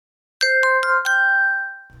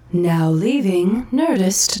Now leaving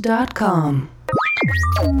Nerdist.com.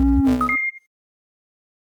 You're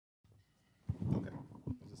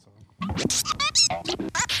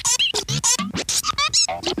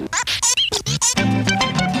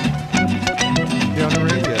on the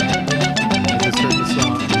radio. I just heard the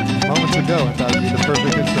song moments ago and thought it'd be the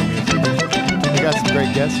perfect intro music. We got some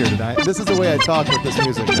great guests here tonight. This is the way I talk with this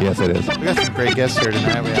music. Yes, it is. We got some great guests here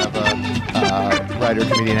tonight. We have writer,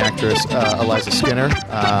 comedian, actress Eliza Skinner.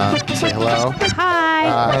 Say hello.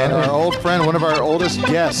 Hi. And our old friend, one of our oldest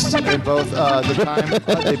guests in both the time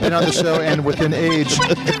they've been on the show and within age.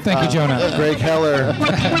 Thank you, Jonah. Greg Heller.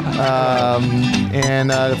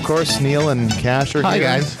 And of course, Neil and Cash are here. Hi,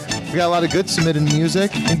 guys. We got a lot of good submitted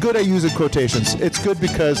music, and good I use in quotations. It's good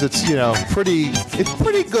because it's, it's pretty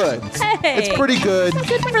good. Hey. It's pretty good.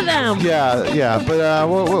 Good for them. Yeah. But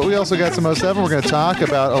we also got some other stuff, and we're going to talk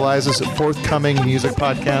about Eliza's forthcoming music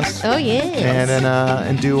podcast. Oh, yeah.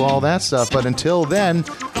 And do all that stuff. But until then,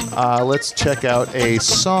 let's check out a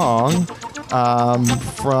song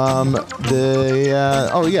from the...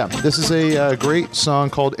 this is a great song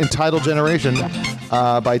called Entitled Generation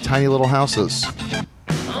by Tiny Little Houses.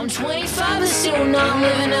 I'm 25 and still not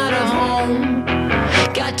living out of home.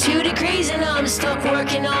 Got 2 degrees and I'm stuck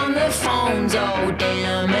working on the phones. Oh,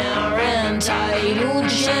 damn our entitled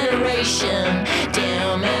generation.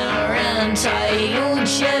 Damn our entitled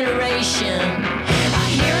generation. I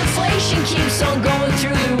hear inflation keeps on going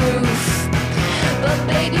through the roof, but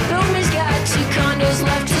baby boomers got 2 condos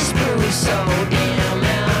left to spruce. Oh, damn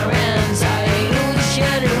our entitled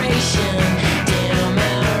generation. Damn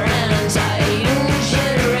our entitled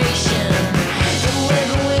generation. The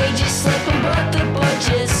living wage is slipping, but the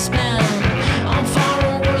budget's spent on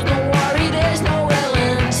foreign wars. Don't worry, there's no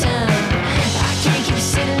Ellington. I can't keep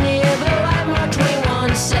sitting here, but like Mark Twain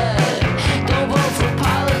once said, don't vote for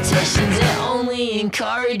politicians, it only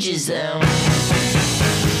encourages them.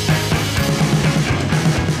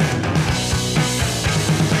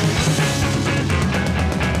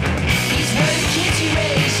 These were the kids you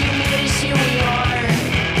raised, you made us who we are.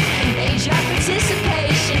 Age of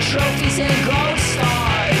participation, trophies and gold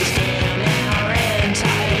stars. Damn our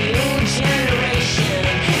entitled generation.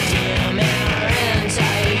 Damn our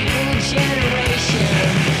entitled generation.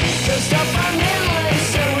 Toast up our Midlands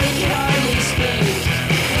so we can hardly speak.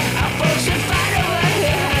 Our folks would fight over who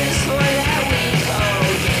had us for that week. Oh,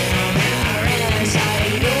 damn our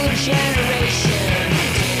entitled generation.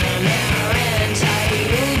 Damn our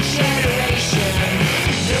entitled generation.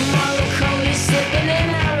 The moral code is slipping in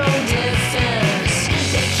our own defense.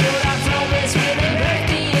 They killed our prophets when they birthed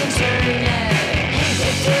the internet.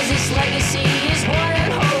 If there's this legacy is one in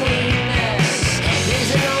holiness.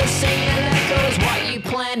 There's an old saying that goes, what you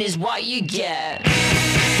plant is what you get.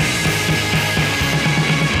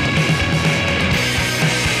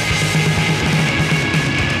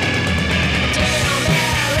 Damn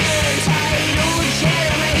our entitled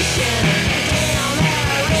generation. Damn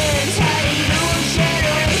our entitled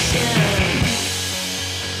generation.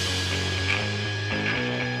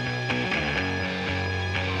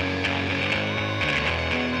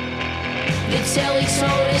 The telly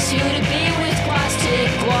told us who to be with plastic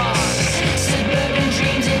gloss. Suburban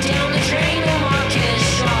dreams are down the drain, the market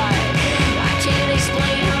shot. I can't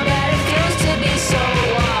explain how bad it feels to be so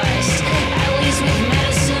lost. At least with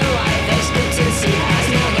medicine, life expectancy has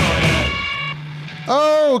now gone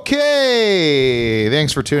up. Okay.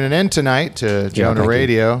 Thanks for tuning in tonight to Jonah thank you.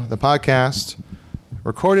 Radio, the podcast.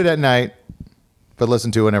 Recorded at night, but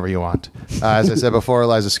listen to whenever you want. As I said before,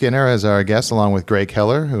 Eliza Skinner is our guest, along with Greg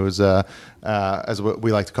Heller, who is, as what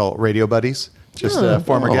we like to call radio buddies. Just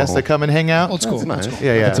former guests that come and hang out. Old school. That's Old nice. school.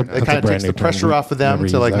 Yeah. That's a It kind of brand takes new the term. pressure off of them Never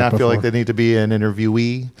to like used not that feel like before. they need to be an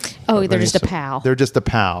interviewee. Oh, they're just a pal. They're just a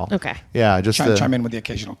pal. Okay. Yeah, just Chime in with the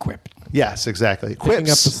occasional quip. Yes, exactly. Picking up the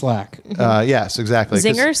Quips. slack. Yes, exactly. 'Cause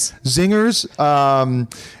Zingers? Zingers,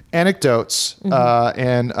 anecdotes,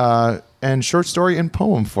 and short story in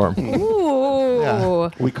poem form. Ooh.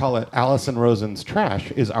 We call it Allison Rosen's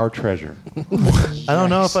trash is our treasure. I don't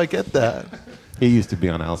know if I get that. He used to be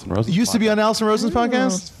on Allison Rosen's You used to be on Allison Rosen's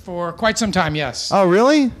podcast? For quite some time, yes. Oh,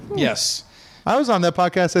 really? Yes. I was on that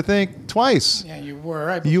podcast, I think, twice. Yeah, you were.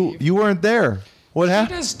 I You believe. you weren't there. What She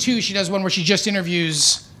happened? does 2. She does one where she just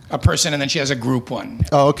interviews a person, and then she has a group one.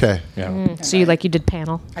 Oh, okay. Yeah. So you did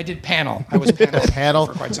panel. I did panel. I was panel, Panel?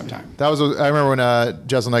 for quite some time. That was. I remember when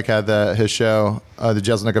Jeselnik had his show, the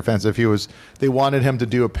Jeselnik Offensive. They wanted him to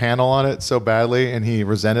do a panel on it so badly, and he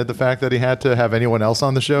resented the fact that he had to have anyone else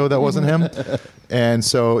on the show that wasn't him. And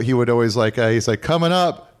so he would always he's like, coming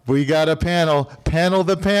up, we got a panel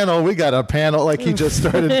the panel, we got a panel. Like he just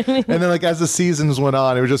started, and then like as the seasons went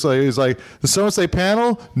on, it was just like he was like, did someone say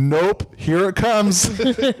panel? Nope, here it comes.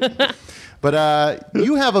 But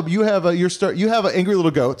you have Angry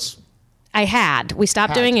Little Goats. I had. We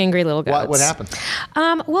stopped doing Angry Little Goats. What happened?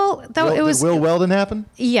 It was Did Will Weldon happen?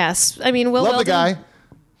 Yes. I mean, Will Love Weldon. the guy.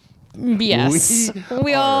 Yes.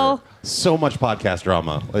 We all. So much podcast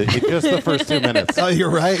drama. Just the first 2 minutes. Oh, you're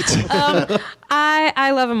right.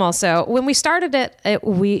 I love him also. When we started it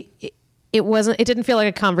didn't feel like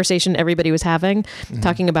a conversation everybody was having,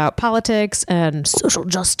 talking about politics and social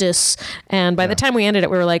justice. And by the time we ended it,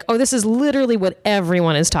 we were like, oh, this is literally what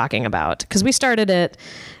everyone is talking about. Because we started it,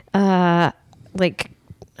 I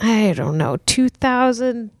don't know,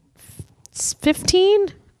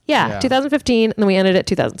 2015? Yeah, 2015, and then we ended it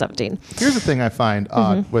 2017. Here's the thing I find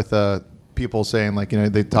odd with people saying, like,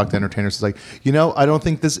 they talk to entertainers. It's like, I don't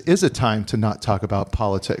think this is a time to not talk about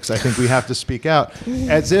politics. I think we have to speak out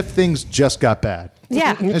as if things just got bad.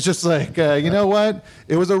 Yeah. It's just like, you know what?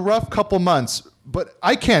 It was a rough couple months, but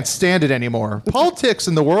I can't stand it anymore. Politics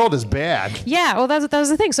in the world is bad. Yeah, well, that was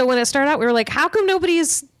the thing. So when it started out, we were like, how come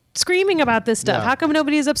nobody's screaming about this stuff? Yeah. How come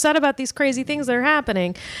nobody's upset about these crazy things that are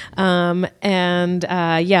happening? By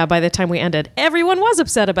the time we ended, everyone was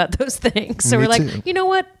upset about those things. So Me we're like, too. you know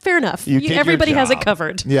what? Fair enough. You did your Everybody has it job.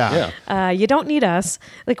 covered. Yeah. You don't need us.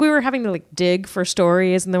 Like we were having to dig for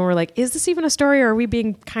stories, and then we're like, is this even a story, or are we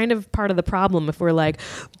being kind of part of the problem if we're like,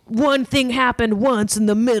 one thing happened once in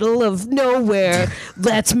the middle of nowhere,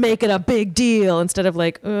 let's make it a big deal, instead of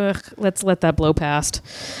like, ugh, let's let that blow past.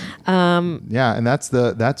 Yeah, and that's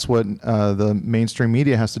what the mainstream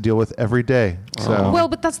media has to deal with every day. So Well,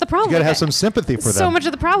 but that's the problem. you got to with have it. some sympathy for them. So much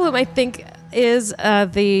of the problem, I think, is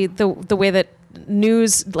the way that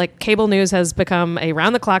news, like cable news, has become a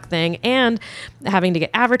round-the-clock thing, and having to get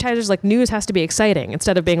advertisers. Like news has to be exciting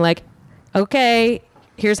instead of being like, okay,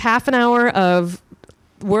 here's half an hour of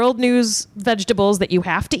world news vegetables that you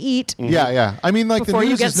have to eat. Yeah. I mean, like Before the you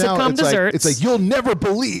news get is now, sitcom it's desserts. like you'll never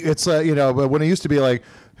believe. It's but when it used to be like,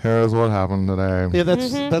 here's what happened today. Yeah,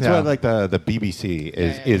 that's Yeah. why like the BBC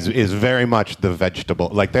is very much the vegetable.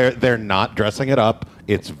 Like they're not dressing it up.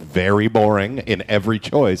 It's very boring in every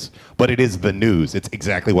choice, but it is the news. It's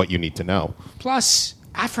exactly what you need to know. Plus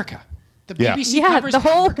Africa. The Yeah. BBC Yeah, covers the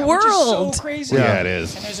whole Africa, which is world. so crazy. Yeah, it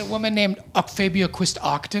is. And there's a woman named Octavia Quist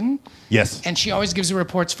Octon. Yes. And she always gives the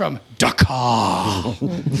reports from Dakar.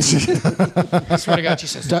 I swear to God, she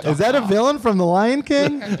says Dakar. Is that a villain from The Lion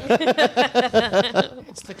King? It's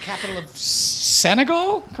the capital of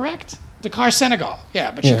Senegal, correct? Dakar, Senegal.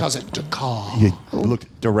 Yeah, but she calls it Dakar. You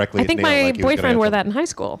looked directly I at think Neil my like he was gonna boyfriend wore answer. that in high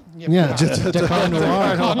school. Yeah, just Dakar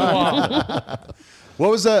Noir.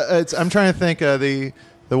 What was I'm trying to think. The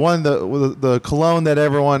cologne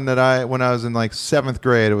that when I was in like 7th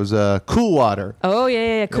grade, it was Cool Water. Oh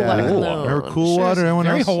yeah, cool. Yeah. Remember Cool Water? Anyone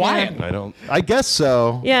Very else? Hawaiian. I don't. I guess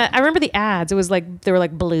so. Yeah, I remember the ads. It was like they were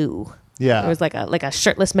like blue. Yeah. It was like a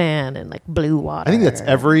shirtless man and like blue water. I think that's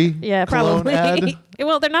every Yeah, cologne probably. ad.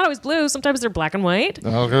 Well, they're not always blue. Sometimes they're black and white.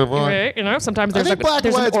 Okay, fine. Right? Sometimes I there's think black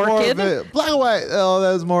there's and an white's more orchid. of a black and white. Oh,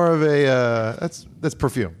 that's more of a that's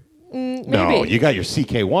perfume. No, Maybe. you got your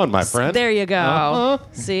CK1, my friend. There you go. Uh-huh.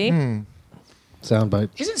 See?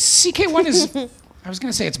 Soundbite. Isn't CK1 is... I was going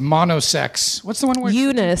to say it's monosex. What's the one where...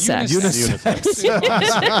 Unisex.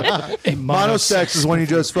 A Monosex is when you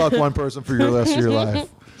just fuck one person for your rest of your life.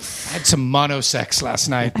 I had some monosex last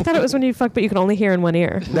night. I thought it was when you fuck, but you can only hear in one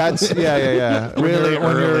ear. That's yeah. Really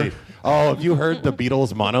When you're- early. Oh, have you heard the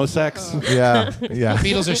Beatles monosex? Yeah.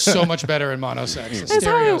 Beatles are so much better in monosex. The It's how,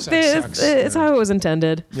 stereo it, sex it's, sucks. it's how it was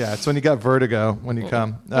intended. Yeah, it's when you got vertigo when you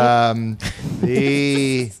come.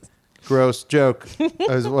 The gross joke.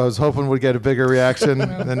 I was hoping we'd get a bigger reaction,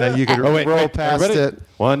 and then you could roll past Ready? it.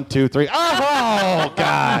 1, 2, 3. Oh,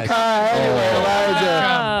 gosh. Elijah,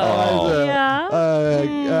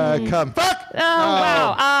 Yeah. come. Fuck! Oh,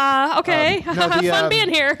 wow. Okay. no, the, Fun being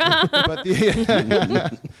here. But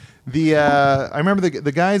I remember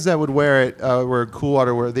the guys that would wear it were Cool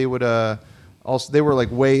Water, where they would also they were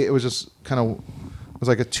like it was just kind of it was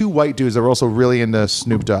like two white dudes that were also really into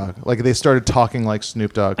Snoop Dogg. Like they started talking like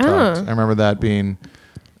Snoop Dogg talked. I remember that being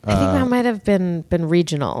I think that might have been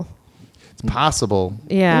regional. it's possible.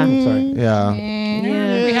 Yeah. Sorry. Yeah.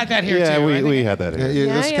 We had that here Yeah, too. I think. we had that here.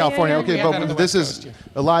 This is yeah, California. yeah. Okay, We had that on but the this West is Coast,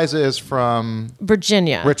 Eliza is from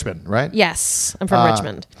Virginia. Richmond, right? Yes, I'm from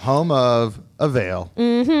Richmond. Home of Avail.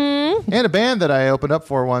 Mm-hmm. And a band that I opened up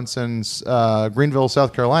for once in Greenville,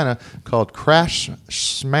 South Carolina, called Crash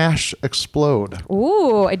Smash Explode.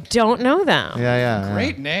 Ooh, I don't know them. Yeah.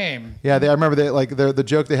 Great name. Yeah, I remember the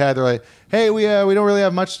joke they had. They're like, "Hey, we don't really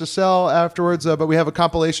have much to sell afterwards, but we have a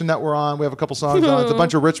compilation that we're on. We have a couple songs on. It's a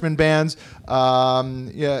bunch of Richmond bands. It's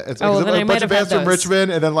then I a might bunch of have bands had from those.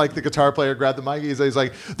 Richmond." And then like the guitar player grabbed the mic. He's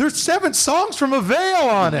like, "There's 7 songs from Avail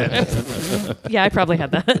on it." Yeah, I probably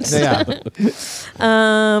had that. Yeah,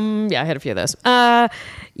 Yeah, I had a few of those.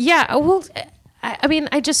 Yeah, well, I mean,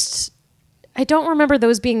 I don't remember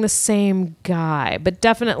those being the same guy, but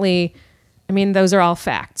definitely, I mean, those are all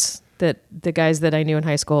facts that the guys that I knew in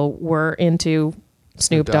high school were into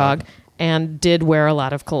Snoop Dogg and did wear a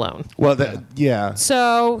lot of cologne. Well, yeah.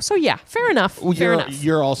 So yeah, fair enough. Well, Fair enough.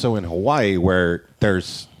 You're also in Hawaii where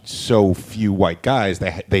there's so few white guys.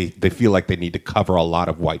 They feel like they need to cover a lot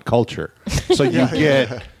of white culture. So you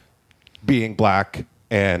get being black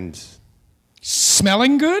and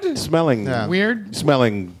Smelling good? smelling Weird?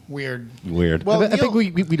 smelling Weird. weird. Well, I think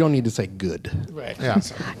we don't need to say good. Right. yeah.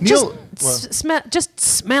 Just Neil, just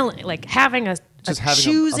smelling, like having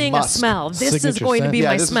choosing a musk. smell. This is Signature going to scent. be yeah,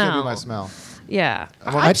 my this smell. is gonna be my smell. Yeah.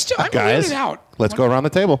 I'm Guys, weirded out. let's go around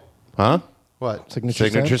the table. Huh? What?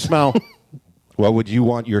 Signature smell. What would you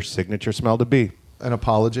want your signature smell to be? An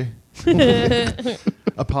apology.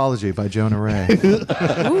 Apology by Jonah Ray.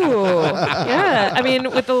 Ooh. Yeah. I mean,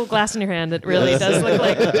 with the little glass in your hand, it really does look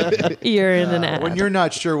like you're in an ad. When you're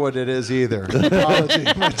not sure what it is either. Apology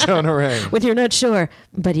by Jonah Ray. When you're not sure,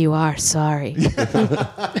 but you are sorry.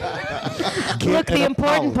 Look, the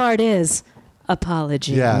important part is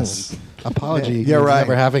apology. Yes. Apology. Yeah, means right.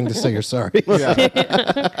 Never having to say you're sorry.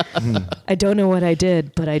 I don't know what I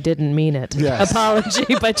did, but I didn't mean it. Yes. Apology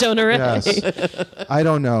by Jonah Ray. Yes. I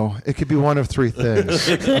don't know. It could be one of 3 things.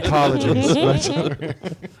 Apologies by Jonah Ray.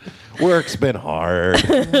 Work's been hard.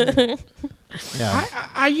 Yeah.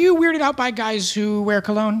 Are you weirded out by guys who wear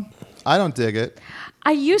cologne? I don't dig it.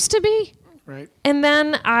 I used to be, Right. and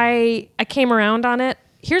then I came around on it.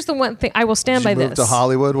 Here's the one thing I will stand Did by you move this. to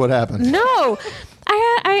Hollywood? What happened? No.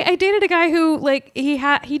 I dated a guy who like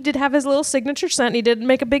he did have his little signature scent and he didn't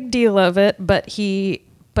make a big deal of it, but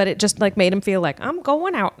it just like made him feel like I'm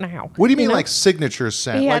going out now. What do you mean, know? like signature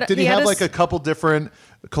scent? He had- Like, did he he had have a like s- a couple different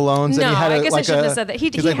colognes? No, and he had I guess I like shouldn't have said that.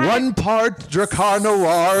 He's He like had- 1 part Dracar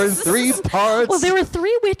Noir and 3 parts. Well, there were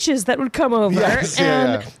 3 witches that would come over, Yes,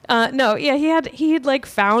 and yeah, he had like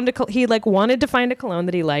found he like wanted to find a cologne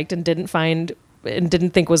that he liked and didn't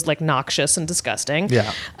think was like noxious and disgusting.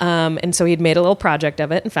 Yeah. And so he'd made a little project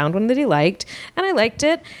of it and found one that he liked, and I liked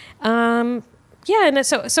it. Yeah, and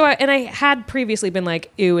I had previously been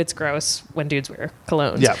like, ew, it's gross when dudes wear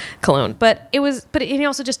cologne. But he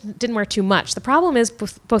also just didn't wear too much. The problem is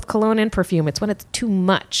with both cologne and perfume, it's when it's too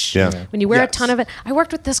much. Yeah. Yeah. When you wear a Yes. ton of it. I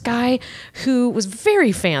worked with this guy who was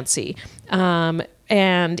very fancy.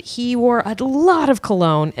 And he wore a lot of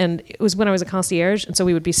cologne, and it was when I was a concierge, and so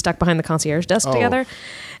we would be stuck behind the concierge desk Oh. together,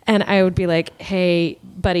 and I would be like, "Hey,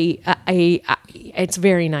 buddy, I it's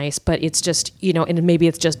very nice, but it's just and maybe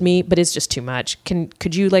it's just me, but it's just too much.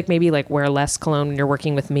 Could you like maybe like wear less cologne when you're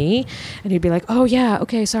working with me?" And he'd be like, "Oh yeah,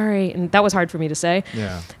 okay, sorry," and that was hard for me to say.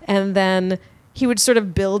 Yeah. And then he would sort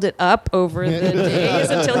of build it up over the days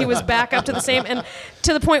until he was back up to the same, and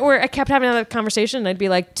to the point where I kept having another conversation, and I'd be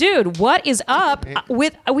like, "Dude, what is up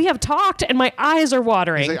with? We have talked, and my eyes are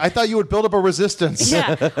watering." He's like, I thought you would build up a resistance.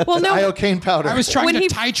 Yeah. Well, no. Iocane powder. I was trying When to he-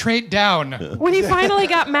 titrate down. When he finally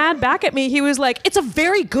got mad back at me, he was like, "It's a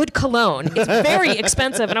very good cologne. It's very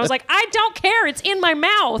expensive." And I was like, "I don't care. It's in my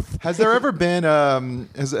mouth." Has there ever been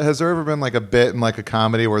has there ever been like a bit in like a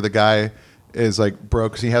comedy where the guy is like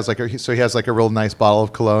broke 'cause he has like a real nice bottle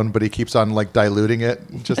of cologne, but he keeps on like diluting it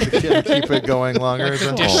just to keep it going longer?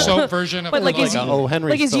 The dish soap version of But like cologne. he's O. Henry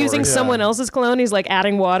like he's story. using someone else's cologne. He's like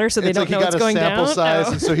adding water so they It's don't like he know got what's a going sample down. size,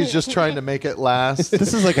 Oh. and so he's just trying to make it last.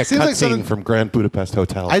 This is like a Seems like something- cutscene from Grand Budapest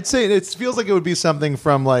Hotel. I'd say it feels like it would be something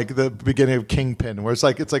from like the beginning of Kingpin, where it's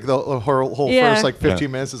like the whole Yeah. first like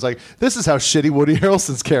 15 minutes is like, this is how shitty Woody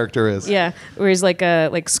Harrelson's character is. Yeah, where he's like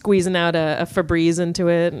squeezing out a Febreze into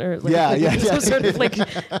it, or like, some sort of like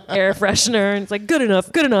air freshener, and it's like good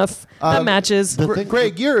enough. That matches.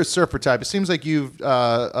 Greg, you're a surfer type. It seems like you've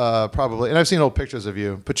probably, and I've seen old pictures of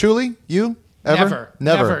you. Patchouli, you ever?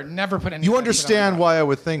 Never put any. You understand why I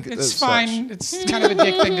would think It's as fine. such. It's kind of a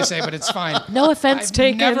dick thing to say, but it's fine. No offense I've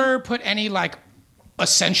taken. never put any like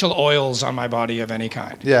essential oils on my body of any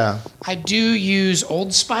kind. Yeah, I do use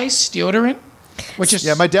Old Spice deodorant, which is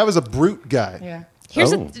yeah. My dad was a Brute guy. yeah.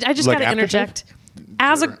 Here's Oh. I just Like got to aftershave? interject.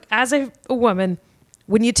 As a woman,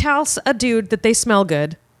 when you tell a dude that they smell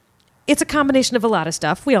good, it's a combination of a lot of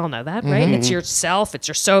stuff. We all know that, right? It's yourself, it's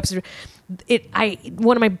your soaps.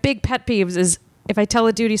 One of my big pet peeves is if I tell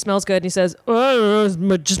a dude he smells good and he says, "Oh, I don't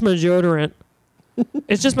know, it's just my deodorant."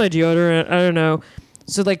 It's just my deodorant. I don't know.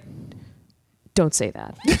 So like, don't say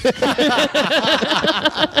that.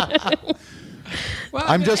 Well,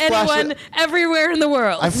 I'm just flashing. Anyone everywhere in the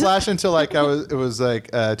world. I'm flashing to like it was like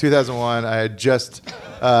 2001. I had just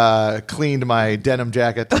cleaned my denim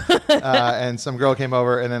jacket, and some girl came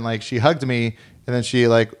over, and then like she hugged me, and then she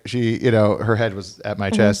her head was at my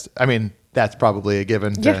chest. I mean, that's probably a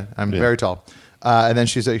given. Yeah. I'm very tall, and then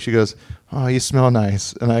she goes, "Oh, you smell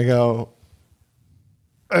nice," and I go,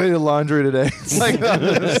 "I did laundry today." It's like,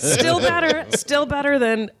 Still better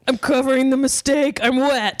than I'm covering the mistake. I'm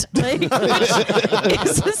wet. Like,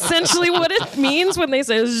 it's essentially what it means when they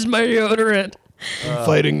say this is my deodorant.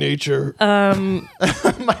 Fighting nature.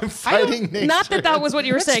 my fighting nature. Not that was what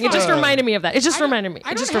you were saying. It just reminded me of that. It just reminded me.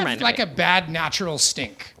 I It just don't have reminded like me. a bad natural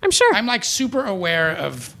stink. I'm sure. I'm like super aware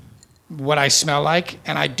of what I smell like,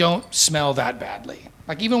 and I don't smell that badly.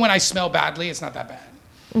 Like even when I smell badly, it's not that bad.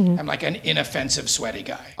 I'm like an inoffensive, sweaty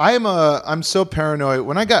guy. I'm so paranoid.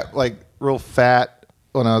 When I got like real fat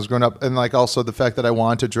when I was growing up, and like also the fact that I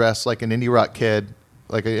wanted to dress like an indie rock kid,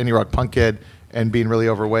 like an indie rock punk kid, and being really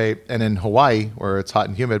overweight, and in Hawaii where it's hot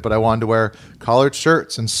and humid, but I wanted to wear collared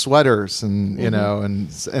shirts and sweaters, and you know, and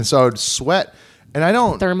so I would sweat, and I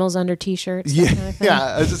don't. Thermals under t-shirts. Yeah, that kind of thing.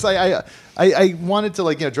 yeah. It's just like I wanted to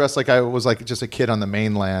like dress like I was like just a kid on the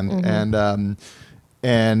mainland,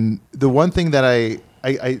 and the one thing that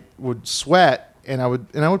I would sweat and I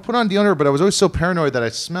would put on deodorant, but I was always so paranoid that I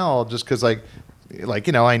smelled just because like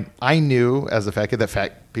I knew as a fat kid that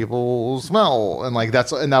fat people smell, and like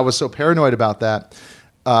I was so paranoid about that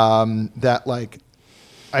that like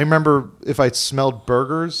I remember if I smelled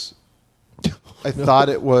burgers, I thought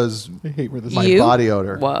it was my body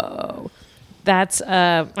odor. Whoa. That's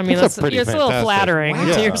that's pretty it's a little fantastic. flattering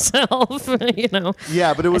Wow. to yourself, you know.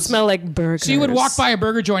 Yeah, but it was I smell like burgers. So you would walk by a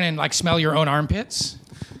burger joint and like smell your own armpits?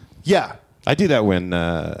 yeah. I do that when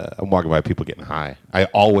I'm walking by people getting high. I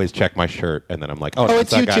always check my shirt, and then I'm like, "Oh, Oh, no, it's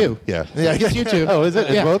that you guy." too. Yeah, It's you too. Oh, is it?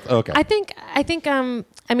 It's Yeah. both. Okay. I think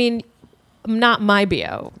I mean not my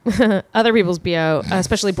BO. Other people's BO,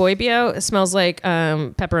 especially boy BO, smells like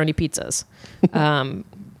pepperoni pizzas.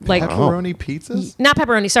 Like Pepperoni pizzas? not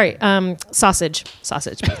pepperoni, sorry, sausage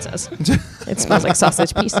pizzas. It smells like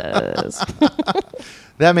sausage pizzas.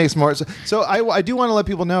 That makes more sense. So I do want to let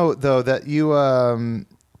people know though that you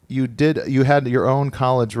had your own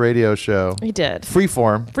college radio show. I did.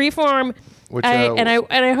 Freeform. Which Which, I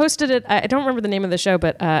hosted it. I don't remember the name of the show,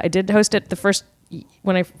 but I did host it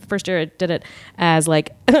when I first year I did it as like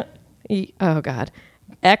oh god,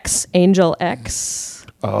 Angel X.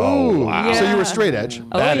 Oh, wow. Yeah. So you were straight edge.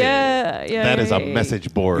 Oh That is- yeah. That is a yeah.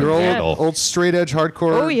 message board. Your handle. old straight edge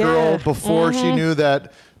hardcore Oh, yeah. girl before she knew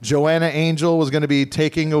that Joanna Angel was going to be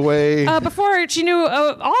taking away. Before she knew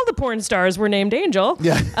all the porn stars were named Angel.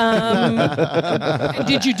 yeah.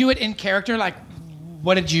 Did you do it in character? Like,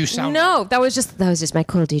 what did you sound like? No, that was just my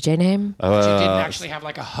cool DJ name. You didn't actually have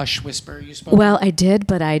like a hush whisper you spoke? Well, I did,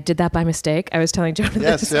 but I did that by mistake. I was telling Jonathan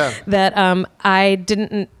Yes, yeah. that I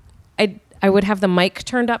didn't. I would have the mic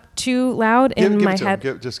turned up too loud in give my it to head.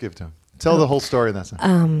 him. Just give it to him. Tell the whole story in that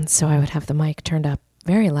sense. So I would have the mic turned up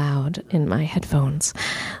very loud in my headphones.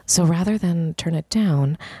 So rather than turn it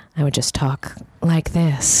down, I would just talk like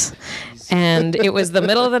this. And it was the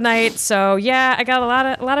middle of the night, so yeah, I got a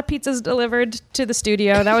lot of pizzas delivered to the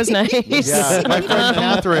studio. That was nice. Yeah, my friend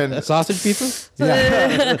Catherine. Sausage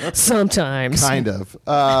pizza? Sometimes. Kind of.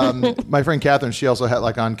 My friend Catherine, she also had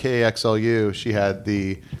like on KXLU, she had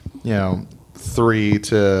the, 3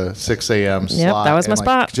 to 6 a.m. slot. that was my and, like,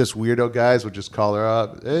 spot. Just weirdo guys would just call her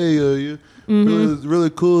up. Hey, you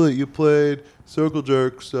really cool that you played Circle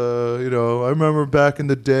Jerks. I remember back in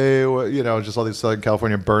the day, just all these Southern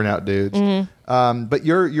California burnout dudes. But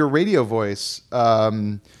your radio voice,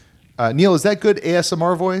 Neil, is that good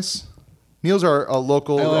ASMR voice? Neil's our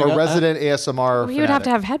local or resident ASMR. Well, you would have to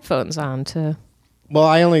fanatic. have headphones on to. Well,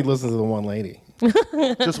 I only listen to the one lady.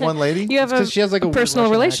 Just one lady. You have a, 'Cause she has like a weird personal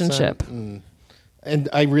Russian relationship. accent. And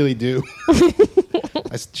I really do.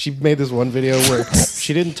 She made this one video where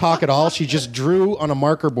she didn't talk at all. She just drew on a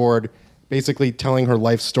marker board, basically telling her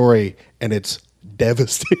life story, and it's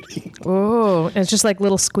devastating. Oh, and it's just like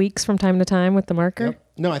little squeaks from time to time with the marker.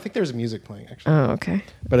 No, I think there's music playing actually, Oh, okay.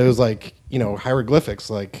 but it was like hieroglyphics,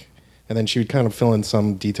 like, and then she would kind of fill in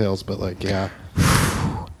some details, but like, yeah,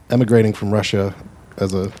 emigrating from Russia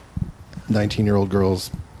as a 19-year-old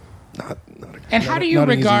girl's not. And how do you not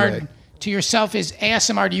an easy regard way. to yourself as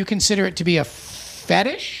ASMR? Do you consider it to be a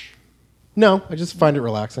fetish? No, I just find it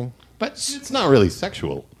relaxing. But It's not really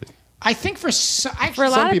sexual. I think for For a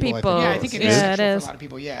lot of people, I think. people. yeah, I think it is Yeah, it sexual is. for a lot of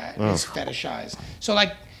people. Yeah, it's fetishized. So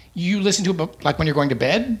like you listen to it like when you're going to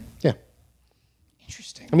bed. Yeah.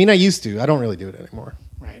 Interesting. I mean, I used to. I don't really do it anymore.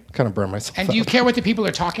 Right. Kind of burn myself. And do you out. care what the people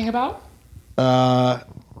are talking about?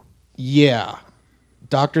 Yeah.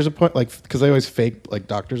 Doctor's appointment, like, because I always fake like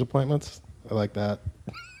doctor's appointments. I like that.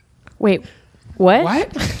 Wait, what?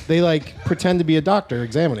 What? They like pretend to be a doctor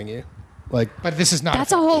examining you. Like, But this is not.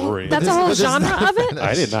 That's a whole. Really? That's a whole genre of it.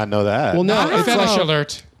 I did not know that. well, no, Not a it's fetish like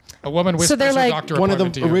alert. A woman whispers they're her like doctor one of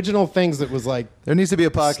appointment the to you. original things that was like There needs to be a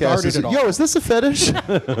podcast. Started it all. Yo, is this a fetish?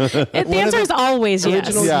 The answer is always yes.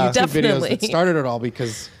 original Yeah. YouTube Definitely. videos that started it all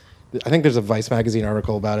because I think there's a Vice magazine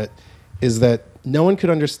article about it. Is that no one could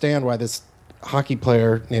understand why this hockey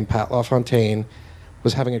player named Pat LaFontaine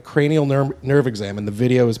was having a cranial nerve exam, and the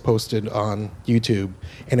video is posted on YouTube,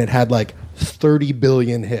 and it had like 30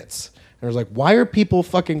 billion hits. And I was like, why are people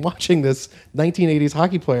fucking watching this 1980s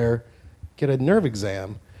hockey player get a nerve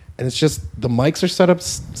exam? And it's just the mics are set up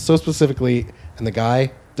so specifically, and the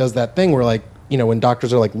guy does that thing where, like, you know, when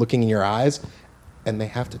doctors are like looking in your eyes, and they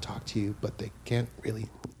have to talk to you, but they can't really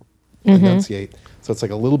enunciate. So it's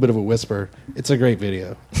like a little bit of a whisper. It's a great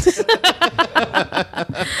video.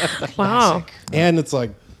 Wow. And it's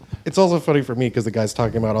like, it's also funny for me because the guy's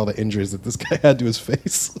talking about all the injuries that this guy had to his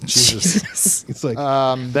face. Jesus. It's like,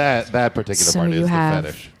 that particular So part you is have.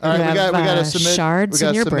 the fetish. All right, you we got have, a submit. shards we got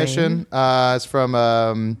in your a submission. brain. It's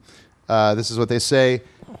from. This is what they say.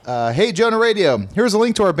 Hey, Jonah Radio. Here's a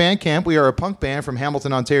link to our Bandcamp. We are a punk band from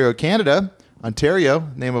Hamilton, Ontario, Canada. Ontario,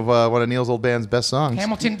 name of one of Neil's old band's best songs.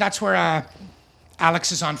 Hamilton. That's where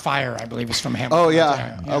Alex is on fire. I believe is from Hamilton. Oh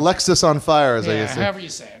yeah. Ontario. Alexis on Fire, as I Yeah, used to say. however you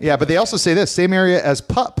say it. Yeah, but they also say this same area as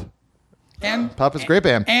Pup. And Pup is a great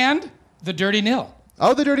band. And the Dirty Nil.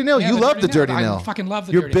 Oh, the Dirty Nil. Yeah, You the love Dirty the Dirty Nil. Nil. I fucking love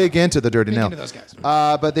the You're Dirty big Nil. into the Dirty Big Nil. into those guys.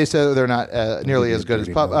 But they said they're not nearly as good as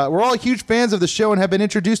Dirty Pup. Nil. We're all huge fans of the show and have been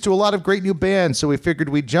introduced to a lot of great new bands, so we figured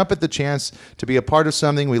we'd jump at the chance to be a part of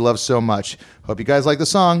something we love so much. Hope you guys like the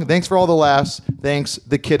song. Thanks for all the laughs. Thanks,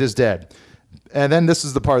 The Kid is Dead. And then this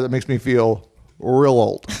is the part that makes me feel real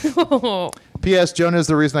old. P.S. Jonah is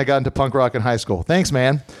the reason I got into punk rock in high school. Thanks,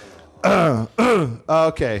 man.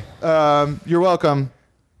 Okay. You're welcome.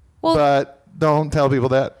 Well, But don't tell people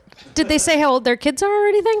that. did they say how old their kids are or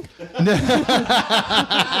anything?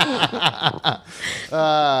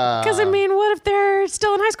 Because I mean, what if they're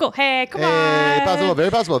still in high school? Hey, come Hey, on. possible,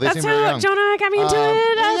 very possible. They That's seem very how young. Jonah got me into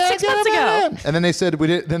it 6 months ago. And then they said we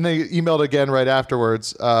did. Then they emailed again right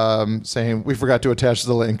afterwards, saying we forgot to attach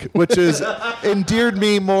the link, which is endeared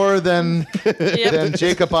me more than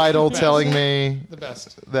Jacob Idle telling me The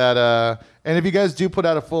best. that. And if you guys do put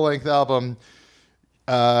out a full length album,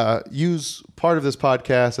 use part of this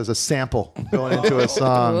podcast as a sample going into a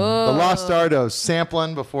song. The lost art of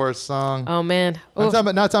sampling before a song. Oh man. I'm Oof.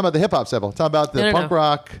 not talking about the hip hop sample. I'm talking about the No, punk no.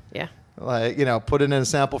 rock. Yeah. Like, you know, put it in a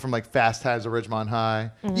sample from like Fast Times at Ridgemont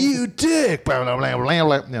High. You dick. Blah, blah, blah, blah,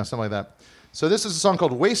 blah. You know, something like that. So this is a song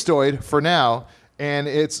called Wastoid for now. And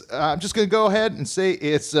it's, I'm just going to go ahead and say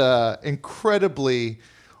it's incredibly,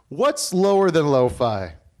 what's lower than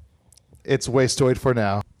lo-fi? It's Wastoid for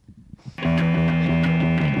now.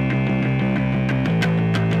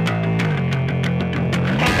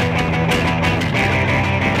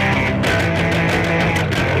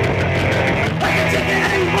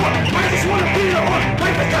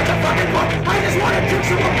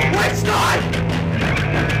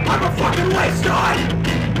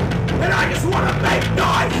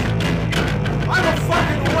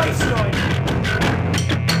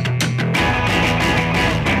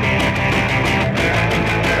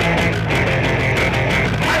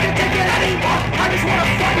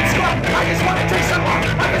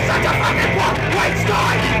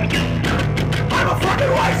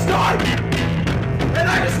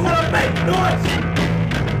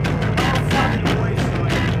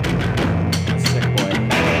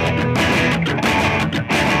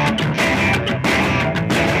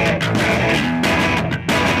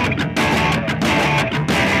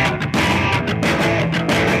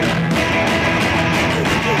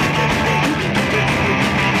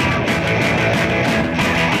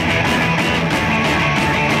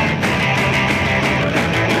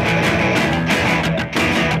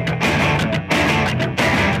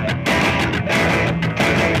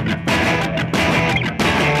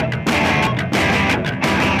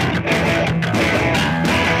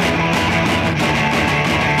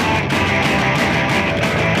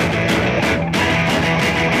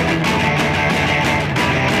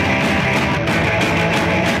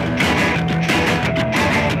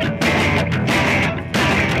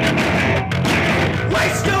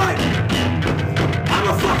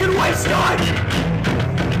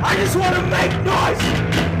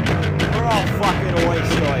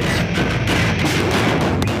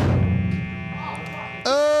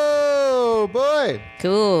 boy.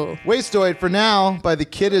 Cool. Wastoid for now by The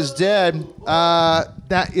Kid Is Dead.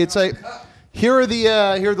 That it's like here are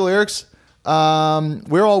the lyrics.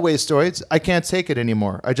 We're all wastoids. I can't take it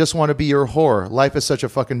anymore. I just want to be your whore. Life is such a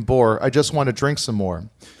fucking bore. I just want to drink some more.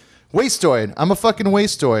 Wastoid. I'm a fucking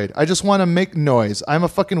wastoid. I just want to make noise. I'm a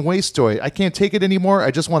fucking wastoid. I can't take it anymore.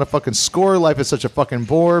 I just want to fucking score. Life is such a fucking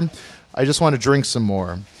bore. I just want to drink some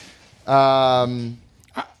more.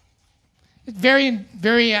 Very,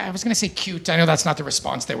 very, I was going to say cute. I know that's not the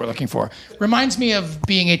response they were looking for. Reminds me of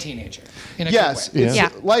being a teenager in a Yes, good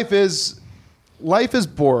way. it's, life is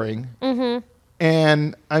boring,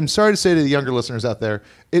 and I'm sorry to say to the younger listeners out there,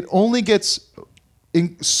 it only gets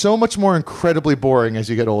so much more incredibly boring as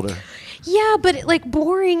you get older. Yeah, but like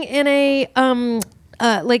boring in a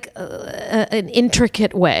an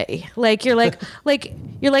intricate way. Like you're like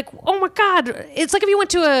oh my god! It's like if you went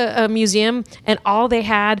to a museum and all they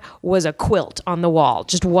had was a quilt on the wall,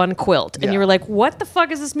 just one quilt, and Yeah. you were like, what the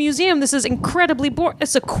fuck is this museum? This is incredibly boring.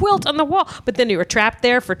 It's a quilt on the wall. But then you were trapped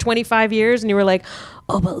there for 25 years, and you were like,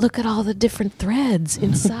 oh, but look at all the different threads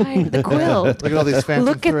inside the quilt. Look at all these fancy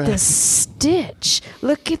Look at threads. this stitch.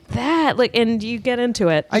 Look at that. Like, and you get into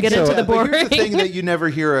it. You get So, into the but boring. here's the thing that you never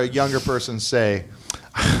hear a younger person say.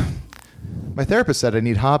 My therapist said I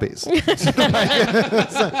need hobbies. I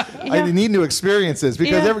need new experiences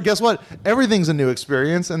because Yeah. guess what? Everything's a new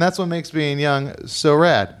experience, and that's what makes being young so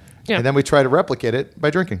rad. Yeah. And then we try to replicate it by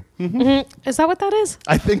drinking. Is that what that is?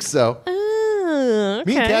 I think so. Oh,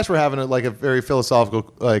 Me and okay. Cash were having a very philosophical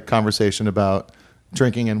conversation about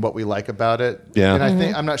drinking and what we like about it. Yeah. And I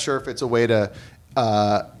think I'm not sure if it's a way to,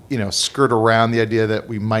 skirt around the idea that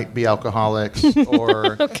we might be alcoholics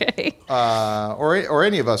or Okay. or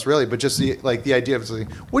any of us really, but just the idea of saying,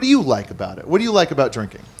 what do you like about it? What do you like about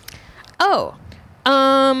drinking? Oh,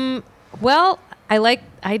 well,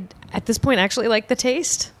 I at this point actually like the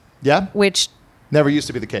taste, Yeah, which never used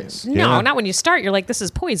to be the case. no, not when you start. You're like, this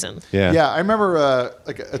is poison. Yeah. Yeah, I remember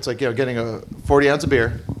it's like getting a 40 ounce of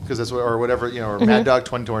beer because that's what, or whatever or Mad Dog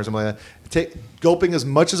 22 or something like that. Gulping as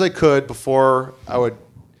much as I could before I would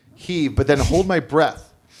heave, but then hold my breath.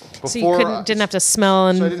 So you didn't have to smell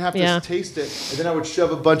and So I didn't have to taste it, and then I would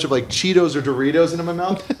shove a bunch of Cheetos or Doritos into my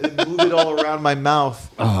mouth and then move it all around my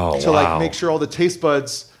mouth to make sure all the taste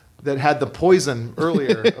buds that had the poison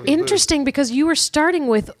earlier. of the food. Interesting, because you were starting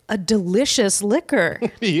with a delicious liquor.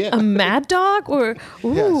 Yeah. A Mad Dog or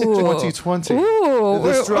ooh. Yes, 2020. Ooh, The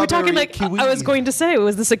we're talking strawberry like kiwi. I was going to say,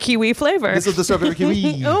 was this a kiwi flavor? This is the strawberry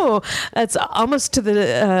kiwi. Oh, that's almost to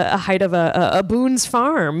the height of a Boone's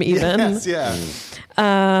Farm, even. Yes, yeah.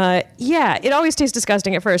 Yeah, it always tastes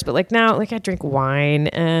disgusting at first, but now, I drink wine,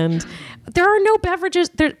 and there are no beverages.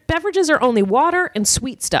 Beverages are only water and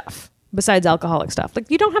sweet stuff besides alcoholic stuff.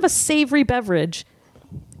 You don't have a savory beverage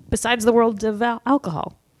besides the world of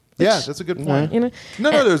alcohol. Yeah, that's a good point. You know,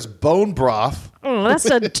 No, there's bone broth. oh, that's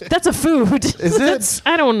a food. Is it?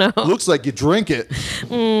 I don't know. Looks like you drink it.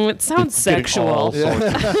 It sounds sexual.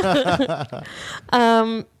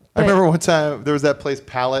 I remember one time there was that place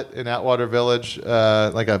Palette in Atwater Village,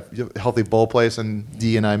 like a healthy bowl place, and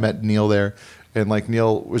Dee and I met Neil there. And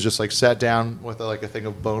Neil was just sat down with a thing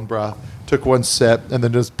of bone broth, took one sip, and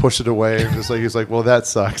then just pushed it away. And he's like, well, that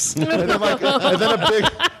sucks. And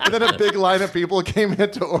then a big line of people came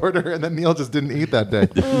in to order, and then Neil just didn't eat that day.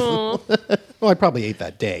 Well, I probably ate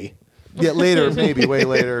that day. Yeah, later, maybe way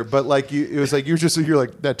later. But it was you're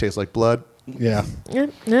like, that tastes like blood. Yeah.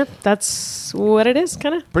 Yeah, that's what it is,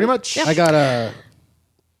 kind of. Pretty much. I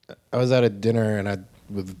was at a dinner and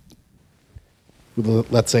with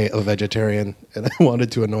let's say a vegetarian, and I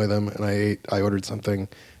wanted to annoy them, and I ordered something.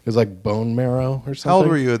 It was like bone marrow or something. How old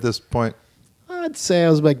were you at this point? I'd say I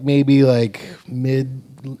was maybe early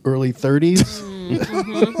 30s.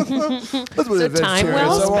 That's what So time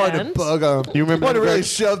well I wanted to spent. bug on. You remember wanted to really that-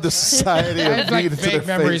 shove the society I of have meat into vague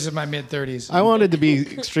their memories face. of my mid-30s. I wanted to be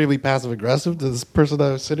extremely passive aggressive to this person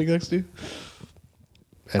I was sitting next to.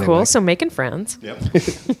 Anyway. Cool. So making friends.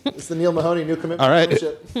 It's the Neil Mahoney new commitment. All right.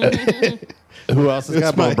 Membership. Who else has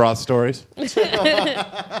got my- bone broth stories?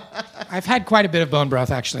 I've had quite a bit of bone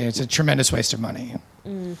broth, actually. It's a tremendous waste of money.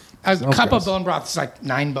 A cup gross. of bone broth is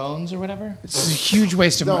 9 bones or whatever. It's a huge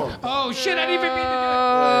waste of money. Oh, shit, I didn't even mean to do it.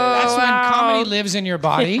 That's when comedy lives in your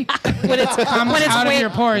body. When it's comes out of your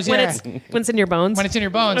pores, when yeah. it's in your bones. When it's in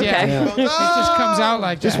your bones, yeah. Okay. It just comes out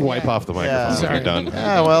like Just that. wipe off the microphone when Sorry. you're done.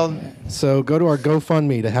 Yeah, well, So go to our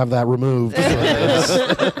GoFundMe to have that removed.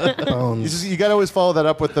 Bones. you got to always follow that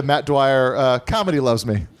up with the Matt Dwyer comedy loves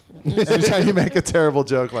me. Every time you make a terrible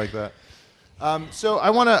joke like that. So I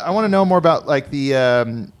want to know more about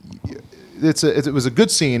it was a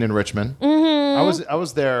good scene in Richmond. I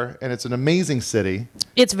was there, and it's an amazing city.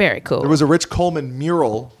 It's very cool. There was a Rich Coleman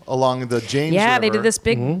mural along the James Yeah, they River. did this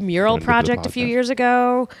big mural Went to the project a few podcast. years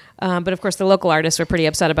ago. But of course, the local artists were pretty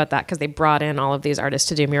upset about that because they brought in all of these artists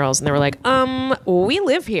to do murals, and they were like, we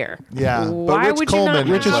live here. Yeah, but Why Rich would Coleman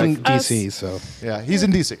you not Rich is have from us?" DC, so Yeah, he's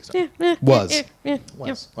in DC. So. was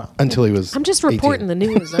Wow. until he was. I'm just 18. reporting the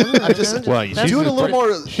news. I'm just Well, she's doing a little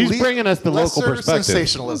more. She's bringing us the local lesser perspective.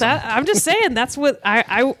 sensationalism. I'm just saying that's what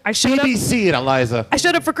I showed up. BBC it, Eliza. I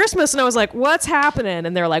showed up for Christmas and I was like, "What's happening?"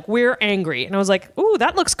 And they're like, "We're angry." And I was like, "Ooh,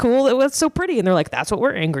 that looks cool. It was so pretty." And they're like, "That's what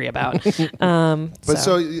we're angry about." But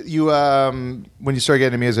so you, when you start getting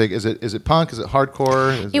into music, is it punk? Is it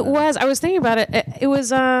hardcore? Is it was. I was thinking about it. It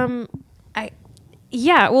was. Well,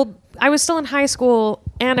 I was still in high school,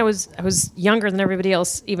 and I was younger than everybody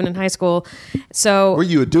else, even in high school. So Were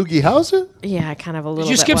you a Doogie Howser? yeah, kind of a little.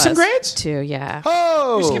 you bit skip some was, grades? Too, yeah.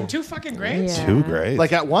 Oh, You skipped 2 fucking grades? Yeah. 2 grades.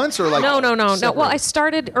 like at once or like No. Well, separate? I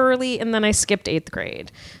started early, and then I skipped 8th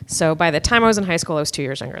grade. So by the time I was in high school, I was 2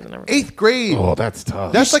 years younger than everybody. 8th grade. oh, that's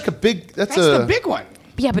tough. That's like a big. That's That's the big one.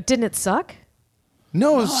 Yeah, but didn't it suck?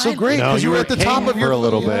 No, it was so great No, because you you were were at the king top of for your a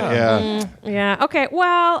little bit. Yeah. Yeah. Okay.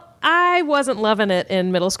 Well, I wasn't loving it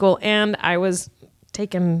in middle school, and I was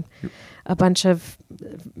taking a bunch of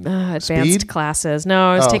advanced Speed? classes.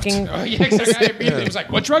 No, I was taking. Oh, yeah, exactly. I immediately was like,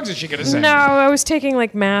 what drugs is she going to say? No, I was taking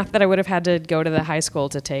like math that I would have had to go to the high school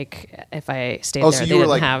to take if I stayed Oh, there. so They you were didn't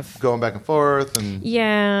like have. going back and forth and.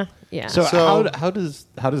 Yeah. Yeah. So, So- how does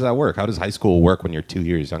that work? How does high school work when you're 2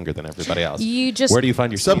 years younger than everybody else? You just- Where do you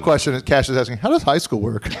find your Sub seat? question is Cash is asking, how does high school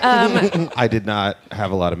work? I did not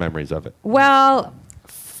have a lot of memories of it. Well,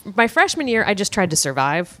 my freshman year, I just tried to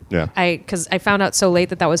survive. Yeah. Because I found out so late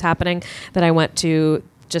that was happening that I went to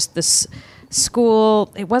just this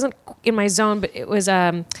school. It wasn't in my zone, but it was.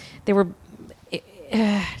 They were.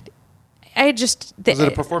 I just. Was it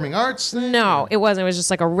a performing arts thing? No, it wasn't. It was just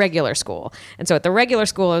like a regular school. And so at the regular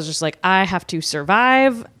school, I was just like, I have to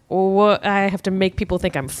survive. Or I have to make people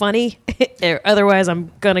think I'm funny. Otherwise,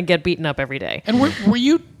 I'm gonna get beaten up every day. And were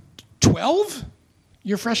you 12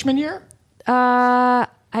 your freshman year?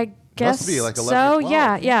 I guess be like 11 so. or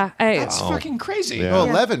 12. Yeah. That's fucking crazy. Yeah. Oh,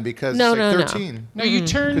 11 because No, it's like no, no. 13. No, you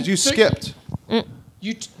turned. Because you skipped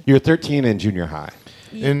You're 13 in junior high.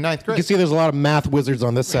 in 9th You grade. can see there's a lot of math wizards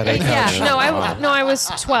on this set. Yeah, I was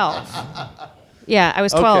 12. Yeah, I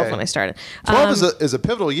was 12 Okay. when I started. 12 is a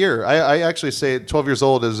pivotal year. I actually say 12 years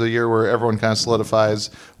old is a year where everyone kind of solidifies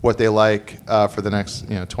what they like for the next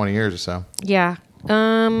 20 years or so. Yeah.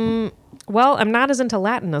 Well, I'm not as into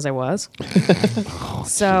Latin as I was.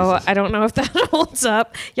 So I don't know if that holds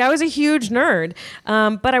up. Yeah, I was a huge nerd.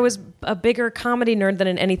 But I was a bigger comedy nerd than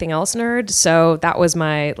an anything else nerd. So that was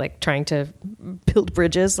my trying to build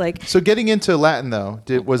bridges. So getting into Latin though,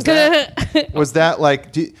 was that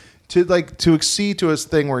like to accede to a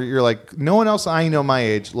thing where you're like, no one else I know my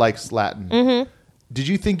age likes Latin. Mm-hmm. Did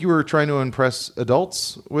you think you were trying to impress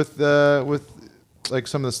adults with like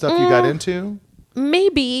some of the stuff you got into?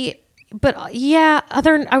 Maybe, but yeah,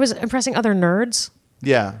 I was impressing other nerds.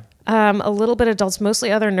 Yeah. A little bit adults,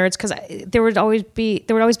 mostly other nerds, because there would always be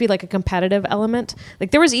like a competitive element.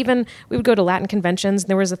 Like we would go to Latin conventions. And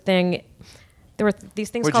there was a thing. There were these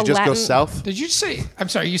things Would you called just Latin. go south? Did you say? I'm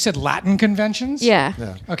sorry. You said Latin conventions?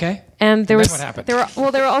 Yeah. Okay. And then there was what happened? there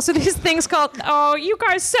were also these things called you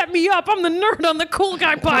guys set me up. I'm the nerd on the Cool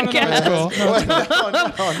Guy podcast.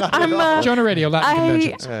 I'm Jonah Radio Latin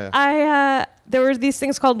conventions. there were these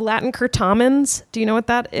things called Latin curtamens. Do you know what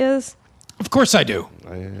that is? Of course I do.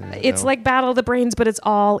 It's like Battle of the Brains, but it's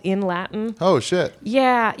all in Latin. Oh shit.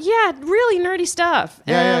 Yeah, really nerdy stuff.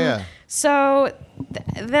 Yeah. So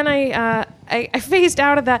then I phased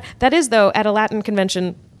out of that. That is, though, at a Latin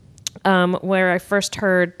convention where I first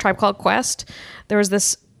heard Tribe Called Quest. There was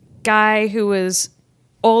this guy who was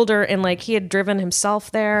older and he had driven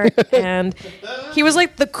himself there, and he was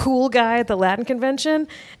like the cool guy at the Latin convention.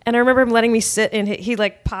 And I remember him letting me sit in. He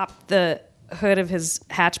popped the hood of his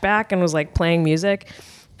hatchback and was playing music,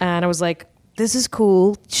 and I was like, this is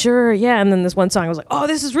cool, sure, yeah. And then this one song I was like, oh,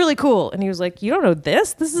 this is really cool, and he was like, you don't know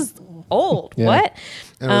this is old. Yeah. What?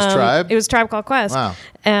 And it was Tribe? It was Tribe Called Quest. Wow.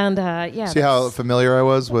 And yeah, See how familiar I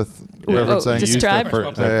was with referencing? just Used Tribe? their fir-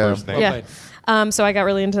 Well their played. first name. yeah. So I got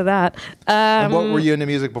really into that. And what were you into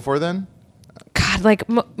music before then? God,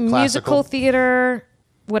 musical theater,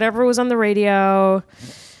 whatever was on the radio.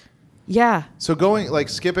 Yeah. So going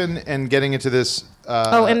skipping and getting into this.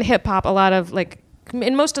 And hip hop, a lot of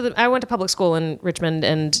in most of I went to public school in Richmond,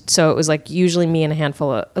 and so it was usually me and a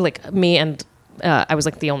handful of me and I was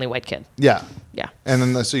the only white kid. Yeah. Yeah. And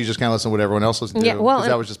then so you just kind of listen to what everyone else listened to. Yeah, well, 'cause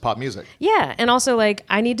that and- was just pop music. Yeah, and also like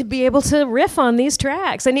I need to be able to riff on these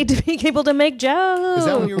tracks. I need to be able to make jokes. Is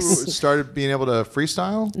that when you started being able to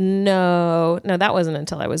freestyle? No, that wasn't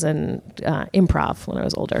until I was in improv when I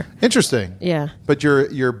was older. Interesting. Yeah. But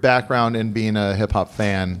your background in being a hip hop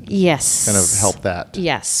fan Yes. kind of helped that.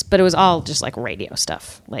 Yes, but it was all just like radio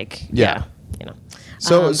stuff. Like Yeah. you know.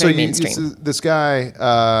 So very you, mainstream. this guy,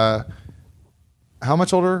 how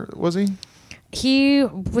much older was he? He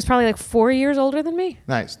was probably like 4 years older than me.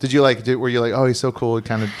 Nice. Did you were you like, oh, he's so cool,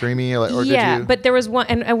 kind of dreamy, or Yeah, did you? but there was one,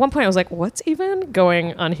 and at one point I was like, "What's even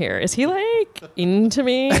going on here? Is he like into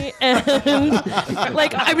me?" And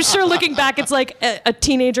like, I'm sure looking back, it's like a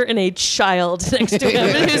teenager and a child next to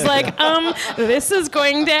him who's like, this is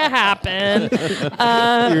going to happen."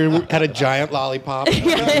 You had a giant lollipop.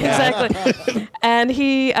 Exactly. And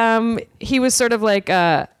he was sort of like,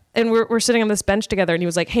 and we're sitting on this bench together, and he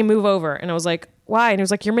was like, "Hey, move over." And I was like, "Why?" And he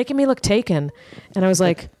was like, "You're making me look taken." And I was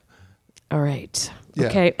like, "All right, Yeah.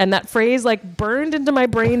 okay." And that phrase like burned into my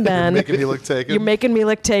brain. Then Making me look taken. You're making me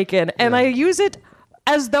look taken, and I use it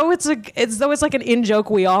as though it's like an in joke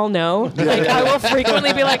we all know. Like I will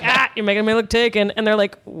frequently be like, "You're making me look taken," and they're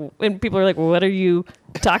like, and people are like, "What are you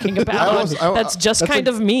talking about?" That's just kind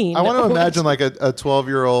of mean. I want to imagine like a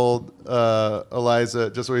 12-year-old Eliza,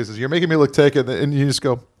 just where he says, "You're making me look taken," and you just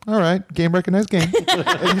go, "All right, game recognized game,"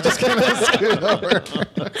 and you just kind of scoot over.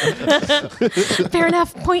 Fair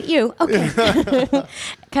enough. Point you. Okay.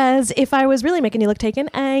 Because if I was really making you look taken,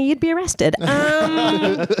 you'd be arrested.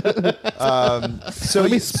 So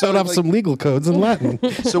Let me spout off some legal codes in Latin.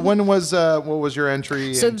 So when was what was your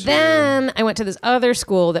entry? So into- then I went to this other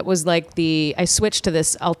school that was like I switched to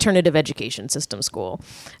this alternative education system school.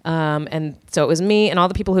 And so it was me and all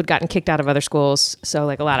the people who'd gotten kicked out of other schools. So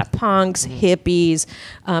like a lot of punks, hippies,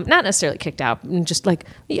 not necessarily kicked out, just like,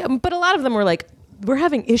 yeah, but a lot of them were like, "We're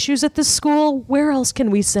having issues at this school. Where else can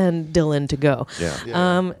we send Dylan to go?"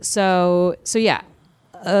 Yeah. So yeah,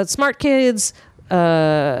 smart kids,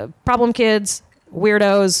 problem kids,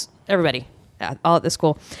 weirdos, everybody, all at this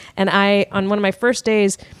school. And I, on one of my first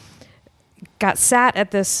days, got sat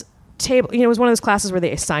at this table. You know, it was one of those classes where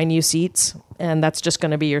they assign you seats, and that's just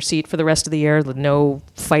going to be your seat for the rest of the year. No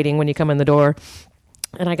fighting when you come in the door.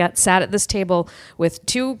 And I got sat at this table with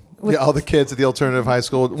two. Yeah, all the kids at the alternative high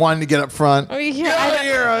school wanting to get up front. Oh, yeah, Get out of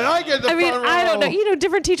here! I get the I mean, front I don't know. row. You know,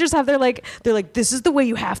 different teachers have they're like, "This is the way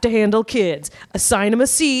you have to handle kids. Assign them a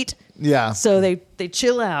seat." Yeah. So they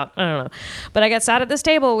chill out. I don't know. But I got sat at this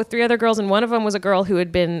table with 3 other girls, and one of them was a girl who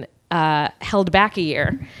had been held back a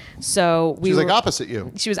year. So She's like opposite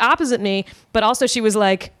you. She was opposite me, but also she was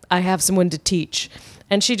like, "I have someone to teach,"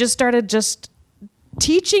 and she just started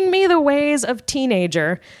teaching me the ways of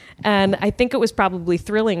teenager. And I think it was probably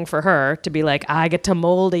thrilling for her to be like, I get to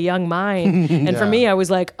mold a young mind. And for me, I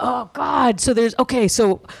was like, oh God. So there's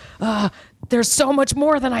so much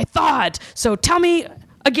more than I thought. So tell me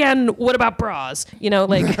again, what about bras? You know,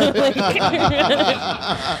 like,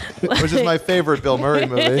 Which is my favorite Bill Murray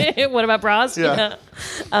movie. what about bras? Yeah.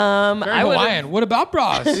 Very I would've- Hawaiian. What about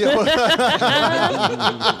bras?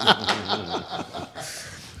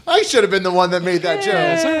 I should have been the one that made that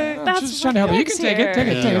joke. That's Just trying to help you. You can take it. Take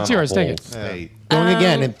it. Take it. It's yours. Take it. Hey. Going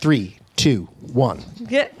again in 3, 2, 1.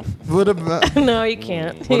 Yeah. What about, No, you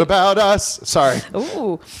can't. what about us? Sorry,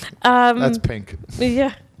 Ooh. that's pink.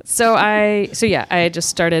 Yeah. So I just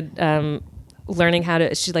started learning how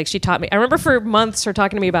to. She taught me. I remember for months her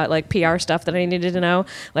talking to me about like PR stuff that I needed to know,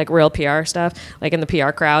 like real PR stuff, like in the PR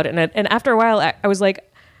crowd. And after a while, I was like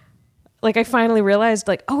I finally realized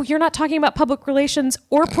like, oh, you're not talking about public relations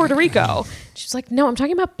or Puerto Rico. She's like, no, I'm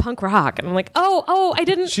talking about punk rock. And I'm like, oh, I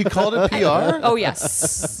didn't. She called it PR. Oh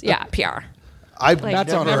yes, yeah, PR. I've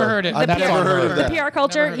That's on Never her. heard it. I've That's never on heard her. of The that. PR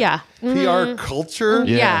culture, yeah. PR culture.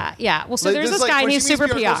 Yeah. Well, so Like, there's this like, guy, and when he's she means super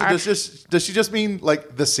culture, PR. does she just mean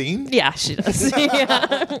like the scene? Yeah, she does.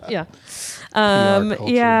 yeah.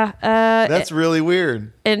 culture. That's really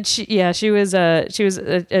weird. And she was a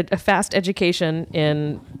fast education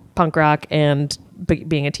in punk rock and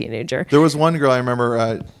being a teenager. There was one girl I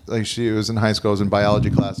remember, like she was in high school, I was in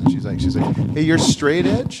biology class, and she's like, "Hey, you're straight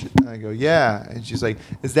edge?" And I go, "Yeah." And she's like,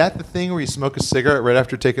 "Is that the thing where you smoke a cigarette right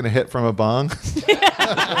after taking a hit from a bong?"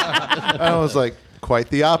 I was like, quite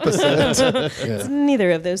the opposite. It's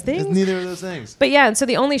neither of those things. It's neither of those things. But yeah, and so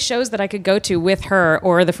the only shows that I could go to with her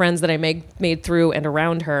or the friends that I made through and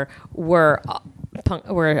around her were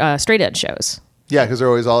straight edge shows. Yeah, because they're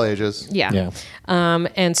always all ages. Yeah.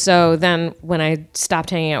 And so then when I stopped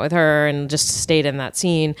hanging out with her and just stayed in that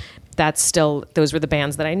scene, those were the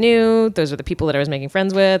bands that I knew. Those were the people that I was making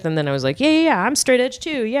friends with. And then I was like, yeah, I'm straight edge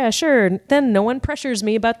too. Yeah, sure. Then no one pressures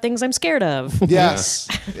me about things I'm scared of. Yes.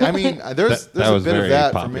 I mean, there's That a was bit of very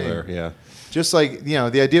that popular. for me. Yeah. Just like, the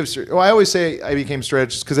idea of, I always say I became straight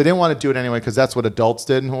edge because I didn't want to do it anyway because that's what adults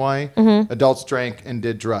did in Hawaii. Adults drank and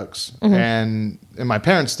did drugs. And my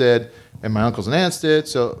parents did, and my uncles and aunts did.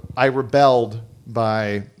 So I rebelled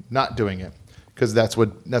by not doing it because that's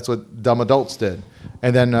what dumb adults did.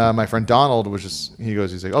 And then my friend Donald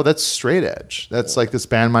he's like, oh, that's straight edge. That's like this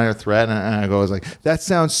band Minor Threat. And I was like, that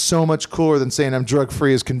sounds so much cooler than saying I'm drug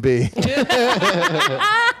free as can be.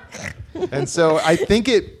 And so I think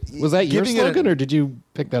Was that your giving it a- slogan, or did you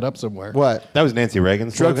pick that up somewhere? What? That was Nancy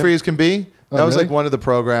Reagan's Drug slogan? free as can be. That was really? like one of the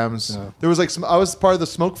programs. There was like I was part of the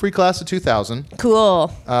smoke free class of 2000, Cool.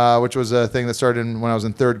 which was a thing that started when I was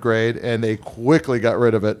in third grade, and they quickly got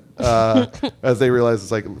rid of it as they realized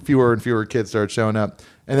it's like fewer and fewer kids started showing up.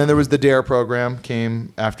 And then there was the DARE program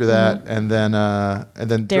came after that, and then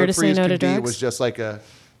Dare Drug to Free Say as No Can to Be Drugs? was just like a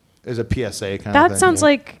PSA kind of That thing. sounds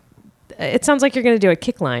like it sounds like you're going to do a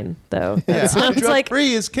kick line, though. Yeah. That sounds Drug like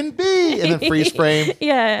free as can be, and then freeze frame.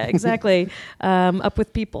 yeah, exactly. Up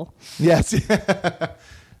with people. Yes.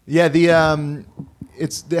 Yeah,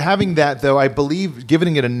 having that though, I believe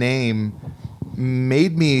giving it a name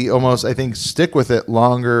made me almost, I think, stick with it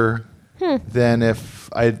longer than if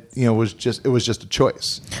it was just a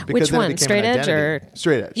choice. Because Which then it one? became an Straight edge identity. or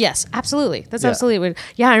Straight edge? Yes, absolutely. That's Yeah. absolutely.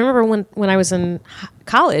 Yeah, I remember when I was in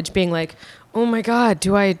college being like, oh my God,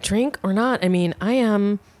 do I drink or not? I mean, I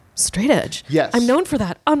am straight edge. Yes. I'm known for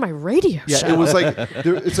that on my radio Yeah, show. it was like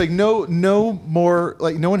it's like no more,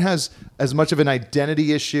 like no one has as much of an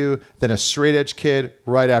identity issue than a straight edge kid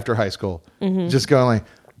right after high school. Just going like,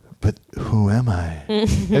 but who am I?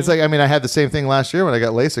 It's like, I mean, I had the same thing last year when I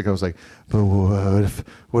got LASIK. I was like, but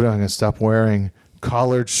what am I going to stop wearing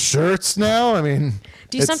collared shirts now? I mean,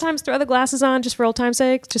 Do you sometimes throw the glasses on just for old time's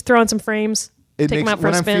sake? Just throw on some frames? Take them out for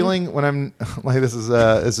a spin? when I'm like, this is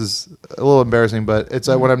a little embarrassing, but it's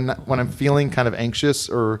when I'm feeling kind of anxious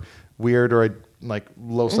or weird or like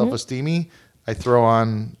low self-esteemy, I throw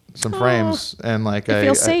on some frames and like I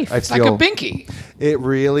feel safe. I It's like a binky. It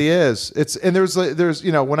really is. There's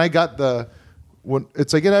when I got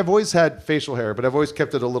it's like, and I've always had facial hair, but I've always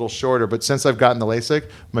kept it a little shorter. But since I've gotten the LASIK,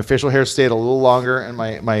 my facial hair stayed a little longer, and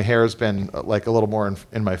my hair has been like a little more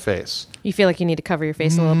in my face. You feel like you need to cover your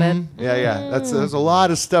face a little bit? Yeah. There's a lot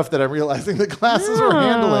of stuff that I'm realizing the glasses are Oh,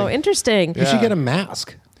 handling. interesting. You should get a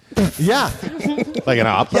mask. Yeah, Like an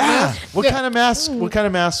opera? yeah. What kind of mask? What kind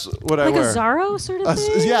of mask would I Like wear? a Zorro sort of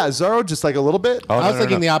thing? Yeah, Zorro, just like a little bit. Oh, I was no,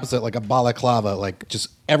 thinking no. the opposite, like a balaclava, like just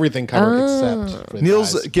everything covered except for the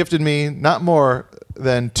Neil's eyes. gifted me not more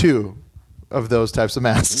than 2 of those types of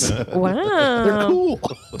masks. Wow. They're cool.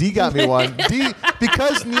 D got me one.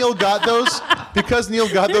 Because Neil got those. Because Neil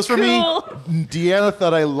got those for cool. me. Deanna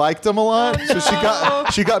thought I liked them a lot, so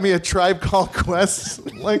she got me a Tribe Called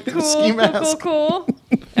Quest like ski mask. Cool.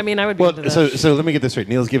 I mean, I would be into Well, that. so let me get this straight.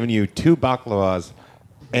 Neil's given you 2 baklavas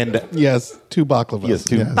and Yes, 2 baklavas. yes,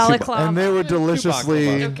 2 Yes. Balaclava. And they were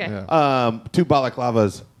deliciously. Okay. Yeah. 2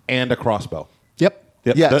 balaclavas and a crossbow. Yep.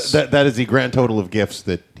 Yep. Yes. That is the grand total of gifts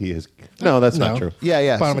that he has. No, that's not true. Yeah,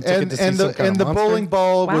 yeah. Bought him a ticket And, to see and some the kind of and the monster. bowling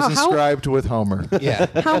ball Wow, was how- inscribed with Homer. Yeah.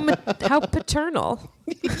 How paternal.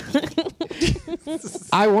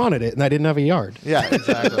 I wanted it, and I didn't have a yard. Yeah,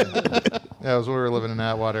 exactly. That was when we were living in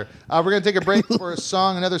Atwater. We're going to take a break for a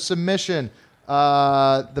song, another submission.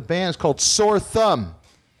 The band is called Sore Thumb,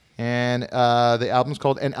 and the album's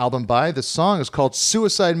called An Album By. The song is called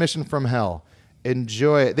Suicide Mission from Hell.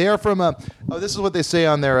 Enjoy it. They are from, this is what they say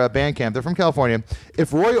on their Bandcamp. They're from California.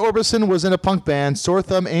 If Roy Orbison was in a punk band, Sore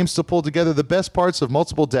Thumb aims to pull together the best parts of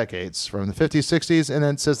multiple decades, from the 50s, 60s, and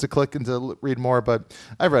then says to click and to read more, but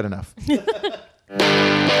I've read enough.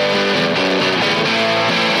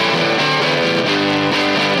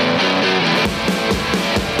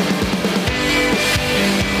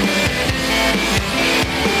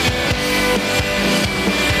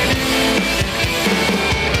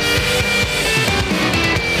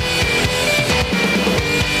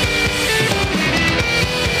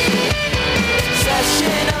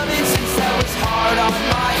 Session of incense that was hard on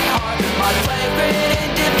my heart. My flagrant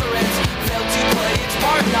indifference failed to play its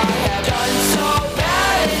part, and I have done so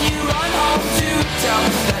bad. And you run home to tell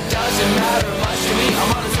that doesn't matter much to me. I'm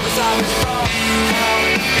on a suicide mission from hell.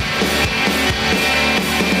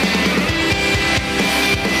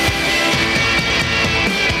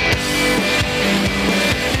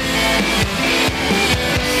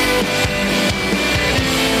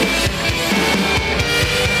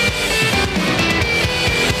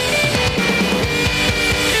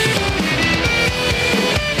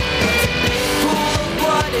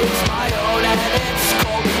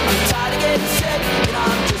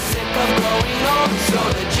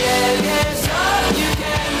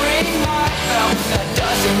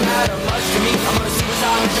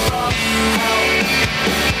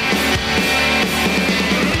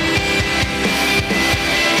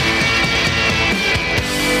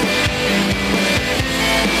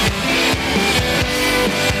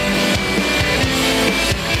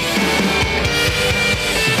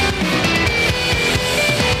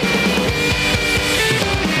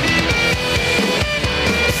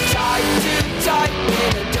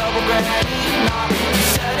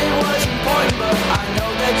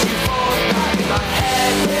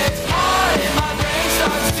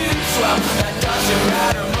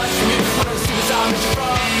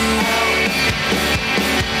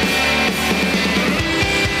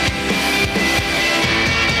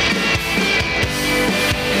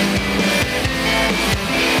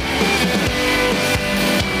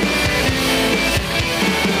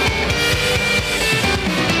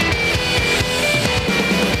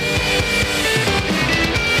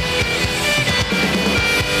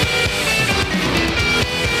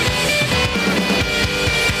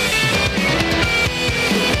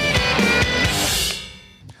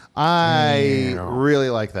 I really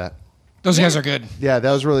like that. Those guys are good. Yeah,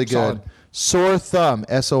 that was really good. Solid. Sore Thumb,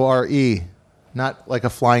 S-O-R-E, not like a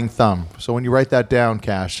flying thumb. So when you write that down,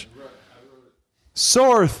 Cash.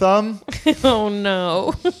 Sore Thumb. Oh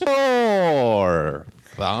no. Thor.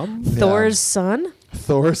 Thumb? Thor's son?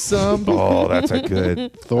 Thor's Thumb. Oh, that's a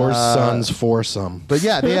good. Thor's son's foursome. But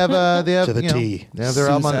yeah, they have To the you know, T. They have their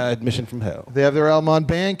album on, Suicide Mission from Hell. they have their album on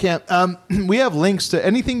Bandcamp. We have links to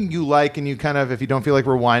anything you like, and you kind of, if you don't feel like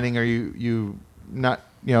rewinding or you not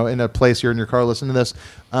in a place you're in your car listening to this,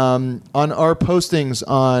 on our postings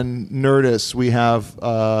on Nerdist, we have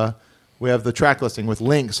the track listing with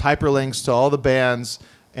links, hyperlinks to all the bands,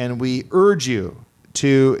 and we urge you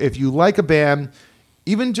to, if you like a band,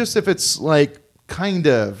 even just if it's like kind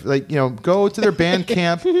of like, go to their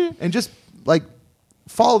Bandcamp and just like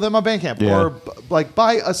follow them on Bandcamp, Yeah. or like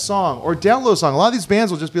buy a song or download a song. A lot of these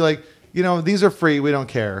bands will just be like, these are free, we don't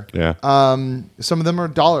care. Yeah. Some of them are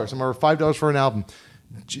 $1, some are $5 for an album.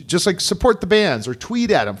 Just like support the bands or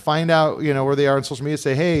tweet at them, find out where they are on social media.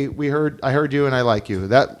 Say, hey, I heard you and I like you.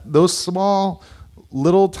 Those small,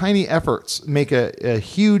 little, tiny efforts make a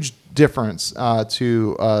huge difference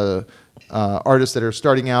to artists that are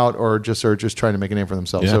starting out or just trying to make a name for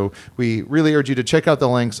themselves. Yeah. So we really urge you to check out the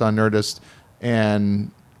links on Nerdist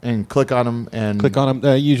and click on them and Click on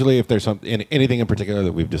them. Usually, if there's anything in particular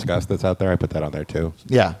that we've discussed that's out there, I put that on there too.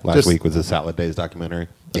 Yeah, Last just- week was the Salad Days documentary,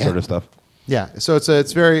 that sort of stuff. Yeah, so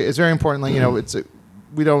it's very important. Like,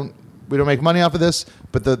 we don't make money off of this,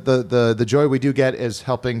 but the joy we do get is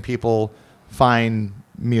helping people find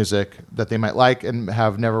music that they might like and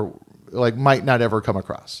might not ever come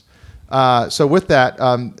across. So with that,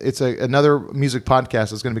 it's another music podcast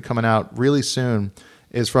that's going to be coming out really soon.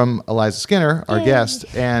 Is from Eliza Skinner, our guest,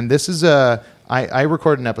 and this is I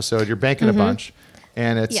recorded an episode. You're banking a bunch,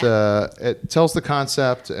 and it's it tells the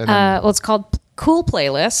concept. And Well, it's called Cool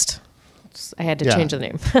Playlist. I had to Yeah. change the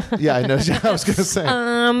name. yeah, I know. I was going to say.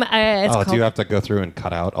 It's Do called, you have to go through and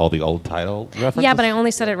cut out all the old title references? yeah, but I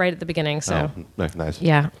only said it right at the beginning, so. Nice.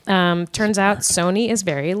 Yeah. Turns out Sony is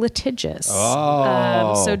very litigious.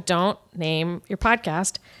 Oh. So don't name your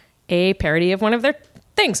podcast a parody of one of their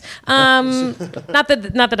things. Not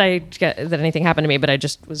that anything happened to me, but I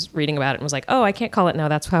just was reading about it and was like, oh, I can't call it now.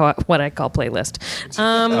 That's what I call playlist.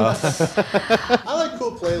 I like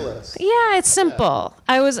Cool Playlists. Yeah, it's simple.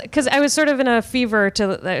 I was sort of in a fever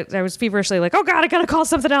I was feverishly like, oh God, I gotta call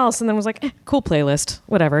something else, and then was like, cool playlist,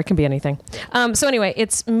 whatever, it can be anything. So anyway,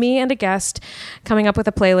 it's me and a guest coming up with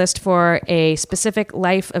a playlist for a specific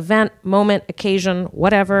life event, moment, occasion,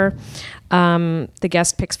 whatever. The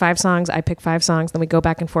guest picks 5 songs, I pick 5 songs, then we go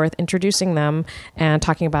back and forth introducing them and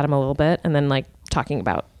talking about them a little bit, and then like talking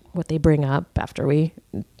about what they bring up after we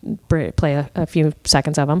play a few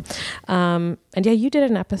seconds of them. And yeah, you did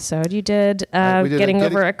an episode. You did, Getting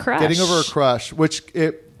Over a Crush. Getting Over a Crush, which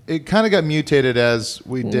it kind of got mutated as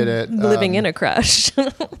we did it. Living in a crush.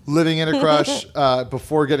 Living in a crush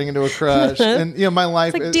before getting into a crush. And, my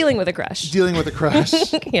life. It's like dealing with a crush. Dealing with a crush.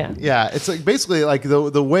 Yeah. Yeah. It's like basically like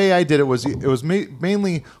the way I did it was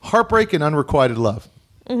mainly heartbreak and unrequited love.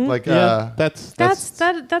 Like, That's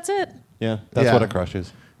it. yeah, that's Yeah. what a crush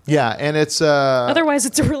is. yeah. And it's, Otherwise,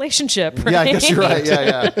 it's a relationship. Right? yeah, I guess you're right.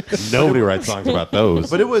 Yeah. Nobody writes songs about those.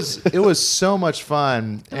 But it was so much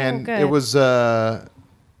fun, and good. it was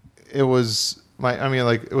it was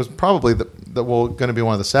probably going to be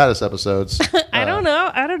one of the saddest episodes. I don't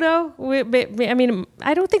know. I mean,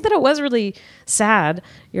 I don't think that it was really sad,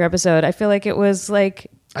 your episode. I feel like it was like.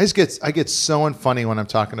 I get so unfunny when I'm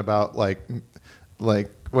talking about like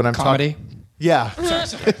when I'm Comedy. Yeah.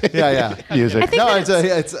 Yeah. Music. No, I do,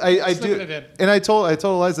 Slipping it in. and I told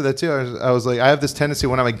Eliza that too. I was like, I have this tendency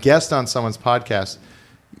when I'm a guest on someone's podcast,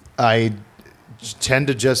 I tend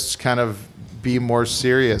to just kind of be more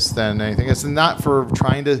serious than anything. It's not for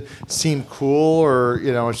trying to seem cool or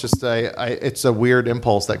it's just it's a weird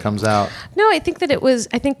impulse that comes out. No, I think that it was.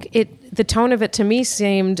 The tone of it to me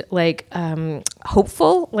seemed like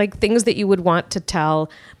hopeful, like things that you would want to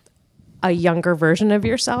tell a younger version of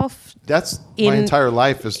yourself. That's my entire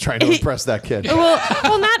life is trying to impress that kid.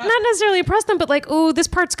 Well, not necessarily impress them, but like, oh, this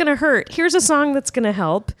part's gonna hurt. Here's a song that's gonna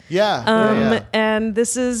help. Yeah. And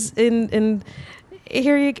this is in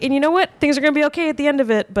here. And you know what? Things are gonna be okay at the end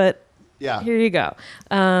of it. But Yeah. here you go.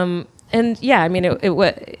 And yeah, I mean,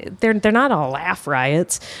 they're not all laugh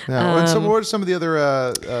riots. Yeah. And so what are some of the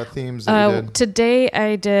other themes that you did? Today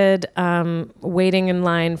I did waiting in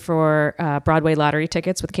line for Broadway lottery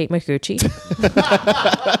tickets with Kate Micucci.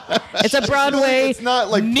 It's a Broadway. It's not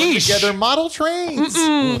like niche. put together model trains.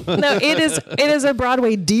 No, it is a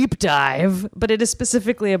Broadway deep dive, but it is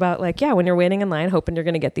specifically about like, when you're waiting in line, hoping you're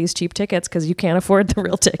going to get these cheap tickets because you can't afford the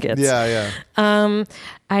real tickets. Yeah, yeah.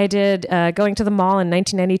 I did going to the mall in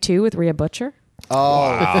 1992 with Rhea Butcher.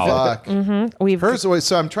 Oh, fuck. We've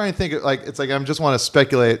So I'm trying to think. It's like I just want to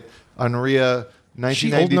speculate on Rhea.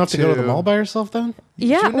 She old enough to go to the mall by herself then?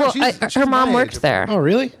 yeah. No, Well, she's her mom my worked age. there. Oh,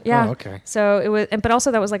 really? Yeah. Oh, okay. So it was, but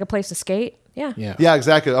also that was like a place to skate. Yeah. Yeah. Yeah,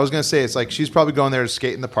 exactly. I was gonna say it's like she's probably going there to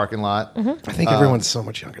skate in the parking lot. I think everyone's so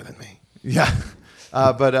much younger than me. Yeah,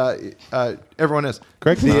 but everyone is.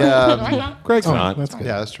 Greg's The, not. Greg's not. That's good.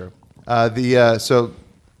 yeah, that's true. So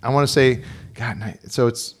I want to say, God, so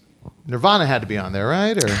it's Nirvana had to be on there,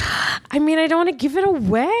 right? Or I mean, I don't want to give it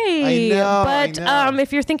away. I But know.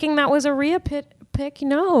 if you're thinking that was a Rhea pick,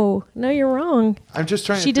 no, you're wrong. I'm just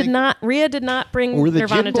trying. She to did think, not. Rhea did not bring Were the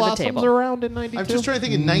Nirvana Gin to the Blossoms table. around in '92? I'm just trying to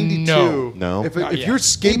think in '92. No. If Not you're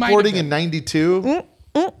yet. They might have skateboarding been. in '92,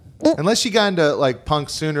 unless you got into like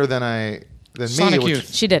punk sooner than Sonic me, which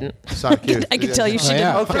Youth. She didn't. Sonic Youth. I can tell you she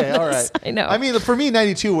yeah. didn't. Okay, all right. I know. I mean, for me,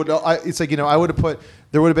 '92 would. It's like I would have put.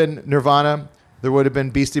 There would have been Nirvana. There would have been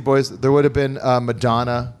Beastie Boys. There would have been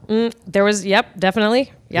Madonna. There was,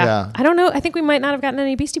 definitely. Yeah. Yeah. I don't know. I think we might not have gotten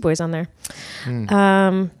any Beastie Boys on there.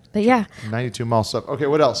 But yeah. '92 mall stuff. Okay,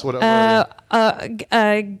 what else? What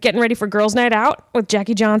Getting ready for Girls' Night Out with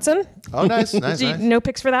Jackie Johnson. oh, nice, nice, Do you- nice. No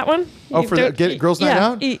picks for that one? Oh, You for the don't- Girls' Night yeah,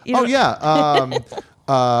 Out? you Oh, don't-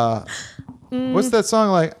 yeah. What's that song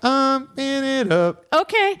like? I'm in it up.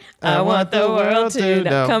 Okay. I want the world to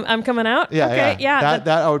know. know. I'm coming out. Yeah, Okay. Yeah.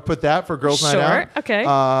 That I would put that for Girls' Night Sure, Out. okay.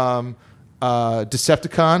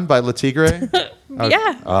 Decepticon by Le Tigre.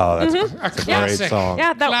 yeah. Oh, that's A a great classic. song.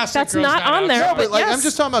 Yeah. Classic That's Girls' not Night on Out. there. No, But like, yes. I'm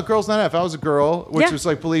just talking about Girls' Night Out. If I was a girl, which Yeah. was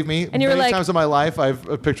like, believe me, And you were many like- times in my life, I've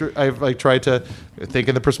like tried to think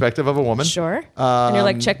in the perspective of a woman. Sure. And you're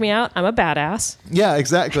like, check me out. I'm a badass. Yeah,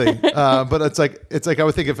 exactly. But it's like I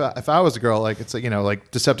would think if I was a girl, like it's like like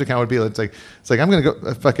Decepticon would be. It's like I'm gonna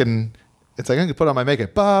go fucking. It's like I'm gonna put on my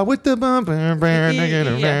makeup. With the bump, Yeah. put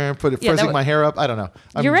it Yeah, that frizzing would- my hair up. I don't know.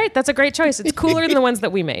 You're right. That's a great choice. It's cooler than the ones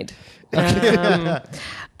that we made.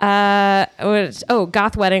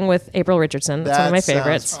 Goth Wedding with April Richardson. That's one of my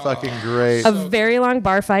favorites. Fucking great. A very long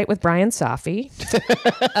bar fight with Brian Safi.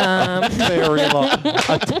 Very long.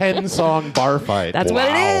 A 10-song bar fight. That's what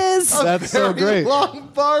it is. That's so great. Long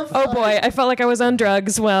bar fight. Oh boy, I felt like I was on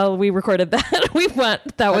drugs while we recorded that.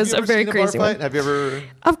 That was a very crazy one. Have you ever?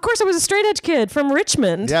 Of course, I was a straight edge kid from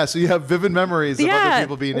Richmond. Yeah. So you have vivid memories of other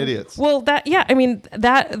people being idiots. Well,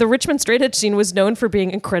 the Richmond straight edge scene was known for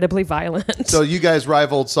being incredibly violent. So you guys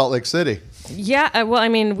rivaled Salt Lake City. yeah,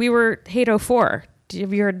 we were Hate 04.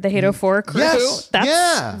 Have you heard the Hate 04 crew? Yes, That's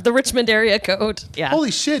yeah. the Richmond area code. Yeah.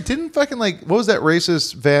 Holy shit! Didn't fucking what was that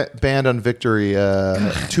racist band on Victory?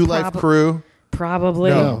 Two Life Crew?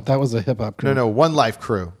 Probably. No, that was a hip hop. No, One Life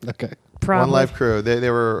Crew. Okay. Probably. One Life Crew.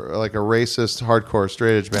 They were like a racist hardcore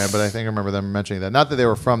straight edge band, but I think I remember them mentioning that. Not that they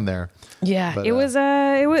were from there. Yeah, But,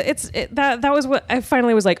 that was what I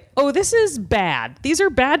finally was like, oh, this is bad. These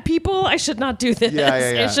are bad people. I should not do this. Yeah.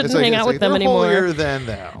 I shouldn't It's like- hang it's out like with them they're anymore. holier than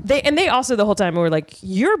thou. They also the whole time were like,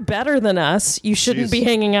 you're better than us. You shouldn't Jeez. be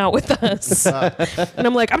hanging out with us. And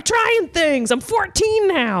I'm like, I'm trying things. I'm 14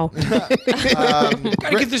 now.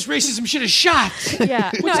 Gotta give this racism shit a shot.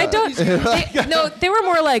 Yeah. No, I don't. They were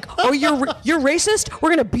more like, oh, you're racist. We're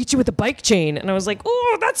gonna beat you with a bike chain. And I was like,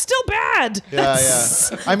 oh, that's still bad. Yeah.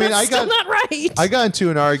 I mean, That's still not right. I got into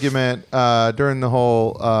an argument during the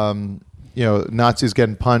whole, Nazis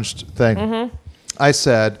getting punched thing. Mm-hmm. I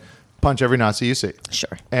said, punch every Nazi you see.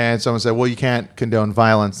 Sure. And someone said, well, you can't condone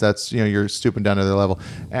violence. That's, you're stooping down to their level.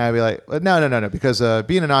 And I'd be like, no, because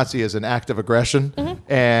being a Nazi is an act of aggression.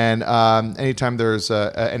 Mm-hmm. And anytime there's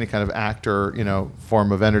any kind of act or,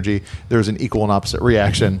 form of energy, there's an equal and opposite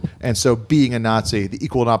reaction. And so being a Nazi, the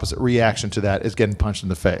equal and opposite reaction to that is getting punched in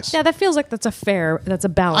the face. Yeah, that feels like that's a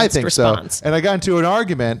balanced I think response. so. And I got into an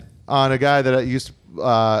argument on a guy that I used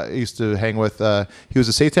to hang with. He was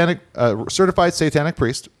a certified satanic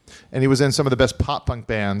priest, and he was in some of the best pop punk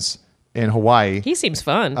bands in Hawaii. He seems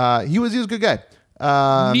fun. He was a good guy.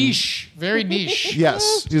 Niche. Very niche.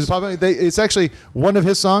 Yes, he was pop punk. It's actually one of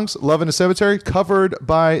his songs, "Love in a Cemetery," covered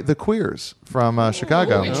by the Queers from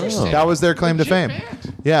Chicago. interesting. That was their claim to fame.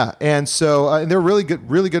 band. Yeah, and so and they're really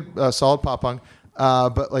good, solid pop punk.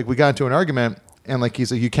 But we got into an argument. And like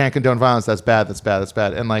he's like, you can't condone violence. That's bad. That's bad. That's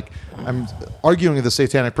bad. And like I'm arguing with the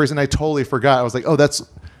satanic priest, and I totally forgot. I was like, oh, that's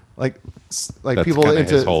That's people kinda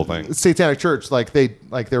into his whole thing. satanic church. Like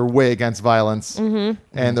they're way against violence, and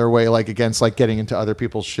they're way like against like getting into other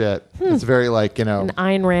people's shit. It's very like An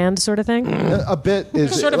Ayn Rand sort of thing. a bit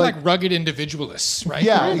is Sort of like rugged individualists, right?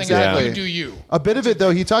 Yeah, Everything exactly. You do you. A bit of it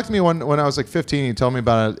though. He talked to me when I was like 15. He told me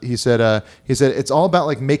about it. He said it's all about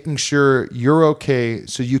like making sure you're okay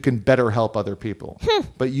so you can better help other people.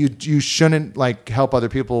 But you shouldn't like help other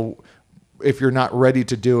people if you're not ready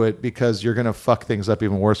to do it because you're gonna fuck things up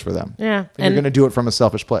even worse for them. Yeah, and you're gonna do it from a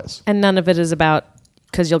selfish place. And none of it is about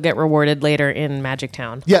because you'll get rewarded later in Magic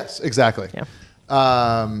Town. Yes, exactly. Yeah.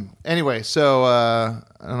 Anyway, so I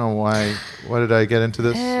don't know why. Why did I get into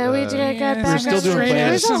this? We got back. We're still doing plans.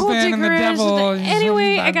 There's a whole Something and the digression. devil.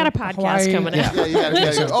 Anyway, I got a podcast Hawaii. coming out. Yeah, you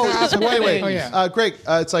gotta go. Oh, so wait. Oh, yeah. Greg,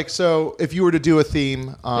 it's like, so if you were to do a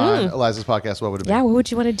theme on Eliza's podcast, what would it be? Yeah, what would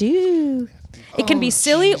you want to do? It can be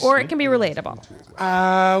silly or it can be relatable.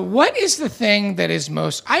 What is the thing that is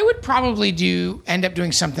most? I would probably end up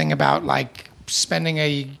doing something about like spending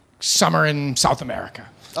a summer in South America.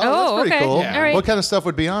 Oh, that's pretty okay. cool. Yeah. All right. What kind of stuff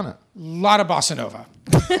would be on it? A lot of bossa nova.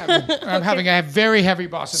 I'm having a very heavy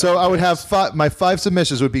bossa nova. So I would have my 5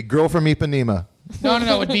 submissions would be Girl from Ipanema. No.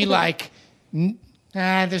 It would be like,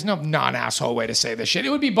 there's no non-asshole way to say this shit. It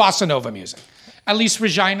would be bossa nova music. Elise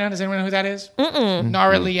Regina. Does anyone know who that is?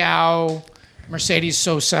 Nara Leao, Mercedes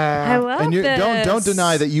Sosa. I love And you this. don't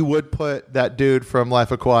deny that you would put that dude from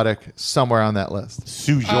Life Aquatic somewhere on that list.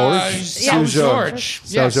 Sue George. Seu George.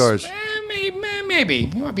 Seu Yes. George.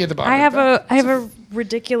 Maybe. You might be at the bottom. I of that. have a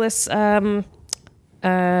ridiculous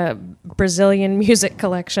Brazilian music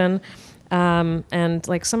collection, and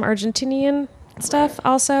like some Argentinian stuff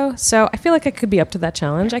also. So I feel like I could be up to that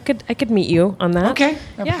challenge. I could meet you on that. Okay.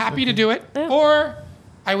 I'm Yeah. happy to do it. Yeah. Or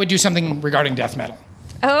I would do something regarding death metal.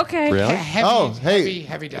 Oh, okay. Really?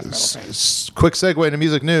 Heavy death metal thing. Quick segue into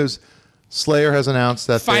music news. Slayer has announced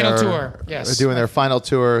that Final they are tour, yes. doing their final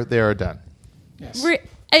tour. They are done. Yes.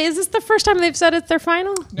 Is this the first time they've said it's their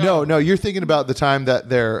final? No, you're thinking about the time that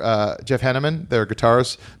their Jeff Hanneman, their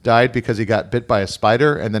guitarist, died because he got bit by a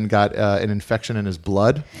spider and then got an infection in his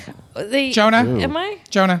blood. Jonah? Am I?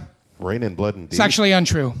 Jonah. Rain and blood indeed. It's actually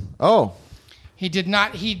untrue. Oh, He did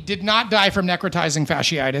not die from necrotizing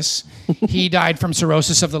fasciitis. He died from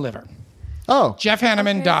cirrhosis of the liver. oh, Jeff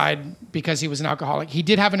Hanneman died because he was an alcoholic. He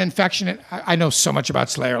did have an infection. I know so much about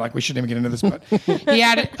Slayer, like we shouldn't even get into this, but he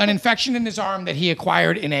had an infection in his arm that he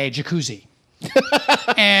acquired in a jacuzzi.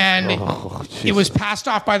 And it was passed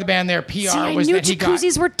off by the band. Their PR See, I was knew that he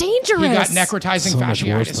jacuzzis were dangerous. got necrotizing So much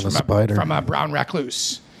worse fasciitis than a spider. from a brown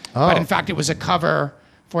recluse. But in fact, it was a cover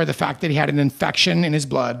for the fact that he had an infection in his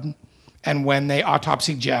blood. And when they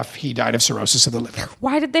autopsied Jeff, he died of cirrhosis of the liver.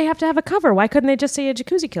 Why did they have to have a cover? Why couldn't they just say a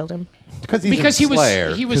jacuzzi killed him? Because he's Because a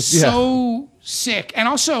Slayer. he was so sick. And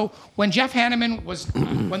also, when Jeff Hanneman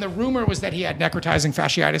when the rumor was that he had necrotizing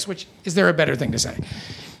fasciitis, which is there a better thing to say?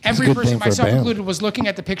 Every good person, thing for a myself band. included, was looking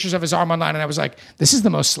at the pictures of his arm online, and I was like, "This is the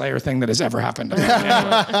most Slayer thing that has ever happened."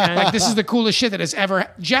 Like, this is the coolest shit that has ever.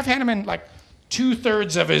 Jeff Hanneman, like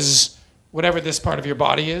 2/3 of his whatever this part of your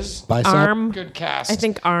body is, Bicep? Arm. good cast. I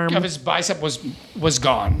think arm. of his bicep was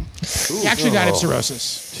gone. He actually died of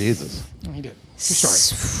cirrhosis. Jesus. He did. True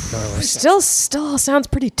story. Still sounds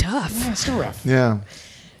pretty tough. Yeah, still rough. yeah.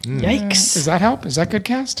 Yikes. Does that help? Is that good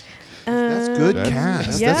cast? That's good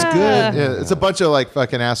cast. That's yeah. good. Yeah, it's a bunch of like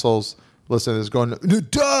fucking assholes listening to this going,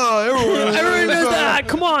 duh, everyone. Everyone knows that.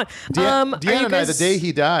 Come on. Deanna are you and I, guys- the day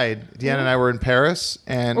he died, Deanna and I were in Paris,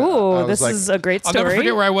 and I Ooh, was this like, is a great I'll story. never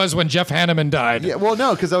forget where I was when Jeff Hanneman died. yeah, well,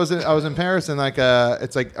 no, because I was in Paris, and like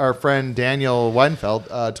it's like our friend Daniel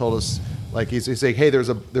Weinfeld told us, like he's like, hey, there's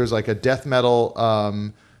like a death metal bar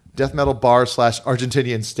 /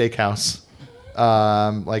 Argentinian steakhouse,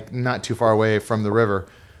 like not too far away from the river.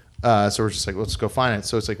 So we're just like, let's go find it.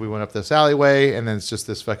 So it's like we went up this alleyway, and then it's just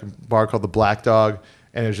this fucking bar called the Black Dog,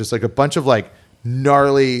 and it was just like a bunch of like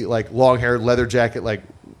gnarly, like long haired, leather jacket, like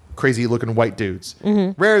crazy looking white dudes.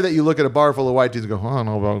 Rare that you look at a bar full of white dudes and go, I don't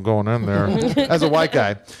know about going in there as a white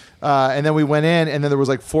guy. And then we went in, and then there was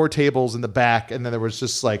like 4 tables in the back, and then there was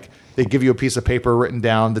just like they give you a piece of paper written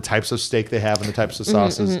down the types of steak they have and the types of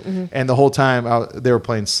sauces. And the whole time they were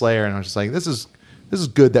playing Slayer, and I was just like, this is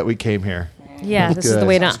good that we came here. yeah, this is the good.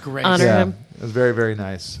 way to Sounds great. honor Yeah, him. it was very, very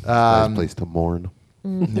nice. Nice place to mourn.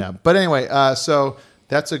 Yeah, but anyway, so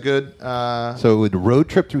that's a good. So it would road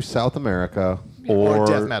trip through South America, Or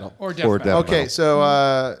death metal. Or death metal. Okay,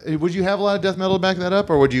 so would you have a lot of death metal to back that up,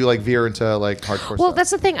 or would you like veer into like hardcore Well, stuff? that's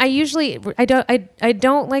the thing. I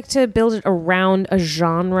don't like to build it around a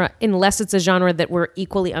genre unless it's a genre that we're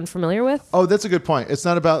equally unfamiliar with. Oh, that's a good point. It's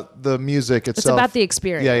not about the music itself. It's about the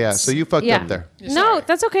experience. Yeah. So you fucked up there. No,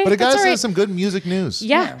 that's okay. But a guy that's all says right. some good music news.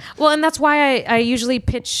 Yeah. Well, and that's why I usually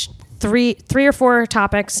pitch three or four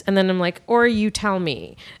topics, and then I'm like, or you tell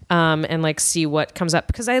me, and like see what comes up,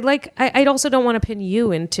 because I also don't want to pin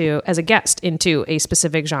you into as a guest into a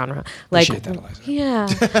specific genre. Like, Appreciate that, Eliza.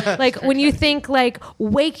 yeah, like when you think like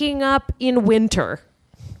waking up in winter.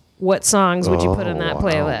 What songs would you put in that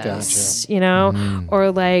playlist? gotcha. You know,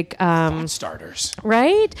 or like Starters.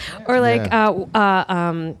 right, or like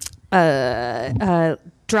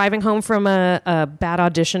driving home from a bad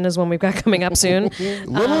audition is one we've got coming up soon.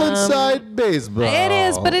 Little Inside Baseball. It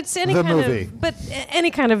is, but it's any The kind movie.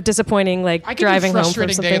 any kind of disappointing, like I could driving do home from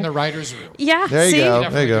frustrating something. day in the writers' room. Yeah, There you see? go.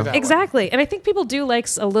 Definitely There you do go. that. Exactly, and I think people do like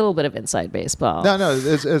a little bit of inside baseball. No,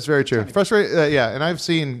 it's very true. Frustrating. Yeah, and I've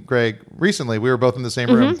seen Greg recently. We were both in the same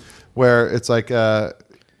room where it's like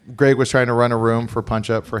Greg was trying to run a room for Punch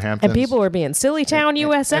Up for Hamptons. And people were being Silly Town,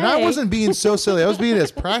 USA. And I wasn't being so silly. I was being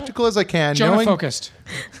as practical as I can. Jonah focused.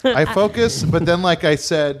 I focus, but then like I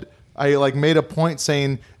said, I like made a point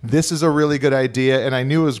saying this is a really good idea, and I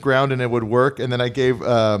knew it was ground and it would work. And then I gave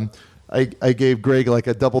I gave Greg like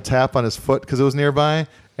a double tap on his foot because it was nearby,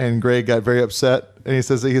 and Greg got very upset. And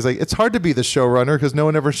he's like, it's hard to be the showrunner because no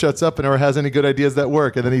one ever shuts up and never has any good ideas that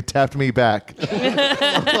work. And then he tapped me back. And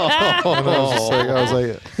I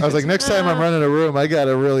was like, next time I'm running a room, I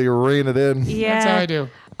gotta really rein it in. Yeah, That's how I do.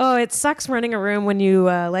 Oh, it sucks running a room when you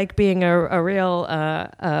like being a real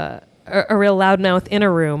loudmouth in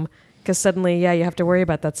a room, because suddenly, you have to worry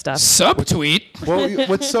about that stuff. Subtweet. Well,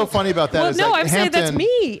 what's so funny about that Well, is no, like I'm saying that's Hampton-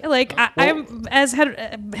 me. Like I'm as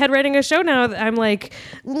head writing a show now. I'm like,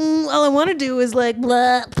 all I want to do is like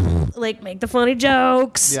blah, like make the funny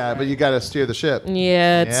jokes. Yeah, but you got to steer the ship.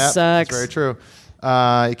 Yeah, it Yep, sucks. That's very true.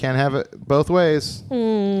 You can't have it both ways.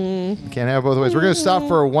 You can't have it both ways. We're going to stop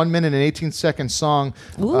for a 1 minute and 18-second song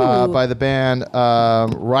by the band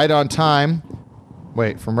Right on Time.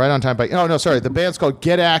 Wait, from Right on Time by... Oh, no, sorry. The band's called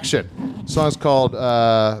Get Action. The song's called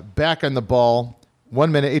Back on the Ball.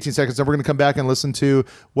 1 minute, 18 seconds. Then we're going to come back and listen to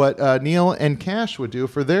what Neil and Cash would do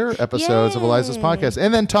for their episodes of Eliza's podcast.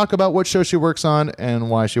 And then talk about what show she works on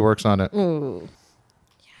and why she works on it.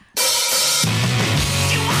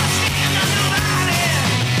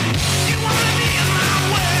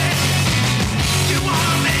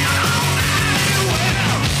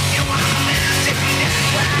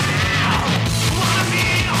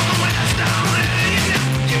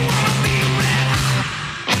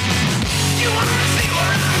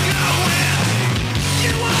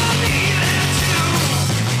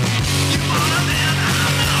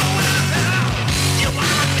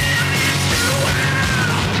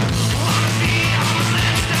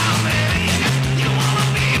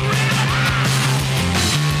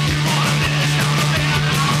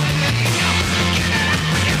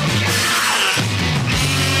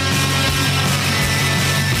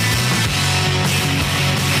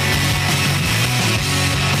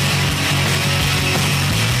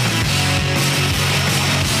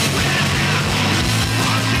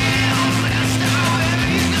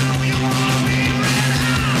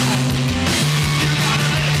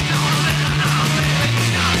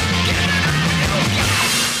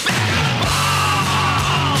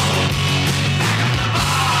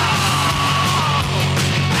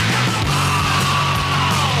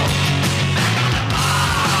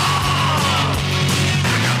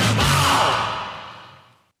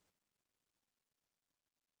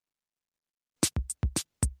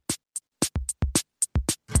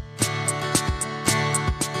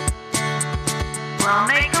 We'll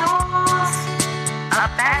make the rules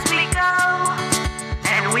up as we go,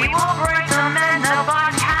 and we will break them, and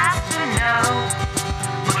nobody has to know.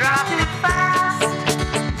 We'll drop too fast,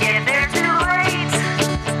 get there too late,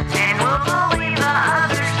 and we'll believe the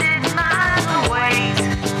others didn't mind the wait.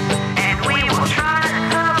 And we will try to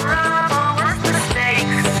cover up our worst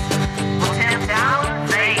mistakes. We'll tempt our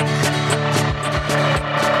fate.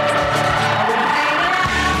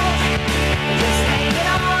 Just hang it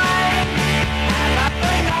on.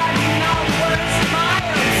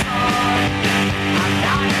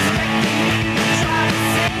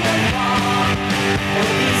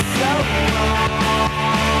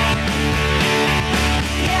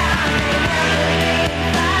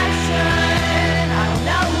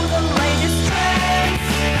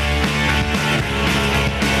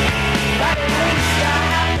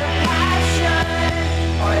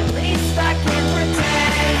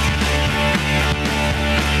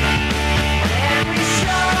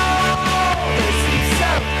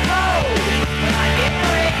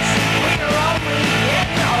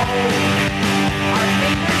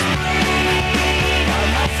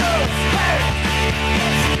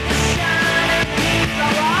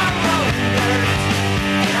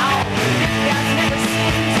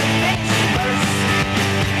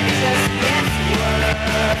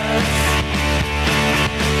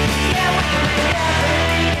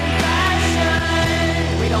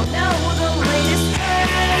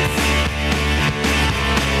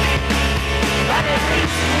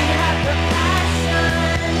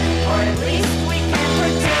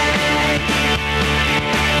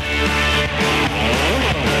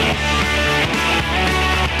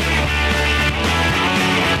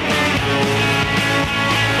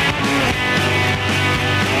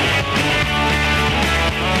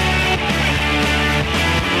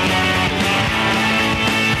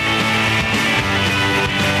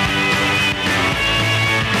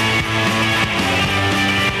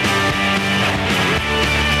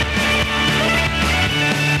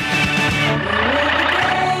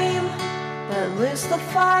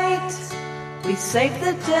 save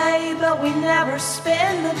the day, but we never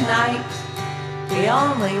spend the night. We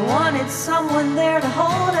only wanted someone there to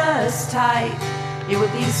hold us tight. It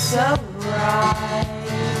would be so right.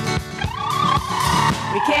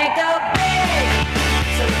 We can't go big,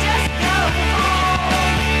 so just go home.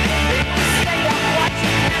 And then we stay up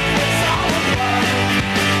watching Netflix all alone.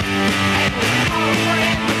 And we call a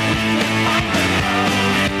friend when we can find the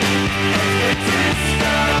road. 'Cause we're too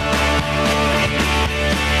slow.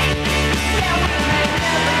 Yeah, we may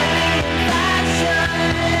never be in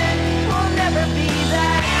fashion. We'll never be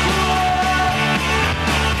that cool.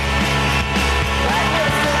 But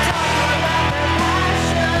we'll still talk about their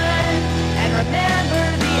passion and remember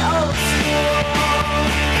the old school.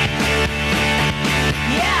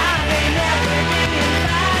 Yeah, I may never be in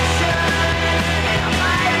fashion, and I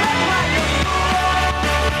might look like a fool.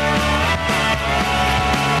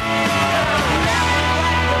 But I'll never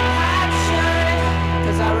lack the passion,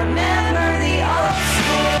 'cause I remember the old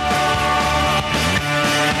school.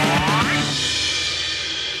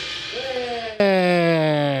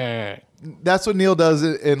 That's what Neil does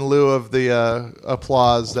in lieu of the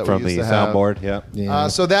applause that From we the used to have. soundboard, yeah.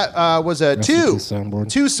 So that was a in two peace, soundboard.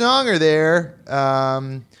 songer there.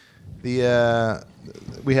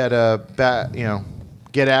 We had a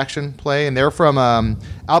Get Action play, and they're from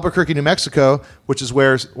Albuquerque, New Mexico, which is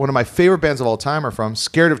where one of my favorite bands of all time are from.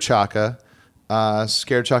 Scared of Chaka.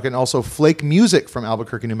 Scared Chaka, and also Flake Music from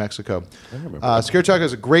Albuquerque, New Mexico. Scared Chaka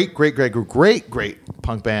is a great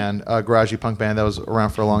punk band, garagey punk band that was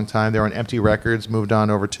around for a long time. They were on Empty Records, moved on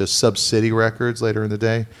over to Sub City Records later in the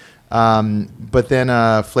day. But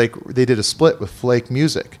then Flake, they did a split with Flake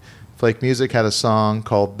Music. Flake Music had a song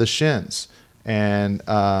called The Shins, and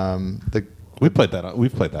We've played that on. we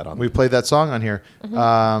played that song on here.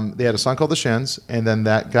 They had a song called The Shins, and then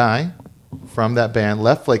that guy from that band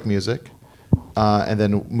left Flake Music. And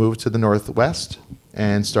then moved to the Northwest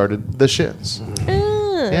and started the Shins.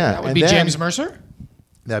 Yeah, That would be James Mercer?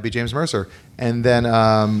 That'd be James Mercer. And then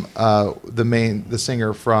the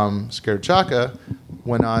singer from Scared Chaka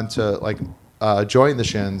went on to join the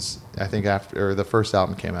Shins. I think after the first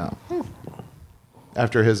album came out.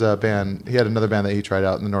 After his band, he had another band that he tried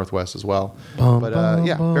out in the Northwest as well.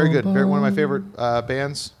 Yeah, very good. One of my favorite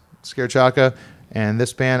bands, Scared Chaka, and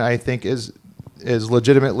this band I think is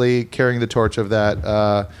legitimately carrying the torch of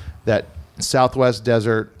that Southwest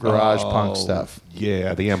desert garage punk stuff.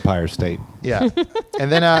 Yeah, the Empire State. Yeah, and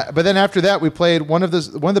then but then after that we played one of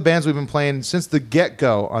the bands we've been playing since the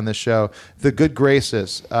get-go on this show, The Good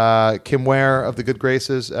Graces. Kim Ware of The Good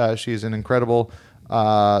Graces. She's an incredible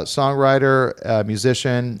songwriter,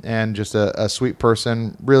 musician, and just a sweet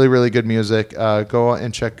person. Really, really good music. Go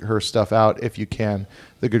and check her stuff out if you can.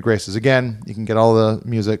 The Good Graces. Again, you can get all the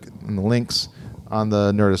music and the links on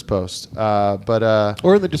the Nerdist post.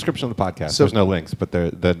 Or in the description of the podcast. So- There's no links, but the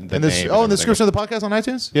in name. the description of the podcast on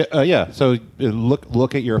iTunes. Yeah. So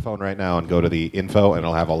look at your phone right now and go to the info, and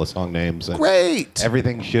it'll have all the song names. And Great.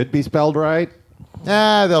 everything should be spelled right.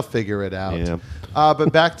 They'll figure it out. Yeah.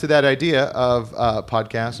 But back to that idea of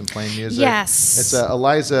podcasts and playing music. Yes. It's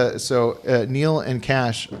Eliza. So Neil and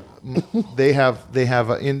Cash, they have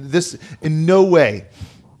in no way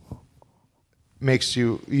makes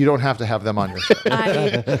you don't have to have them on your show.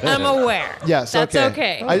 I'm aware. Yes, That's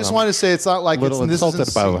okay. I just want to say it's not like A little this insulted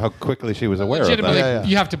isn't- about how quickly she was aware of Legitimately, that. Yeah.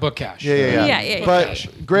 you have to book Cash. Yeah. Yeah. But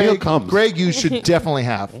Neil comes. Greg, you should definitely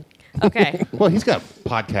have. Okay. Well, he's got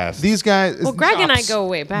podcasts. These guys. Well, Greg and I go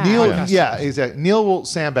way back. Neil, yeah, exactly. Neil will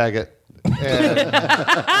sandbag it.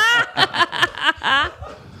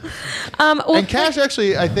 And Cash,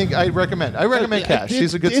 actually, I think I recommend Cash.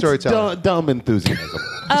 She's a good storyteller. Dumb enthusiasm.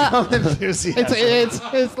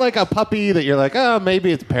 It's like a puppy that you're like, oh,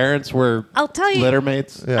 maybe its parents were I'll tell you. litter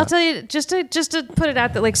mates. Yeah. I'll tell you just to put it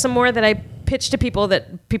out that like some more that I pitch to people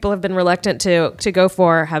that people have been reluctant to go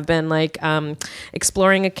for have been like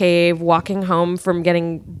exploring a cave, walking home from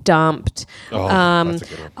getting dumped, That's a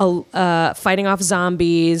good one. fighting off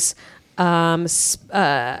zombies. Spending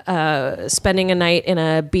a night in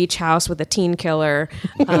a beach house with a teen killer,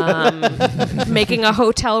 making a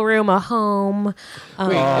hotel room a home. Wait,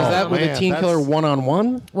 is that with a man, teen killer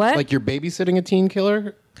one-on-one? What? Like you're babysitting a teen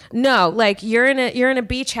killer? No, like you're in a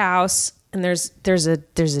beach house and there's a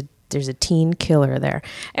teen killer there.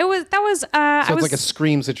 So it's like a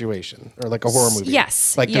Scream situation or like a horror movie.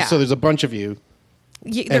 Yes, Like yeah. so there's a bunch of you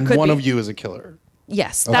and one of you is a killer.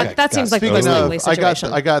 Yes, Okay, that seems like the Speaking most of, likely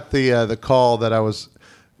situation. I got the call that I was,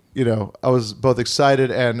 I was both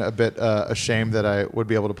excited and a bit ashamed that I would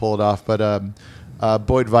be able to pull it off. But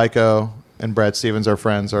Boyd Vico and Brad Stevens, our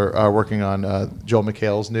friends, are working on Joel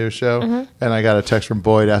McHale's new show, and I got a text from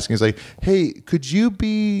Boyd asking, he's like, "Hey, could you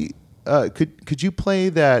be could you play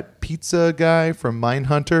that pizza guy from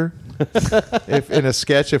Mindhunter? If in a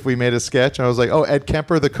sketch, if we made a sketch, and I was like, oh, Ed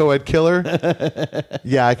Kemper, the co-ed killer.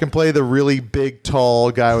 Yeah, I can play the really big, tall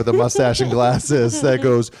guy with a mustache and glasses that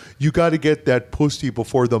goes, you got to get that pussy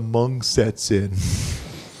before the mung sets in.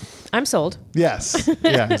 I'm sold. Yes.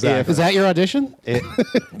 Yeah, exactly. Is that your audition?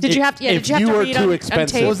 Did you have to? Yeah, if did you have you to were read too on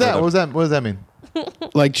expensive tape? What was that? What does that mean?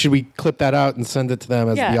 Like, should we clip that out and send it to them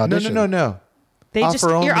as Yeah. the No, audition? No. They Offer just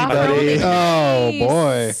only, you're offer buddy. only. Oh,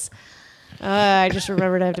 boy. Nice. I just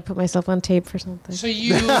remembered I have to put myself on tape for something. So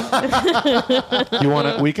you You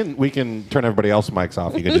want to? We can turn everybody else's mics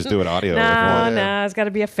off. You can just do it audio. if you No, want. no, it's got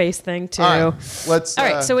to be a face thing too. All right. Let's. All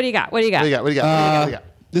right, so what do you got? What do you got? What do you got?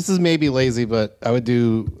 This is maybe lazy, but I would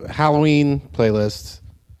do Halloween playlist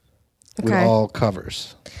with Okay. all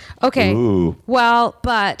covers. Okay. Ooh. Well,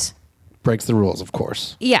 but Breaks the rules, of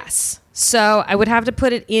course. yes. So I would have to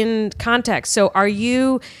put it in context. So are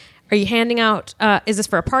you handing out? Is this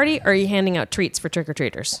for a party, or are you handing out treats for trick or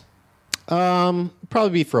treaters? Probably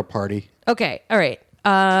be for a party. Okay. All right.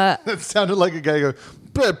 That sounded like a guy go.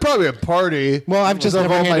 Probably a party. Well, I've just With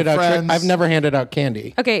never all my handed out. friends. I've never handed out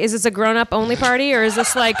candy. Okay. Is this a grown-up only party, or is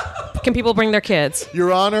this like can people bring their kids?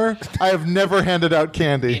 Your Honor, I have never handed out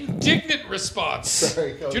candy. indignant response.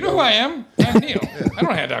 Do you know who I am? I'm Neil. I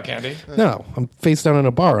don't hand out candy. No, I'm face down in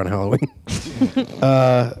a bar on Halloween.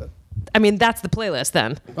 I mean, that's the playlist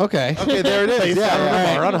then. Okay. Okay, there it is.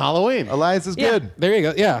 Yeah, Or on Halloween. Elias is Yeah. good. There you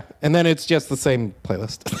go. Yeah. And then it's just the same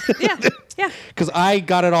playlist. Yeah. Yeah. Because I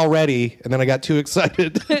got it already, and then I got too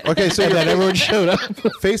excited. Okay, so and you're then everyone showed up.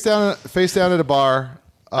 face down at a bar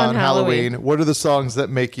on Halloween. Halloween. What are the songs that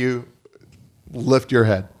make you lift your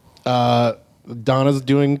head? Donna's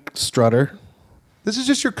doing Strutter. This is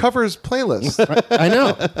just your covers playlist. I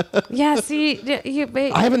know. Yeah. See,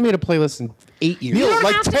 I haven't made a playlist in 8 years. Neil, don't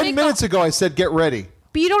like have to 10 make minutes ago, I said get ready.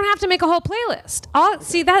 But you don't have to make a whole playlist.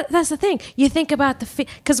 See, that's the thing. You think about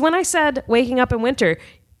because when I said waking up in winter,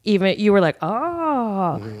 even you were like,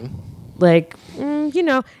 oh, like you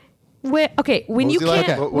know. Okay, when What you was he like?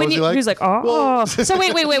 can't, What when was you, he like? he was like, oh. So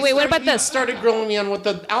wait. What about You this? started grilling me on what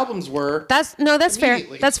the albums were. That's fair.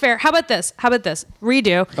 Immediately. That's fair. How about this?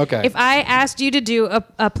 Redo. Okay. If I asked you to do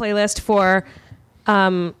a playlist for,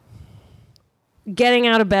 getting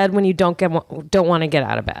out of bed when you don't want to get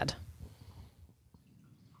out of bed.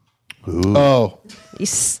 Oh.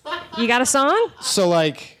 You got a song? So,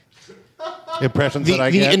 like, Impressions the, that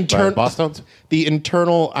I the, get by intern- Boston's. the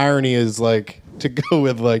internal irony is, like, to go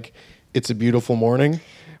with, like, It's a Beautiful Morning,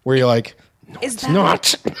 where you're like, Is it's that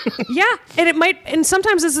not. Yeah, and it might, and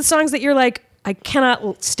sometimes it's the songs that you're like, I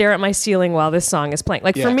cannot stare at my ceiling while this song is playing.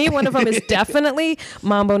 Like Yeah. for me, one of them is definitely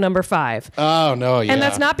Mambo No. 5. Oh, no, yeah. And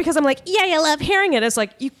that's not because I'm like, yeah, I love hearing it. It's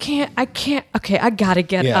like, I can't, okay, I gotta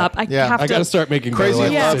get Yeah. up. I Yeah. have I to. got to start making Crazy better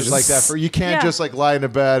in life love decisions. is like that. You can't Yeah. just like lie in a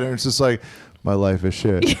bed and it's just like, my life is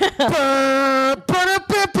shit.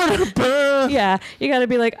 Yeah, you gotta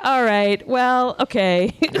be like, all right, well,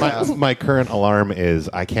 okay. My current alarm is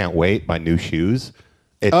I Can't Wait by New Shoes.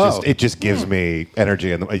 Oh. It just gives me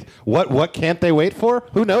energy. And what can't they wait for?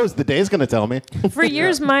 Who knows? The day's going to tell me. For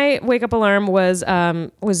years, my wake up alarm was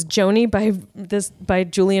Joni by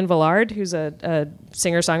Julian Villard, who's a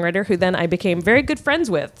singer songwriter who then I became very good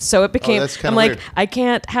friends with. So it became that's kinda I'm like weird. I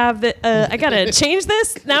can't have the I gotta change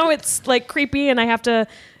this now. It's like creepy and I have to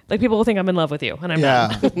like people will think I'm in love with you and I'm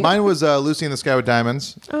not. Yeah. Mine was Lucy in the Sky with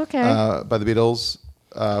Diamonds. Okay. By the Beatles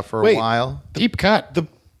for Wait. a while. Deep cut. The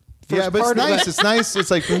Yeah, but it's part of nice. that- It's nice.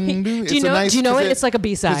 It's like. Do Do you know it? It's like a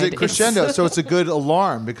B-side. Because it crescendo, so it's a good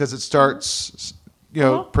alarm because it starts,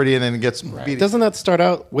 pretty and then it gets beat. Doesn't that start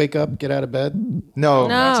out, wake up, get out of bed? No.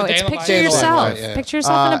 No, It's a it's day in the picture life. yourself. Day in the life, yeah. Picture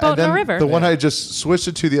yourself in a boat and in a then river. The one I just switched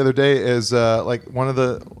it to the other day is like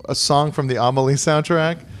a song from the Amelie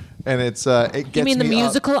soundtrack, and it's it gets you mean the me up.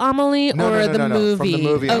 musical Amelie No, or no, the no, no, movie? from the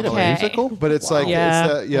movie Okay. Amelie. Musical? But it's like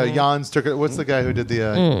Yeah. it's Jans took it. What's the guy who did the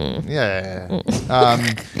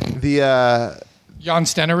Jan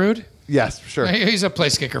Stenerud. yes, sure. He's a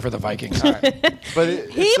place kicker for the Vikings. But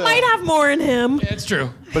He might have more in him. It's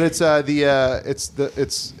true. But it's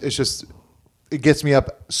it's just it gets me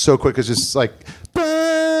up so quick. It's just like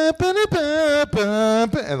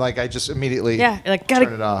and like I just immediately like, gotta-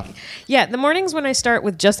 turn it off. Yeah, the mornings when I start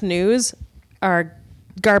with just news are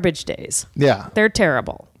garbage days. Yeah. They're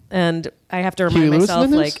terrible. And I have to remind Huey Lewis myself,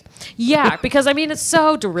 in this? like, yeah, because I mean, it's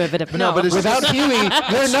so derivative. No, but it's Without Huey,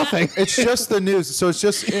 they're nothing. It's just the news, so it's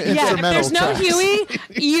just yeah, if instrumental. there's no tracks. Huey,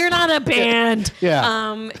 you're not a band.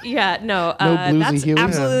 Yeah. Yeah, no. bluesy That's Huey?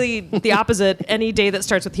 absolutely the opposite. Any day that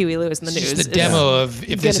starts with Huey Lewis in the news. Just a is demo of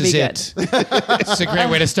if this gonna is be it. It's a great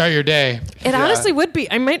way to start your day. It honestly would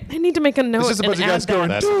be. I need to make a note. It's just a bunch of and guys add going,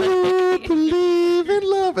 that. "Do you believe in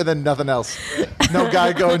love?" And then nothing else. No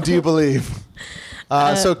guy going, "Do you believe?"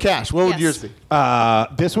 So, Cash, what would yes. yours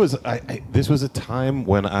be? This was this was a time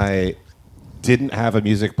when I didn't have a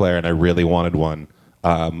music player and I really wanted one.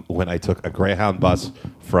 When I took a Greyhound bus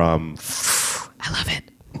from, I love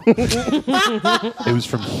it. it was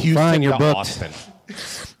from Houston Fine, you're to booked. Austin.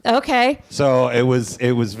 Okay. So it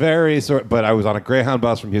was very sort, but I was on a Greyhound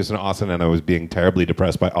bus from Houston to Austin, and I was being terribly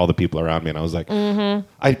depressed by all the people around me. And I was like,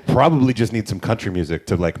 I probably just need some country music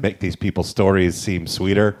to like make these people's stories seem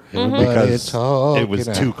sweeter because it was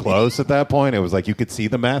too close at that point. It was like you could see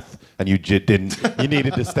the meth, and you didn't. You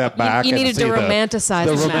needed to step back. You and needed see to romanticize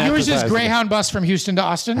the the meth. Yours is romanticizing. Greyhound bus from Houston to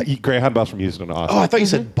Austin? Greyhound bus from Houston to Austin. Oh, I thought you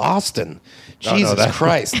said Boston. No, Jesus that-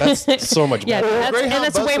 Christ, that's so much Yeah, better. and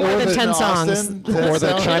it's way more than 10 songs. Or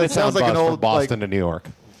the Chinatown sounds like bus an from old Boston to New York.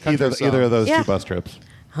 Either song. of those Yeah. two bus trips.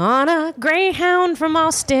 On a Greyhound from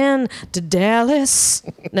Austin to Dallas.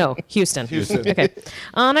 No, Houston. Okay.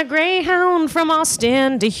 On a Greyhound from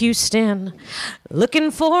Austin to Houston.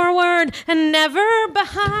 Looking forward and never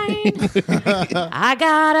behind. I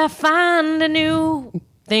gotta find a new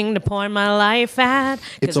thing to point my life at.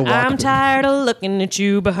 It's Because a I'm walkabout. tired of looking at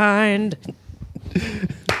you behind.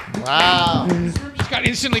 Wow. Just got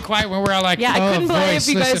instantly quiet when we're all like, Yeah, I oh, couldn't believe voice,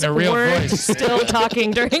 you listen, guys a real weren't voice. still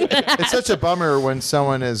talking during that. It's such a bummer when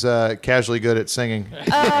someone is casually good at singing.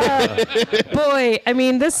 Boy, I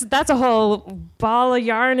mean, that's a whole ball of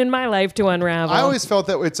yarn in my life to unravel. I always felt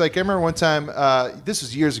that it's like, I remember one time, this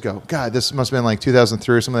was years ago. God, this must have been like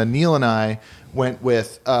 2003 or something. Neil and I went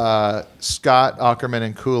with Scott Ackerman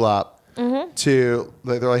and Kulop to,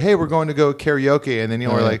 they're like, hey, we're going to go karaoke. And then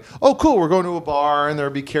Neil were like, oh, cool, we're going to a bar and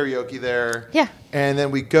there'll be karaoke there. Yeah. And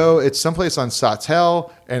then we go, it's someplace on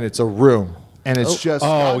Sawtell and it's a room. And it's just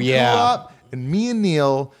Scott and yeah. Kulop and me and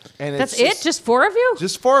Neil. And That's it's it? Just four of you?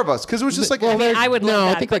 Just four of us. Because it was just like, I mean, I would love no, I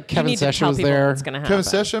that, think, like, but you Kevin need to Session tell was people there. what's gonna happen. Kevin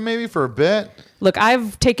Session maybe for a bit. Look,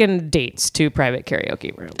 I've taken dates to private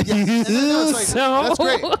karaoke rooms. That's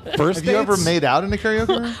great. First Have you ever dates? made out in a karaoke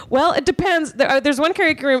room? Well, it depends. There's one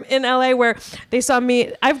karaoke room in LA where they saw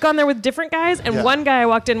me. I've gone there with different guys, and Yeah. one guy I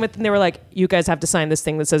walked in with, and they were like, "You guys have to sign this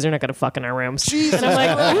thing that says you're not going to fuck in our rooms." And I'm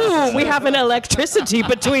like, "Ooh, we have an electricity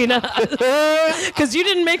between us because you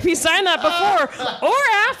didn't make me sign that before or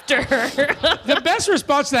after." The best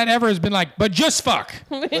response to that ever has been like, but just fuck.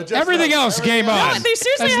 Everything else, game on. they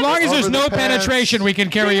seriously as have long this- as there's Over the no pants. penetration, we can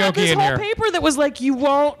They had karaoke this in whole here. paper that was like, "You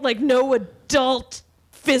won't like no adult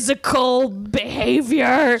physical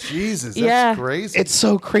behavior." Jesus, that's Yeah. crazy. It's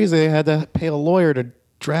so crazy they had to pay a lawyer to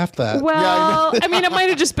draft that. Well, I mean, it might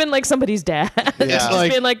have just been like somebody's dad. Just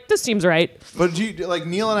like- being like, this seems right. But like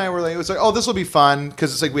Neil and I were like, it was like, oh, this will be fun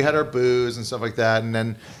because it's like we had our booze and stuff like that, and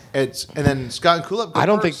then Scott and Kulop. I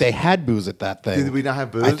don't think they had booze at that thing. Did we not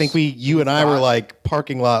have booze? I think you and I were like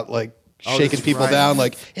parking lot, like shaking that's people right. down.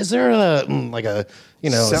 Like, is there a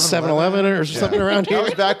 7-Eleven or something around That here?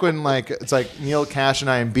 was back when like it's like Neil Cash and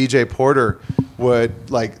I and BJ Porter would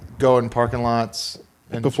like go in parking lots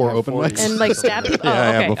and Before have open 40s. mics? And like stab people. Yeah,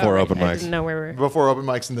 oh, yeah, okay. before All open I mics. didn't know where we were. before open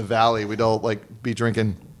mics in the valley, we'd all like be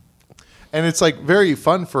drinking, and it's like very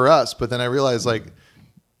fun for us. But then I realized like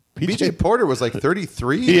BJ Porter was like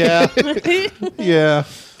 33. Yeah. yeah.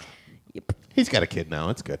 He's got a kid now.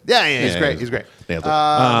 It's good. Yeah, he's great. He's great. Nailed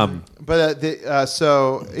it. But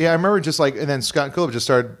so yeah, I remember just like, and then Scott and Kulop just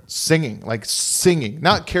started singing,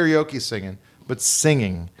 not karaoke singing, but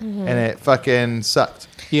singing, and it fucking sucked.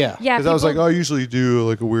 Yeah. Yeah, Because I was like, people- oh, I usually do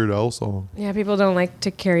like a Weird Al song. yeah, people don't like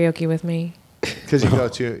to karaoke with me. Because you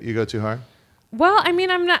go too hard. Well, I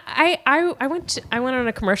mean, I'm not. I went on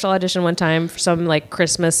a commercial audition one time for some like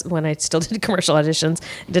Christmas when I still did commercial auditions.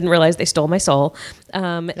 Didn't realize they stole my soul.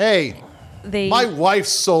 Hey, They my wife's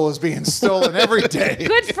soul is being stolen every day.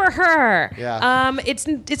 good for her. Yeah.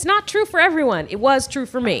 It's not true for everyone. It was true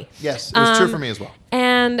for me. Yes, it was true for me as well.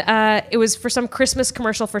 And it was for some Christmas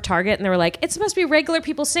commercial for Target, and they were like, "It's supposed to be regular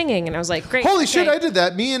people singing," and I was like, "Great." Holy okay. shit, I did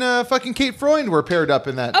that. Me and fucking Kate Freund were paired up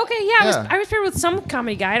in that. Okay, yeah, I was paired with some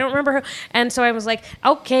comedy guy. I don't remember who. And so I was like,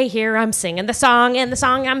 "Okay, here I'm singing the song, and the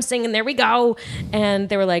song I'm singing. There we go." And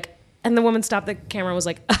they were like, and the woman stopped the camera and was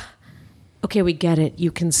like, "Okay, we get it. You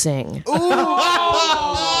can sing."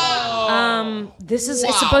 this is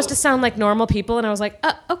it's supposed to sound like normal people, and I was like,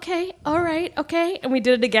 okay, all right, okay, and we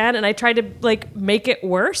did it again, and I tried to like make it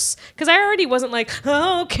worse because I already wasn't like,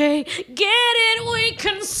 okay, get it, we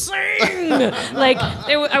can sing. Like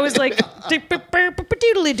I was like,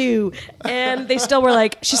 doodly doo, and they still were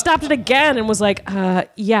like, she stopped it again and was like,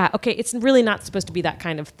 yeah, okay, it's really not supposed to be that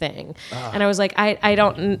kind of thing, and I was like, I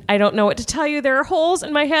don't know what to tell you. There are holes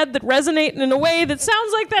in my head that resonate in a way that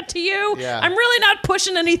sounds like that to you. Yeah. I'm really not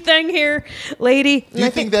pushing anything here, lady. Do you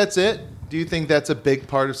think that's it? Do you think that's a big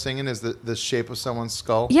part of singing is the shape of someone's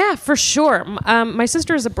skull? Yeah, for sure. My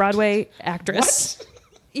sister is a Broadway actress. What?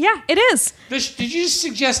 Yeah, it is. Did you just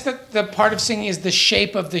suggest that the part of singing is the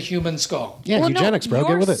shape of the human skull? Yeah, Well, eugenics, bro. your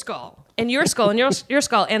Get with it. skull. And your skull, and your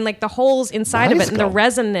skull, and like the holes inside of My it, and the skull.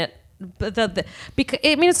 resonant. Because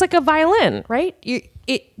I mean, it's like a violin, right?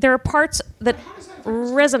 There are parts that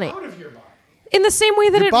resonate Out of your body. in the same way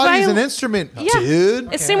that Your it body's viol- an instrument, Yeah. dude.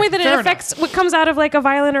 It's the same way that Fair it affects what comes out of like a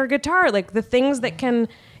violin or a guitar, like the things that can.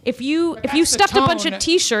 If you that's the stuffed a bunch tone. of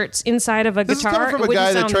T-shirts inside of a This is guitar, coming from it a wouldn't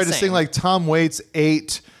guy that sound tried the to same. sing like Tom Waits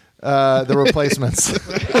ate the Replacements.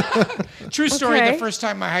 True story. Okay. The first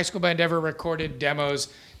time my high school band ever recorded demos,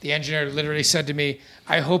 the engineer literally said to me,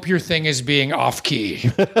 "I hope your thing is being off key."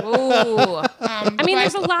 Ooh. I mean,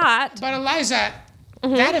 there's a lot. But Eliza,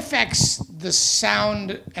 that affects the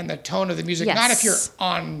sound and the tone of the music, Yes. not if you're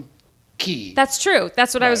on key. That's true.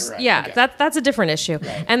 That's what I was. right, Yeah, okay. that's a different issue,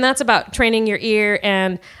 and that's about training your ear.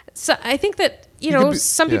 And so I think that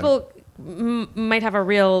some yeah. people might have a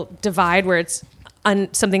real divide where it's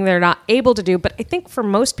something they're not able to do. But I think for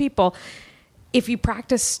most people, if you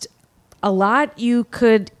practiced a lot, you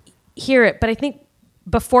could hear it. But I think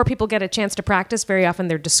before people get a chance to practice, very often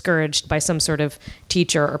they're discouraged by some sort of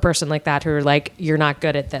teacher or person like that who are like, you're not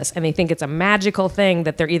good at this. And they think it's a magical thing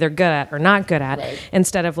that they're either good at or not good at,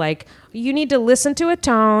 instead of like, you need to listen to a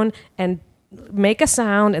tone and make a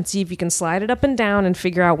sound and see if you can slide it up and down and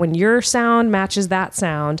figure out when your sound matches that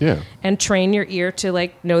sound, and train your ear to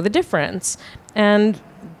like know the difference. And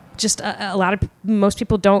just most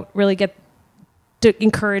people don't really get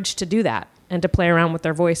encouraged to do that and to play around with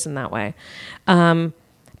their voice in that way.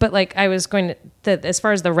 But like I was going to, as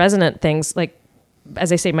far as the resonant things, like,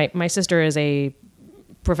 as I say, my sister is a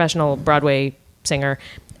professional Broadway singer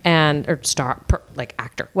or like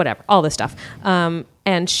actor, whatever, all this stuff.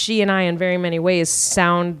 And she and I, in very many ways,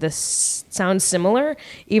 sound similar,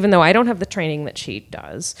 even though I don't have the training that she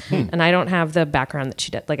does, and I don't have the background that she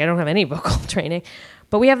does. Like, I don't have any vocal training,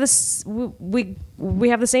 but we have this. We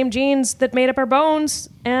have the same genes that made up our bones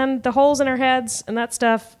and the holes in our heads and that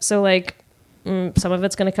stuff. So like, some of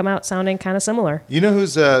it's going to come out sounding kind of similar. You know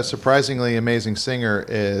who's a surprisingly amazing singer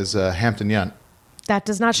is Hampton Yount. That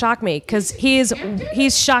does not shock me because he's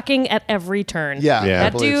shocking at every turn. Yeah, Yeah. I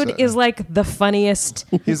That believe dude so. is like the funniest.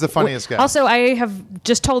 He's the funniest guy. Also, I have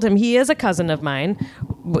just told him he is a cousin of mine.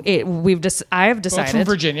 I have decided. Both from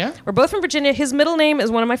Virginia. We're both from Virginia. His middle name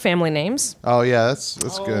is one of my family names. Oh yeah, that's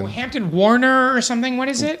Oh, good. Hampton Warner or something. What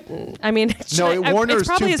is it? I mean, Warner it's is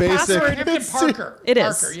probably too his basic. password. Hampton Parker. It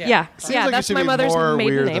is. Parker, Yeah. Seems like it That's should my be mother's more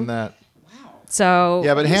maiden weird name. than that. So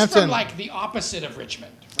Yeah, but He's Hampton. from like the opposite of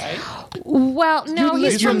Richmond, right? well, no,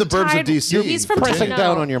 He's he's from the burbs of DC. He's from Pressing no,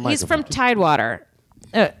 down on your He's from microphone. Tidewater.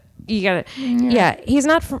 You got it. Yeah, he's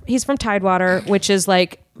not. He's from Tidewater, which is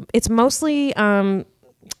like it's mostly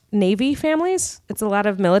Navy families. It's a lot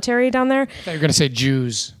of military down there. I thought you were going to say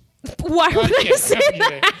Jews. Why would I say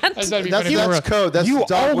that? That's code. That's You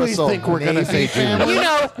dog always whistle. think we're gonna Navy say Jews. family. You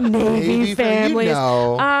know, Navy Navy families. You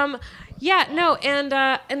know. Yeah, no,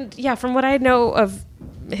 and yeah, from what I know of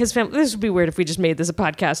his family, this would be weird if we just made this a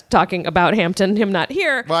podcast talking about Hampton, him not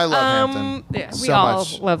here. Well, I love Hampton Yeah, we so all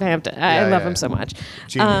much. love Hampton. Yeah, I love yeah. him so much.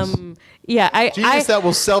 Genius. Yeah, Genius that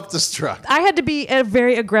will self-destruct. I had to be a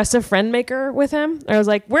very aggressive friend maker with him. I was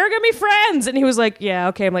like, "We're gonna be friends," and he was like, "Yeah,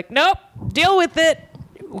 okay." I'm like, "Nope, deal with it,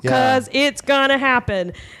 because it's gonna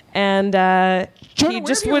happen." And he where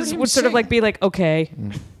just have you heard him would sort of sing? like be like, "Okay."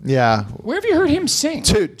 Yeah. Where have you heard him sing?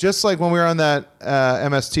 Dude, just like when we were on that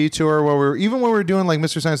MST tour, where when we were doing like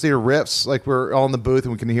Mr. Science Theater riffs, like we're all in the booth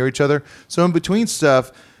and we can hear each other. So in between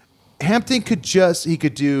stuff, Hampton could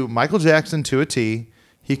do Michael Jackson to a T.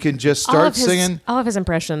 He can just start singing. All of his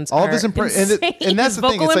impressions. All of are his impressions, insane. and that's His the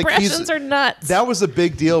thing. vocal It's like impressions are nuts. That was a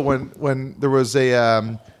big deal when there was a,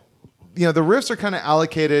 the riffs are kind of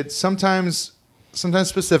allocated sometimes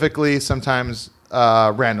specifically, sometimes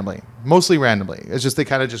randomly, mostly randomly. It's just they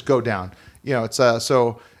kind of just go down. It's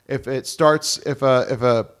so if it starts if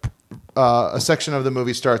a section of the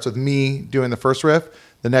movie starts with me doing the first riff.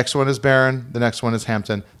 The next one is Baron. The next one is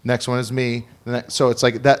Hampton. The next one is me. So it's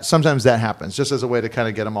like that. Sometimes that happens just as a way to kind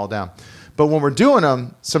of get them all down. But when we're doing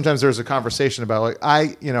them, sometimes there's a conversation about like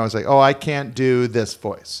I was like, oh, I can't do this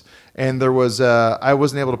voice, and there was I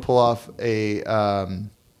wasn't able to pull off a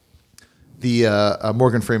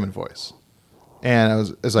Morgan Freeman voice,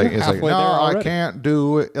 and it's like no, I can't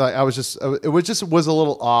do it. Like I was just it was a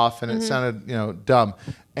little off, and it sounded dumb,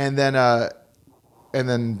 and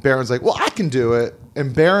then Baron's like, well, I can do it,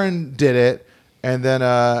 and Baron did it, and then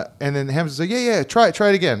Hampton's like, yeah, try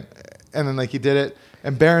it again, and then like he did it.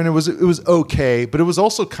 And Baron, it was okay, but it was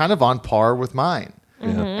also kind of on par with mine.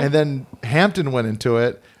 And then Hampton went into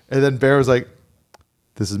it, and then Baron was like,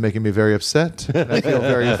 "This is making me very upset. And I feel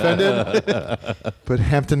very offended." But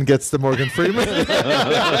Hampton gets the Morgan Freeman.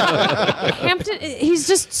 Hampton, he's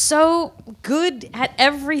just so good at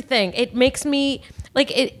everything. It makes me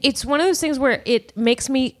like it's one of those things where it makes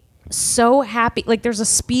me so happy. Like there's a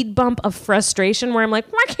speed bump of frustration where I'm like,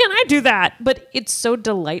 why can't I do that? But it's so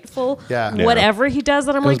delightful. Whatever he does,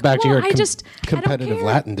 that I'm Goes like, back to well, your I just competitive I don't care.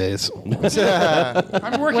 Latin days.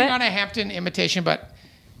 I'm working What? on a Hampton imitation, but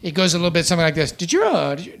it goes a little bit something like this. Did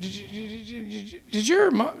your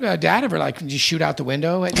dad ever like just shoot out the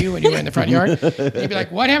window at you when you were in the front yard? And you'd be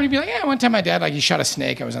like, what happened? You'd be like, yeah, one time my dad like he shot a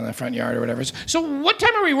snake. I was in the front yard or whatever. So what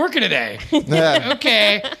time are we working today?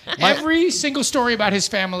 Okay. Every single story about his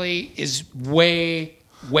family is way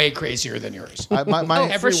crazier than yours.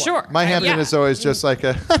 For sure. My Hampton Yeah. is always just like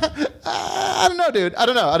a, I don't know, dude. I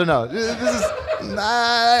don't know. This is,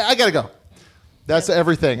 I gotta go. That's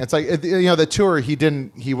everything. It's like the tour.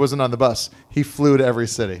 He wasn't on the bus. He flew to every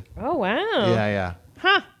city. Oh wow. Yeah.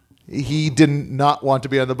 Huh. He did not want to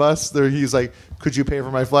be on the bus. He's like, could you pay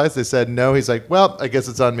for my flights? They said no. He's like, well, I guess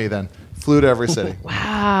it's on me then. Flew to every city.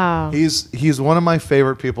 Wow. He's one of my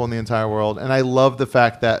favorite people in the entire world, and I love the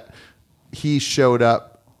fact that he showed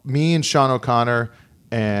up. Me and Sean O'Connor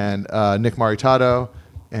and Nick Maritato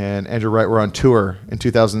and Andrew Wright were on tour in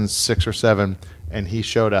 2006 or 7, and he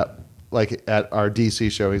showed up like at our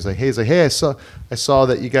DC show. He's like, hey, I saw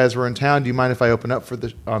that you guys were in town. Do you mind if I open up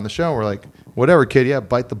on the show? We're like, whatever, kid. Yeah,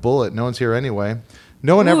 bite the bullet. No one's here anyway.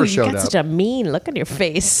 No one ever showed You got up. such a mean look on your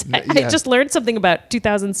face. I yeah. just learned something about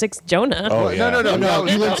 2006 Jonah. Oh, yeah. No.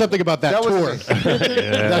 You learned something about that tour.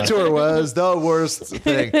 That tour was the worst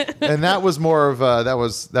thing, and that was more of that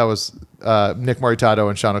was Nick Maritato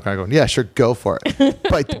and Sean O'Connor going, yeah, sure, go for it,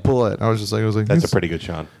 bite the bullet. I was like, That's a pretty good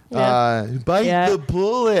Sean. bite the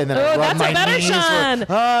bullet. And then I Oh, rubbed that's a my better knees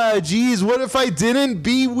Sean. Geez, what if I didn't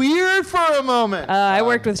be weird for a moment? I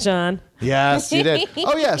worked with Sean. Yes, you did.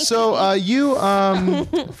 Oh yeah, so you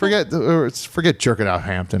forget jerking out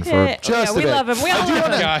Hampton for just a we bit. love him. We all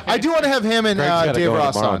love him. I do want to have him and Greg's gotta Dave go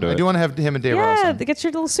Ross tomorrow on. and do I it. do want to have him and Dave Ross Yeah, on. get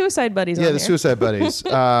your little suicide buddies on Yeah, here. the Suicide Buddies.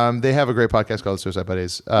 They have a great podcast called Suicide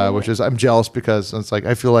Buddies, which is I'm jealous because it's like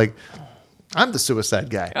I feel like I'm the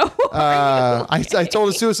suicide guy. I told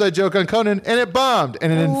a suicide joke on Conan and it bombed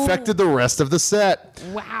and it infected the rest of the set.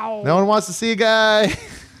 Wow. No one wants to see a guy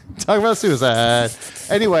talk about suicide.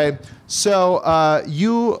 Anyway, so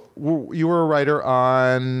you were a writer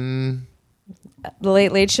on The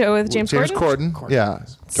Late Late Show with James Corden? Corden. Yeah.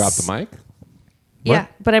 Drop the mic. Yeah,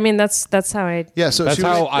 but I mean that's how I. Yeah, so That's she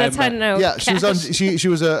was, how I That's how I know. yeah, she was on. She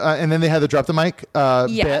was and then they had the Drop the Mic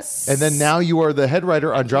Yes. bit, and then now you are the head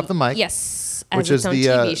writer on Drop the Mic. Yes, as which its is own the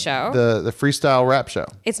TV show. the freestyle rap show.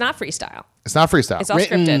 It's not freestyle. It's not freestyle. It's all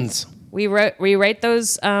Writtens. scripted. We write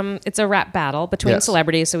those. It's a rap battle between Yes.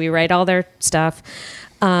 celebrities, so we write all their stuff,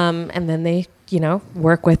 and then they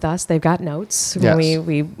work with us. They've got notes. Yes.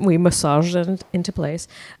 We massage it into place.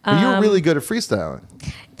 You're really good at freestyling.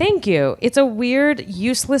 Thank you. It's a weird,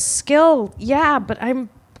 useless skill. Yeah, but I'm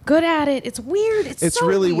good at it. It's weird. It's so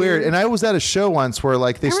really weird. And I was at a show once where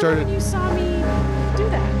like they I remember started. when you saw me do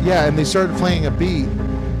that. Yeah, and they started playing a beat.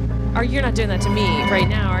 You're not doing that to me right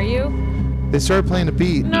now, are you? They started playing a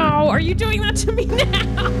beat. No, are you doing that to me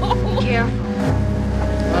now? Yeah.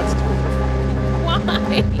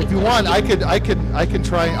 Why? If you want, I can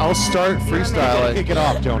try. I'll start freestyling. Kick it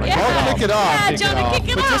off, Jonah. Yeah. I'll kick it off. Yeah, Jonah, kick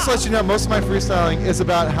it But just off. to let you know, most of my freestyling is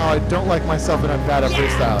about how I don't like myself and I'm bad at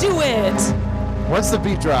freestyling. Do it. Once the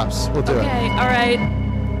beat drops, we'll do it. Okay, all right.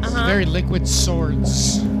 Very liquid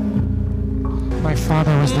swords. My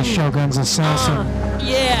father was the Shogun's assassin.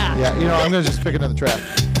 Yeah. Yeah, I'm gonna just pick another track.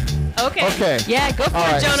 Okay. Okay. Yeah, go for All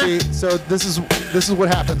it, right. Jonah. See, so this is what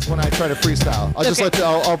happens when I try to freestyle. I'll just Okay. let you.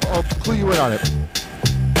 I'll clue you in on it.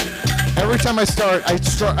 Every time I start, I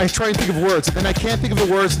try and think of words, and then I can't think of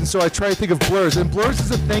the words, and so I try to think of blurs. And blurs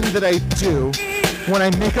is a thing that I do when I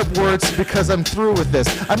make up words because I'm through with this.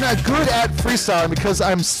 I'm not good at freestyling because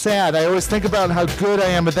I'm sad. I always think about how good I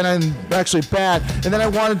am, but then I'm actually bad. And then I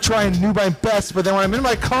want to try and do my best, but then when I'm in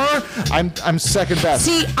my car, I'm second best.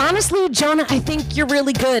 See, honestly, Jonah, I think you're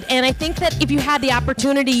really good. And I think that if you had the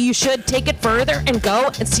opportunity, you should take it further and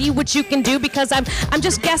go and see what you can do, because I'm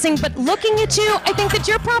just guessing, but looking at you, I think that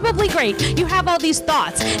you're probably great. You have all these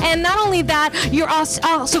thoughts. And not only that, you're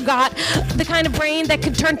also got the kind of brain that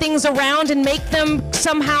could turn things around and make them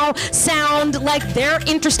somehow sound like they're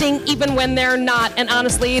interesting even when they're not. And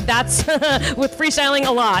honestly, that's with freestyling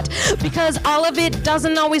a lot, because all of it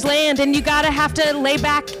doesn't always land, and you gotta have to lay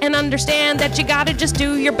back and understand that you gotta just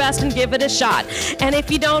do your best and give it a shot. And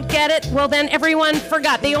if you don't get it, well, then everyone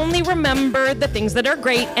forgot. They only remember the things that are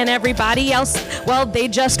great, and everybody else, well, they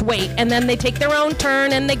just wait, and then they take their own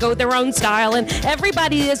turn and they go their own style, and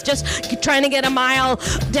everybody is just trying to get a mile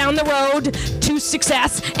down the road to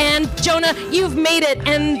success. And Jonah, you've made it,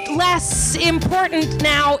 and less important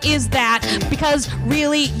now is that, because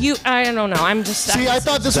really, I don't know, I'm just... See, I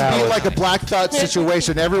thought this would be like a Black Thought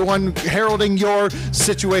situation. Everyone heralding your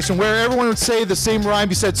situation, where everyone would say the same rhyme.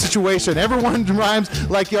 You said situation. Everyone rhymes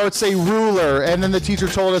like you would say ruler, and then the teacher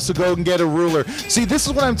told us to go and get a ruler. See, this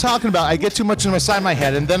is what I'm talking about. I get too much inside my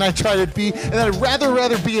head, and then I try to be, and I'd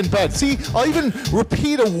rather be in bed. See, I'll even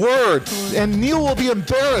repeat a word, and Neil will be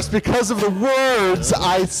embarrassed because of the words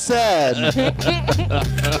I said.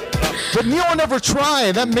 But Neil will never try,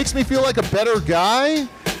 and that makes me feel like a better guy.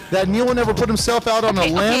 That Neil will never put himself out on a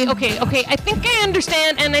limb. Okay. I think I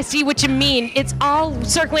understand, and I see what you mean. It's all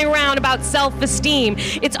circling around about self-esteem.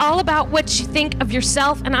 It's all about what you think of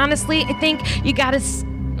yourself, and honestly, I think you gotta...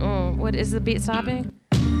 what is the beat stopping?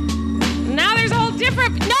 Now there's a whole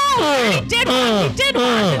different... No! He did one! He did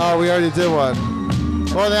one! Oh, we already did one.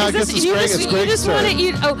 Well, now I guess it's Greg's turn.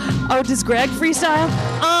 Does Greg freestyle?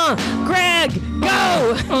 Greg,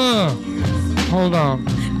 go! Hold on.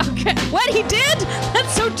 Okay. What, he did?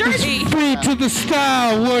 That's so dirty. Free to the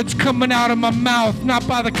style, words coming out of my mouth, not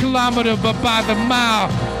by the kilometer, but by the mile.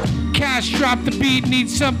 Cash drop the beat, need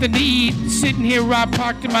something to eat. Sitting here right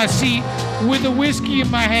parked in my seat with a whiskey in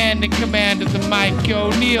my hand and command of the mic.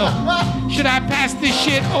 Yo, Neil, should I pass this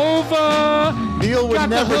shit over? Neil would Got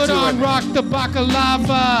never the hood do on, it. rock the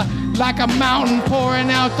baklava like a mountain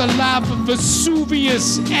pouring out the lava.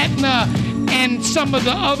 Vesuvius, Etna, and some of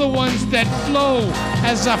the other ones that flow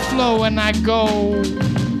as I flow and I go.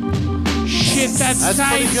 Shit, that's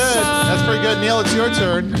tight, pretty good. son. That's pretty good. Neil, it's your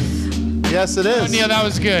turn. Yes, it is. Oh, Neil, that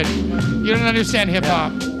was good. You don't understand hip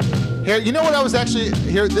hop. Here, you know what I was actually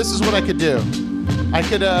here. This is what I could do. I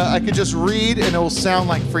could just read and it will sound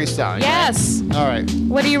like freestyling. Yes. All right.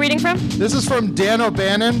 What are you reading from? This is from Dan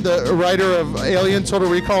O'Bannon, the writer of Alien, Total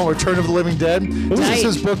Recall, and Return of the Living Dead. This is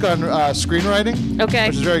his book on screenwriting. Okay.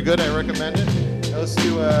 Which is very good. I recommend it. Now let's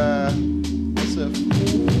do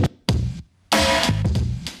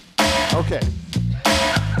Okay.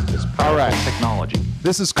 All right. Technology.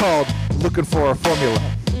 This is called Looking for a Formula.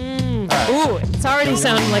 Ooh, it's already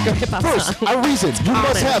sounding like a hip-hop First, song. a reason. You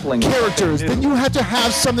must have characters. Then you have to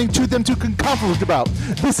have something to them to conflict about.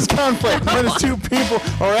 This is conflict. When it's two people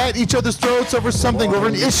are at each other's throats over something, over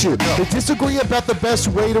an issue. They disagree about the best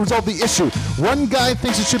way to resolve the issue. One guy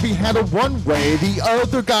thinks it should be handled one way. The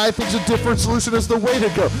other guy thinks a different solution is the way to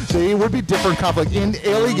go. They would be different conflict. In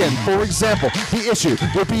Alien, for example, the issue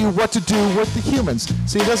would be what to do with the humans.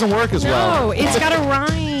 See, it doesn't work as well. No, it's got a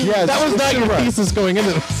rhyme. Yes, That was it not should your work. thesis going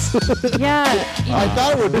into this. Yeah. I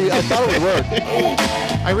thought it would be. I thought it would work.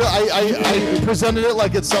 I presented it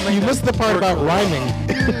like it's something. You missed the part about rhyming.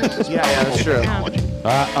 Yeah, that's true. All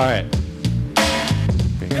right.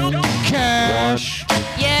 Cash,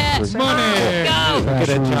 Yeah. money. Go. Look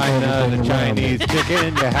at China, the Chinese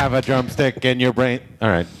chicken. You have a drumstick in your brain. All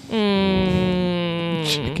right.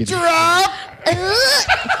 Drop.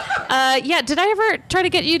 Yeah, did I ever try to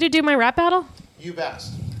get you to do my rap battle? You've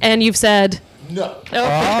asked. And you've said... No.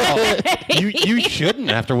 You shouldn't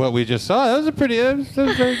after what we just saw. That was that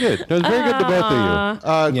was very good. That was very good to both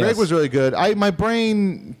of you. Greg was really good. My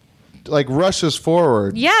brain like rushes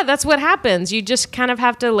forward. Yeah, that's what happens. You just kind of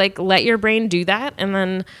have to like let your brain do that and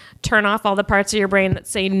then turn off all the parts of your brain that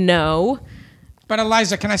say no. But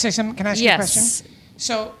Eliza, can I say something? Can I ask you a question? Yes.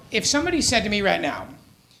 So if somebody said to me right now,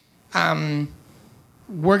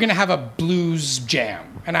 we're going to have a blues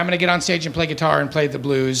jam, and I'm going to get on stage and play guitar and play the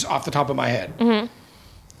blues off the top of my head. Mm-hmm.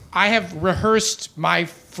 I have rehearsed my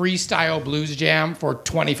freestyle blues jam for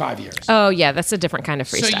 25 years. Oh, yeah, that's a different kind of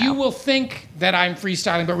freestyle. So you will think that I'm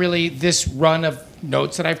freestyling, but really this run of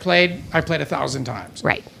notes that I've played 1,000 times.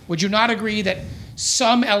 Right. Would you not agree that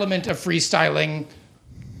some element of freestyling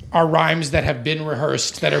are rhymes that have been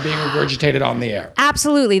rehearsed that are being regurgitated on the air.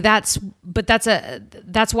 Absolutely. That's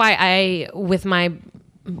why I, with my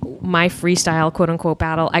freestyle quote unquote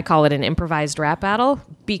battle, I call it an improvised rap battle,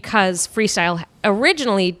 because freestyle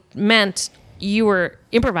originally meant you were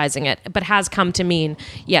improvising it, but has come to mean,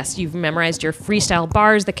 yes, you've memorized your freestyle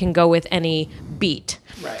bars that can go with any beat.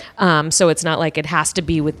 Right. So it's not like it has to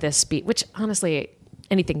be with this beat, which honestly,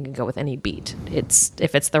 anything can go with any beat.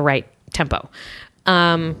 If it's the right tempo.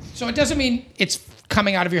 So it doesn't mean it's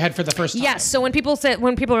coming out of your head for the first time. Yes. So when people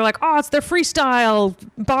are like, "Oh, it's their freestyle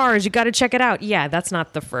bars, you got to check it out." Yeah, that's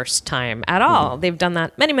not the first time at all. They've done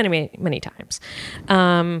that many, many, many, many times.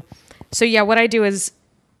 So yeah, what I do is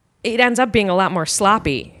it ends up being a lot more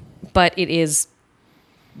sloppy, but it is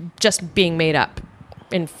just being made up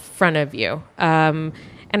in front of you. And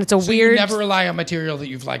it's a So weird. you never rely on material that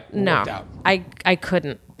you've worked out. I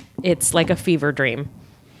couldn't. It's like a fever dream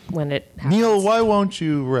when it happens. Neil, why won't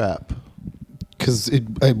you rap? Because it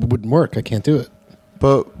wouldn't work. I can't do it.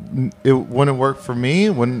 But it wouldn't work for me.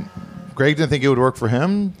 When Greg didn't think it would work for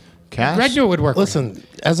him. Cash. Greg knew it would work. Listen,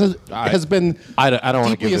 has been I don't want to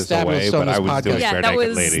deeply give this established away, on but this I was doing podcast. Yeah, Bare that Naked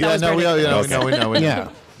was- Ladies. that was- No, we know. We know. Yeah.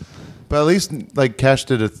 But at least like Cash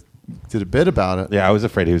did a bit about it. Yeah, I was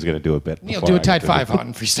afraid he was going to do a bit. Neil, before do a I got type to 5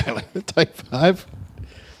 on freestyling. Type 5.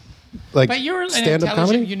 Like But you're an stand-up intelligent.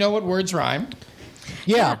 comedy. You know what words rhyme.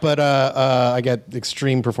 Yeah, but I get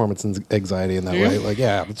extreme performance anxiety in that Do you? way. Like,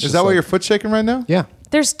 yeah. it's Is just that why like- your foot's shaking right now? Yeah.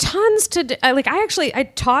 There's tons to do. I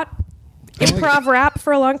taught improv rap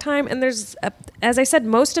for a long time, and there's as I said,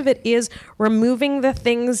 most of it is removing the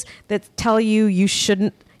things that tell you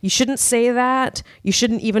shouldn't say that, you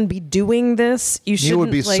shouldn't even be doing this, you You shouldn't would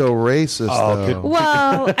be like, so racist. though.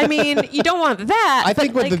 well, I mean, you don't want that. I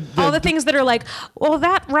think but, with like, the- all the things that are like, well,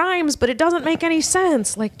 that rhymes, but it doesn't make any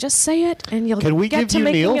sense. Like, just say it, and you'll Can we get give to you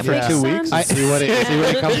making Neil it for make 2 sense. weeks? See what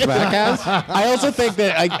it comes back as. I also think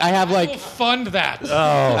that I have We'll like fund that.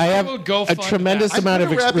 I have We'll go a fund tremendous that. amount I'm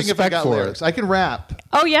of good at rapping if I respect got for lyrics. it. I can rap.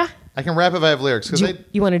 Oh yeah. I can rap if I have lyrics. Because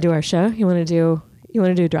You want to do our show? You want to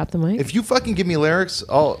do drop the mic? if you fucking give me lyrics,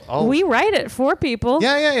 I'll. We write it for people.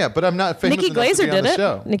 Yeah. But I'm not famous Nikki enough to Glazer be on did the it.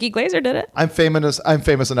 show. Nikki Glazer did it. I'm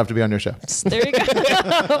famous enough to be on your show. There you go.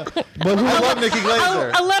 I love Nikki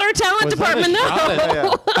Glazer. I'll let our talent department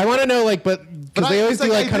know. I want to know, like, but because they always do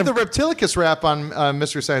like I kind did of the Reptilicus rap on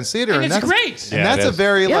Mystery Science Theater, And it's that's great. And Yeah, that's it a is.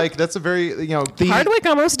 very Yeah. that's a very Hardwick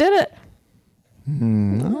almost did it.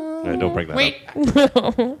 Don't bring that Wait.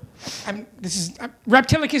 up.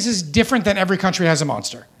 Reptilicus is different than Every Country Has a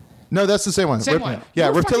Monster. No, that's the same one. Same one. Yeah,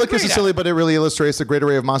 You're fucking Reptilicus great is at silly, it. but it really illustrates the great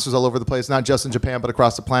array of monsters all over the place, not just in Japan, but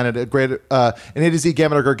across the planet. An A to Z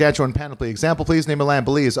gamut of gargantuan panoply. Example, please. Name a land.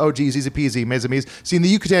 Belize. Oh, geez, easy peasy. Mezamese. See, in the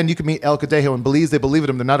Yucatan, you can meet El Cadejo. In Belize, they believe in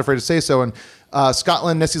him. They're not afraid to say so. And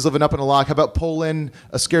Scotland, Nessie's living up in a log. How about Poland?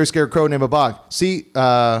 A scary scarecrow named a bog. See,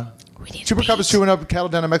 Chupacabras chewing up cattle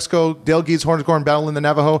down in Mexico. Dale Geese, Horncorn, battle in the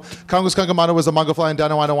Navajo. Congo's Congamano was a Mongo flying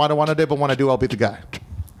down. Wanna day, but when I do, I'll beat the guy.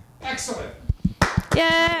 Excellent.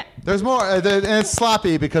 Yeah. There's more, and it's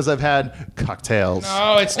sloppy because I've had cocktails.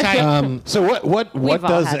 Oh, it's tight. So what We've all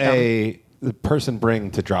does had the person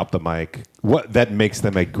bring to drop the mic? What that makes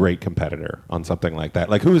them a great competitor on something like that?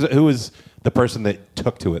 Like who is the person that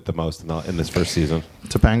took to it the most in this first season?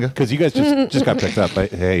 Topanga. Because you guys just got picked up.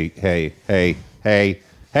 Hey,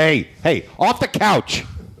 off the couch.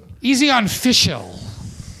 Easy on Fischl.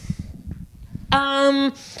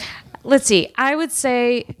 Let's see. I would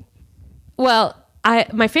say, well,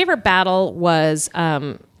 my favorite battle was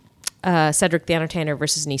Cedric the Entertainer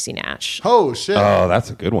versus Niecy Nash. Oh, shit. Oh, that's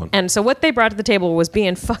a good one. And so what they brought to the table was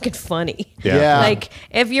being fucking funny. Yeah. Like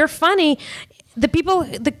if you're funny, the people,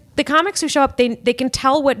 the comics who show up, they can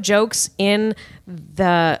tell what jokes in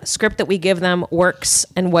the script that we give them works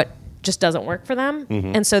and what just doesn't work for them.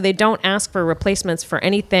 And so they don't ask for replacements for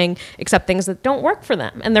anything except things that don't work for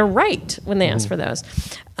them. And they're right when they ask for those.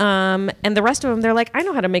 And the rest of them, they're like, I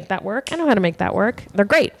know how to make that work. I know how to make that work. They're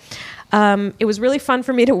great. It was really fun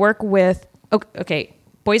for me to work with, okay,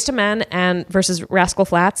 Boyz II Men and versus Rascal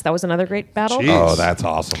Flatts. That was another great battle. Oh, that's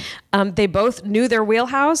awesome. They both knew their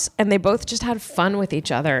wheelhouse and they both just had fun with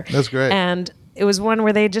each other. That's great. And it was one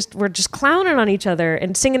where they just were just clowning on each other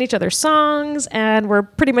and singing each other's songs and were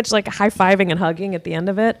pretty much like high-fiving and hugging at the end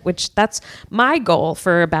of it, which that's my goal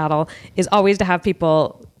for a battle is always to have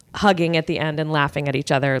people hugging at the end and laughing at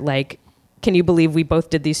each other. Like, can you believe we both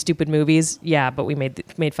did these stupid movies? Yeah, but we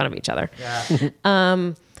made fun of each other.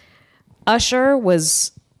 Yeah. Usher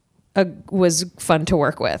was fun to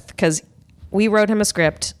work with because we wrote him a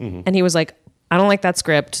script and he was like, I don't like that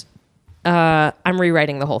script. I'm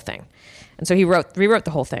rewriting the whole thing. And so he rewrote the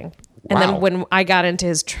whole thing. And Wow. then when I got into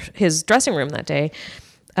his dressing room that day,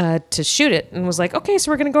 to shoot it, and was like, okay,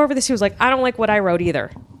 so we're gonna go over this. He was like, I don't like what I wrote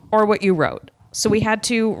either, or what you wrote. So we had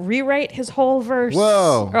to rewrite his whole verse,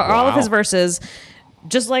 Whoa. or all of his verses,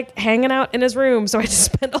 just like hanging out in his room. So I just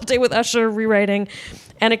spent all day with Usher rewriting.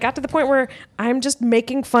 And it got to the point where I'm just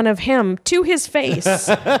making fun of him to his face.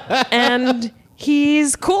 And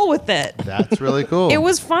he's cool with it. That's really cool. It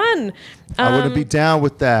was fun. I wouldn't be down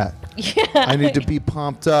with that. Yeah. I need to be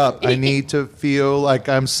pumped up. I need to feel like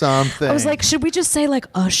I'm something. I was like, should we just say like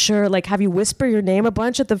Usher, like have you whisper your name a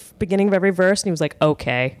bunch at the beginning of every verse? And he was like,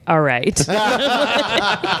 okay, all right. Sorry,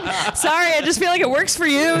 I just feel like it works for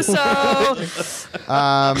you. So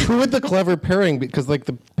Who would the clever pairing? Because like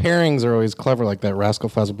the pairings are always clever, like that Rascal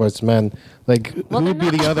Flatts Boys Men. Like who would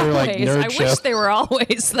be the other like always. nerd I chef? wish they were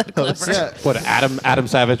always that clever. yeah. What, Adam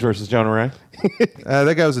Savage versus Jonah Ray?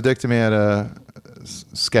 That guy was a dick to me at a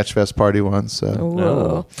Sketchfest party once. So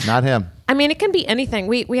Whoa. not him. I mean, it can be anything.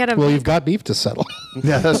 We had a Well, you've got beef to settle.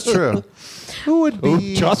 Yeah, that's true. Who would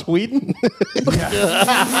be? Joss Whedon?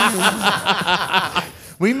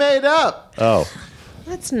 We made up. Oh.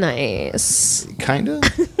 That's nice. Kinda.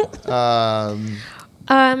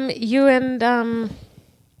 You and Who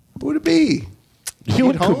would it be? You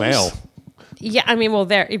and Holmes? Kumail. yeah, I mean, well,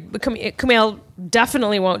 there Kumail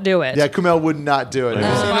definitely won't do it. Yeah, Kumail would not do it. Have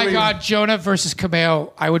you seen Oh my him? God, Jonah versus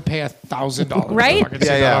Kumail. I would pay $1,000. Right? If I could see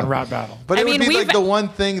Yeah, that yeah. on Rap Battle. But I it would mean, be like we've- the one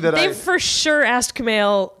thing that They've for sure asked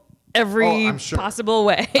Kumail every Oh, I'm sure. possible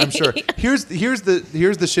way. I'm sure. Here's the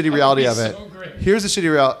shitty reality of it. so great. Here's the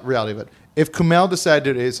shitty reality of it. If Kumail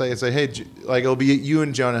decided to, it's like, hey, like it'll be you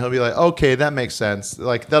and Jonah. He'll be like, okay, that makes sense.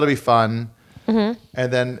 Like that'll be fun. Mm-hmm.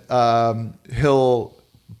 And then he'll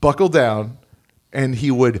buckle down, and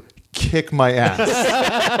he would kick my ass.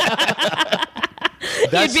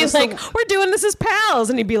 He'd be like, we're doing this as pals.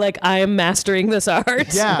 And he'd be like, I am mastering this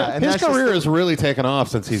art. yeah, and His that's just career has really taken off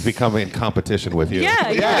since he's become in competition with you. Yeah,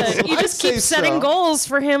 Yes, You I'd just say keep setting so. goals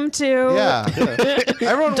for him to. Yeah.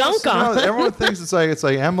 Everyone Dunk wants to know- on. Everyone thinks it's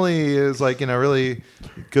like Emily is like really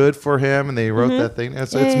good for him, and they wrote Mm-hmm. that thing.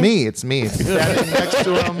 It's me. It's me. It's standing next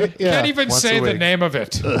to him. Can't even Once say a the week. name of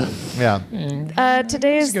it. Yeah.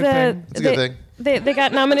 Today is It's a good the. thing. It's a good thing. They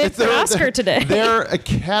got nominated for an Oscar today. They're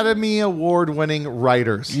Academy Award-winning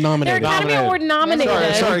writers. They're Nominated. Academy Award nominated.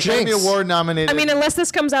 Sorry, Academy Jinx. Award nominated. I mean, unless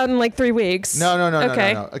this comes out in like 3 weeks. no.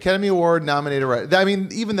 Okay. Academy Award nominated writer. I mean,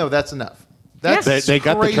 even though that's enough. That's They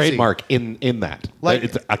got the crazy. trademark in that. Like,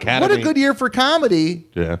 it's Academy. what a good year for comedy.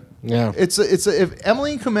 Yeah. Yeah. If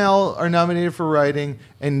Emily and Kumail are nominated for writing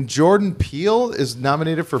and Jordan Peele is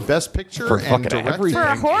nominated for Best Picture For and fucking directing, everything. For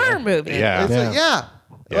a horror movie. Yeah. it's like, yeah.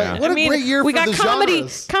 Yeah. Like, what I a mean, great year we for got the comedy,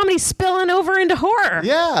 genres. comedy spilling over into horror.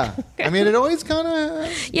 Yeah, I mean, it always kind of.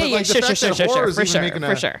 Yeah, sure, for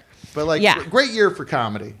sure. But like, Yeah. great year for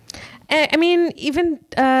comedy. I mean, even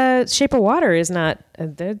Shape of Water is not.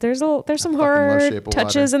 There's some love horror Shape of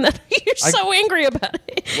touches, Water. and then you're so angry about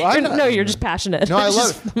it. Well, No, you're just passionate. No, I It's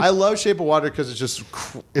love I love Shape of Water because it's just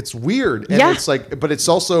it's weird and Yeah. it's like, but it's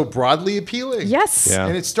also broadly appealing. Yes. Yeah.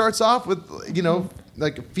 And it starts off with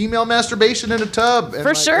like female masturbation in a tub. And For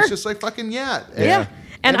like, sure. It's just like fucking yeah. Yeah.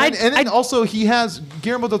 And And then also he has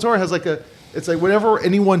Guillermo del Toro has like it's like whenever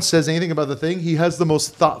anyone says anything about the thing, he has the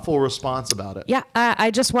most thoughtful response about it. Yeah,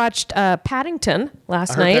 I just watched Paddington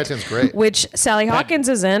last I heard night, Paddington's great. which Sally Hawkins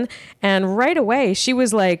is in, and right away she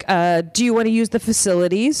was like, "Do you want to use the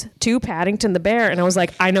facilities to Paddington the bear?" And I was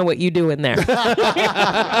like, "I know what you do in there."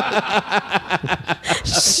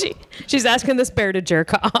 She's asking this bear to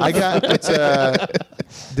jerk off. I got it's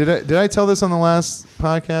did I tell this on the last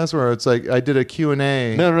podcast where it's like I did a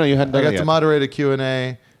Q&A. No, you hadn't I done got it to yet. moderate a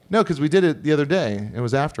Q&A. No, because we did it the other day. It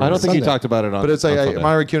was after. I don't think you Sunday. talked about it on. But it's like on I Sunday.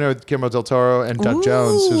 moderated Q&A with Guillermo del Toro and Doug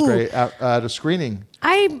Jones, who's Ooh. great at a screening.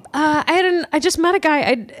 I just met a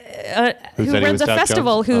guy who said he runs was a Doug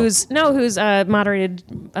festival Jones? who's moderated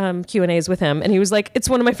Q&As with him, and he was like, "It's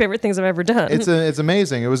one of my favorite things I've ever done." It's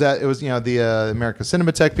amazing. It was the America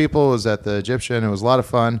Cinematheque people. It was at the Egyptian. It was a lot of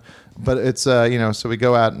fun. But it's so we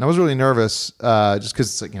go out, and I was really nervous just because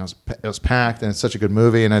it's like it was packed and it's such a good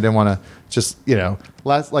movie, and I didn't want to just the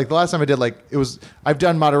last time I did I've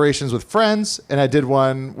done moderations with friends, and I did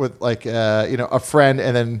one with a friend,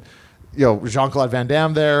 and then Jean-Claude Van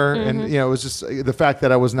Damme there, and it was just the fact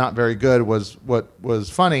that I was not very good was what was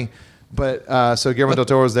funny, but so Guillermo del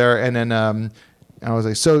Toro was there, and then. I was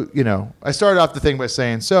like, I started off the thing by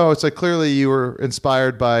saying, so it's like clearly you were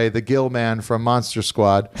inspired by the Gill Man from Monster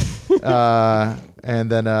Squad.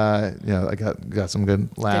 And then, I got some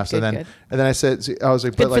good laughs. Good, and good. then I said, I was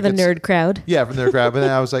like, Good but like for the it's- nerd crowd. Yeah, from the nerd crowd. And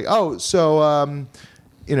then I was like, oh, so,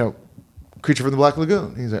 Creature from the Black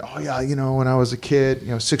Lagoon. He's like, oh yeah, when I was a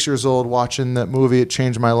kid, 6 years old, watching that movie, it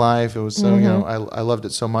changed my life. It was so, I loved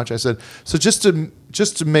it so much. I said, so just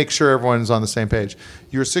to make sure everyone's on the same page,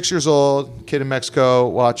 you were 6 years old, kid in Mexico,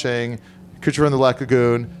 watching Creature from the Black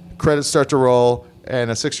Lagoon. Credits start to roll, and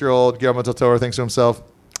a 6-year-old Guillermo del Toro thinks to himself,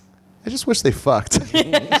 I just wish they fucked.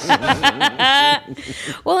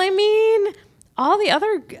 Well, I mean, all the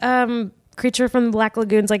other Creature from the Black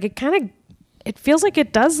Lagoons, like it feels like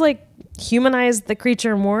it does like humanize the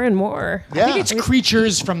creature more and more. Yeah. I think it's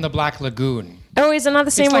Creatures from the Black Lagoon. Oh, is it not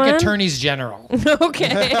the same It's like one? Attorneys General.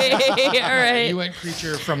 Okay, all right. You went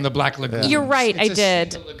Creature from the Black Lagoon. You're right, It's I a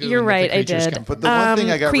did. single lagoon You're that right, the I creatures did. come from. But the one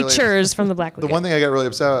thing I got really- Creatures from the Black The Lagoon. one thing I got really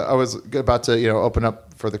upset, I was about to, open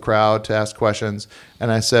up for the crowd to ask questions, and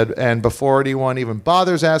I said, and before anyone even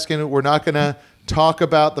bothers asking, we're not going to talk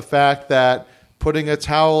about the fact that putting a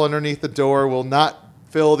towel underneath the door will not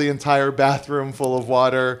fill the entire bathroom full of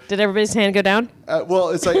water. Did everybody's hand go down? Well,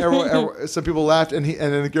 it's like everyone, some people laughed, and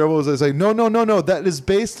then Guillermo was like, no, that is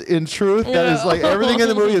based in truth. That is like everything in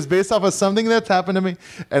the movie is based off of something that's happened to me,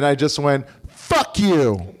 and I just went, fuck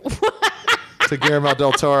you, to Guillermo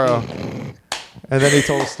del Toro. And then he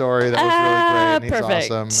told a story that was really great, and he's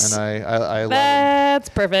perfect. awesome, and I love him. That's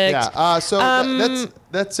perfect. Yeah. So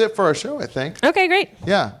that's it for our show, I think. Okay, great.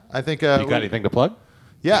 Yeah, I think. You got anything to plug?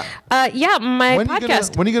 Yeah. Yeah, my When are you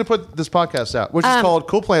podcast. when are you gonna put this podcast out? Which is called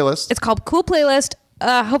Cool Playlist. It's called Cool Playlist.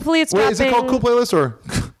 Hopefully it's Wait, dropping. is it called Cool Playlist or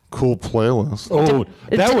Cool Playlist? Oh,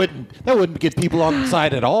 that wouldn't get people on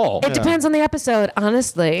side at all. It depends on the episode,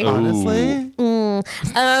 honestly. Honestly,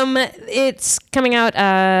 It's coming out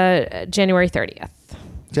January 30th.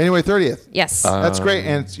 January 30th. Yes. That's great,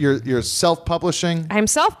 and it's, you're self-publishing. I'm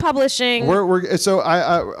self-publishing. We're so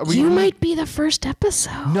You might be the first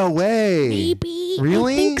episode. No way. Maybe.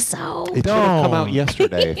 Really? I think so. It should have come out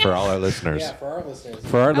yesterday for all our listeners. For our listeners.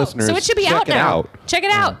 For our listeners, So it should be check out it now. out. Check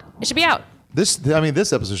it out. It should be out. This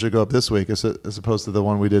episode should go up this week as opposed to the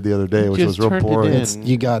one we did the other day, which was Just real turned it boring. in.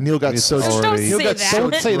 You got Neil got so Don't already. say that.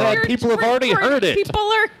 Don't say that. We're- People have we're already recording. heard it. People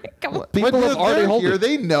are. Come on. People But have already they're heard here. it.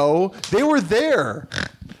 They know. They were there.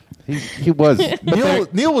 He was.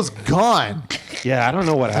 Neil was gone. Yeah, I don't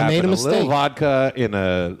know what happened. made a little mistake. vodka in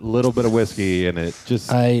a little bit of whiskey, and it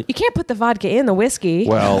just. I You can't put the vodka in the whiskey.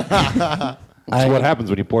 well, that's what happens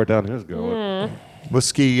when you pour it down his go.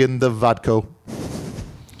 Whiskey in the vodka.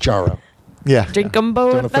 Jaro. Yeah. Drink them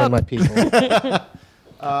both Don't offend up. my people.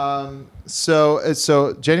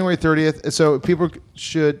 So January 30th. So people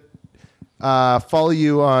should follow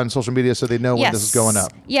you on social media so they know when this is going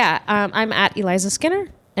up. Yeah, I'm at Eliza Skinner,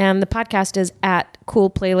 and the podcast is at Cool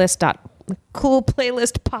Playlist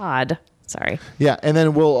Pod. Sorry. Yeah, and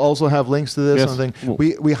then we'll also have links to this Yes. and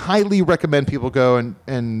everything. We highly recommend people go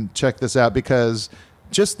and check this out because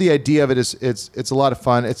just the idea of it is it's a lot of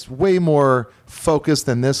fun. It's way more focused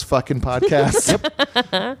than this fucking podcast.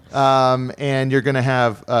 And you're gonna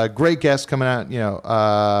have great guests coming out.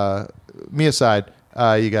 Me aside.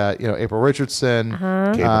 You got April Richardson, Kate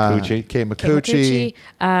McCucci. Kate McCucci,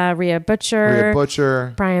 Rhea Butcher,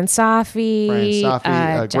 Brian Brian Safi,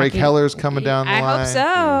 Greg Jackie- Heller's coming down the I line. hope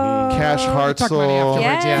so. Cash Talk about it Hartzell.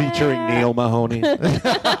 afterwards, yeah. Featuring Neil Mahoney.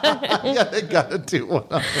 Yeah, they gotta do one.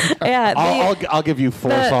 Yeah, I'll give you 4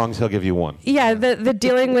 the- songs. He'll give you 1. yeah, the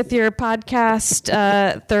dealing with your podcast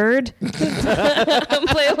third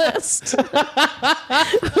playlist.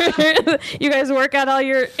 You guys work out all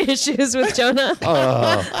your issues with Jonah.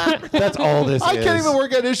 That's all this I is. can't even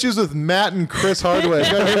work out issues with Matt and Chris Hardwick.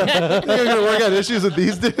 You're gonna work out issues with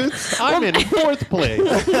these dudes? I'm in 4th place.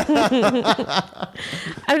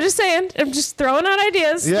 I'm just saying. I'm just throwing out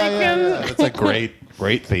ideas. Yeah. That's a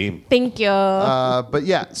great theme. Thank you. But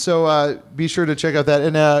yeah, so be sure to check out that.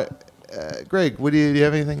 And Greg, do you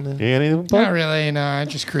have anything to? Not really. No, I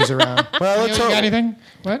just cruise around. Well, you let's got hope. anything?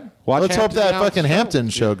 What? Let's hope that fucking Hampton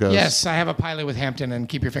show goes. Yes, I have a pilot with Hampton, and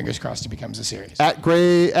keep your fingers crossed it becomes a series. At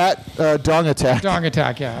Dong Attack. Dong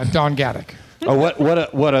Attack, yeah. Don Gaddick. Oh,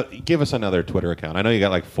 what a give us another Twitter account. I know you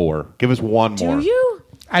got like 4. Give us one more. Do you?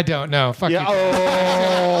 I don't know. Fuck Yeah. you.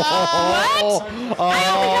 What? I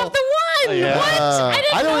only have the one. Yeah. What? I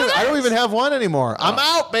didn't know that. I don't even have one anymore. I'm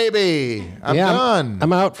out, baby. I'm Yeah, done.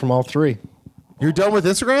 I'm out from all 3. You're done with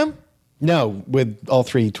Instagram? No, with all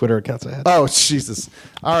 3 Twitter accounts I had. Oh, Jesus.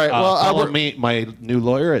 All right. Well, Follow we're, me, my new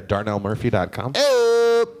lawyer at darnellmurphy.com.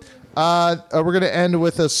 we're going to end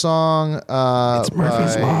with a song. It's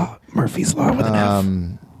Murphy's by- Law. Murphy's Law with an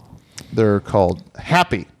F. They're called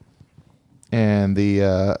Happy. And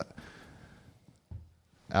the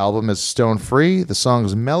album is Stone Free. The song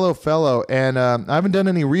is Mellow Fellow. And I haven't done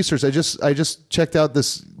any research. I just checked out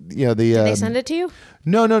this. Did they send it to you?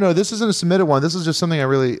 No. This isn't a submitted one. This is just something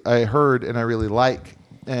I heard and I really like,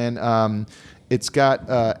 and it's got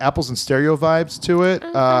Apples and Stereo vibes to it.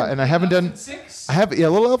 And I haven't done. A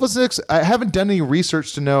little Alpha 6. I haven't done any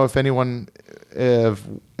research to know if anyone, of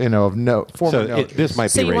note. This might be.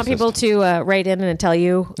 So you racist. want people to write in and tell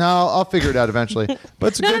you? No, I'll figure it out eventually. But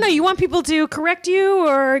it's a No. You want people to correct you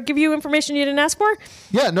or give you information you didn't ask for?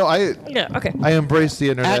 Yeah, no, Yeah. Okay. I embrace the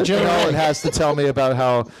internet. At Joe And all Ray. it has to tell me about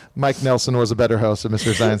how Mike Nelson was a better host of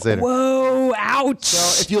Mr. Science Theater. Whoa! Ouch!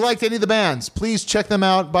 So if you liked any of the bands, please check them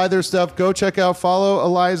out, buy their stuff, go check out, follow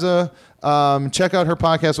Eliza, check out her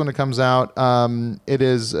podcast when it comes out. It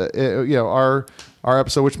is, our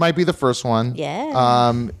episode, which might be the first one.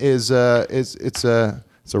 Yeah.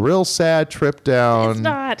 It's a real sad trip down. It's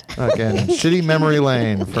not. Again, shitty memory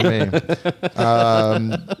lane for me.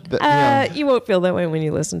 You won't feel that way when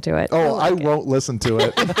you listen to it. Oh, I won't listen to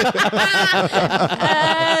it.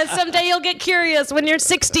 Someday you'll get curious when you're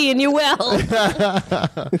 60, and you will.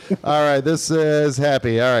 All right, this is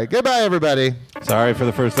Happy. All right, goodbye, everybody. Sorry for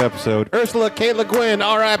the first episode. Ursula K. Le Guin,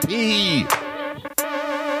 R.I.P.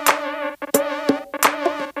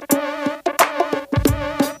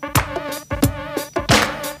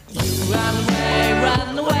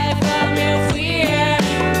 Run away from your fear.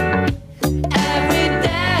 Every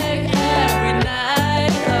day, every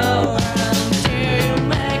night, until you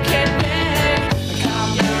make it big. Calm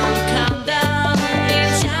down, in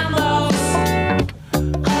shambles.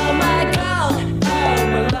 Oh my God, oh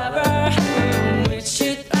my lover, which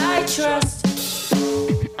should I trust?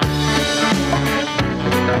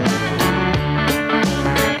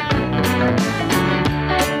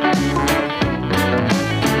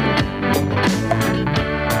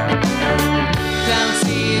 Can't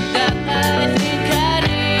see that I think I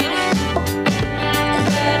need.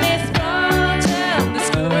 When it's brought down the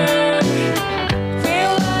school,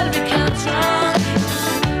 feel I'll become strong.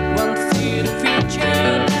 Want to see the future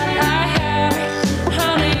that I have,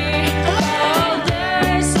 honey. All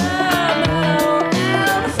day somehow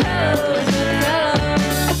and further.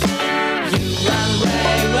 You run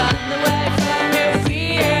away from your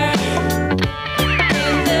fear.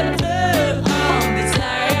 In the blue on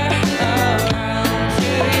desire,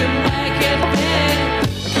 till you make it big.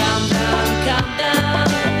 Calm down,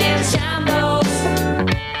 in shambles.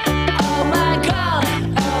 Oh my God,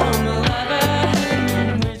 oh my lover,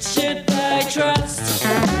 which should I trust?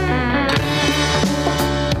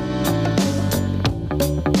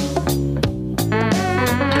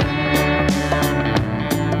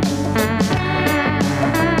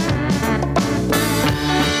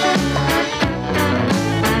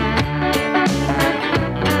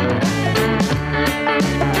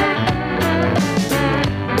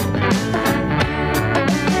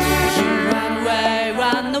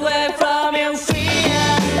 Run away from your fear.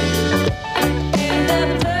 In the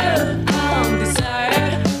blue on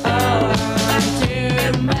desire, till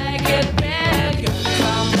you make it big.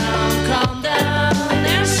 Calm down,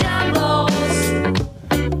 in shambles.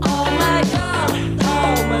 Oh my God,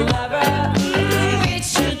 oh my lover, which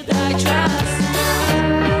should I trust?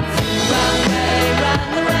 Run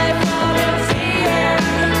away from your fear.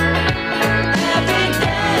 Every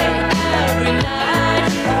day, every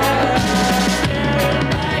night,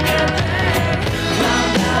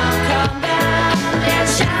 calm down, in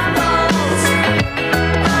shambles.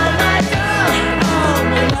 Oh my God, oh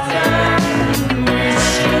my lover, which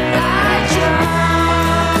should I trust?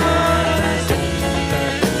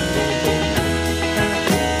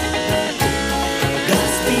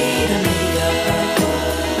 Godspeed, amigo.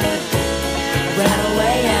 Right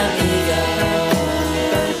away, amigo.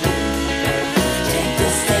 Take the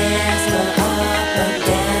stairs, go up or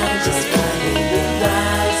down, just finding the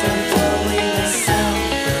rise and flowing the sound.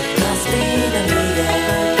 Godspeed, amigo.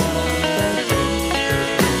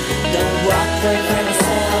 Don't walk away from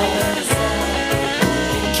yourself.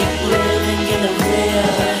 Keep living in the real.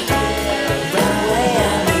 Run away,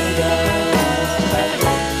 amigo.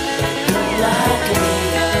 Like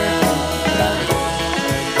amigo.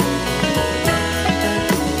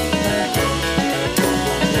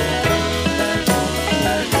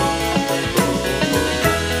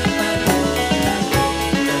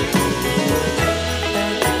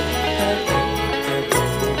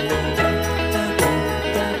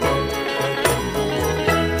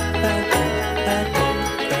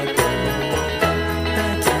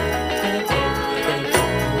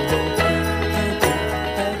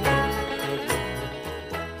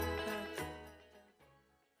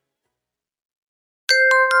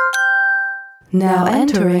 Now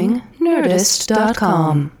entering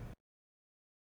Nerdist.com.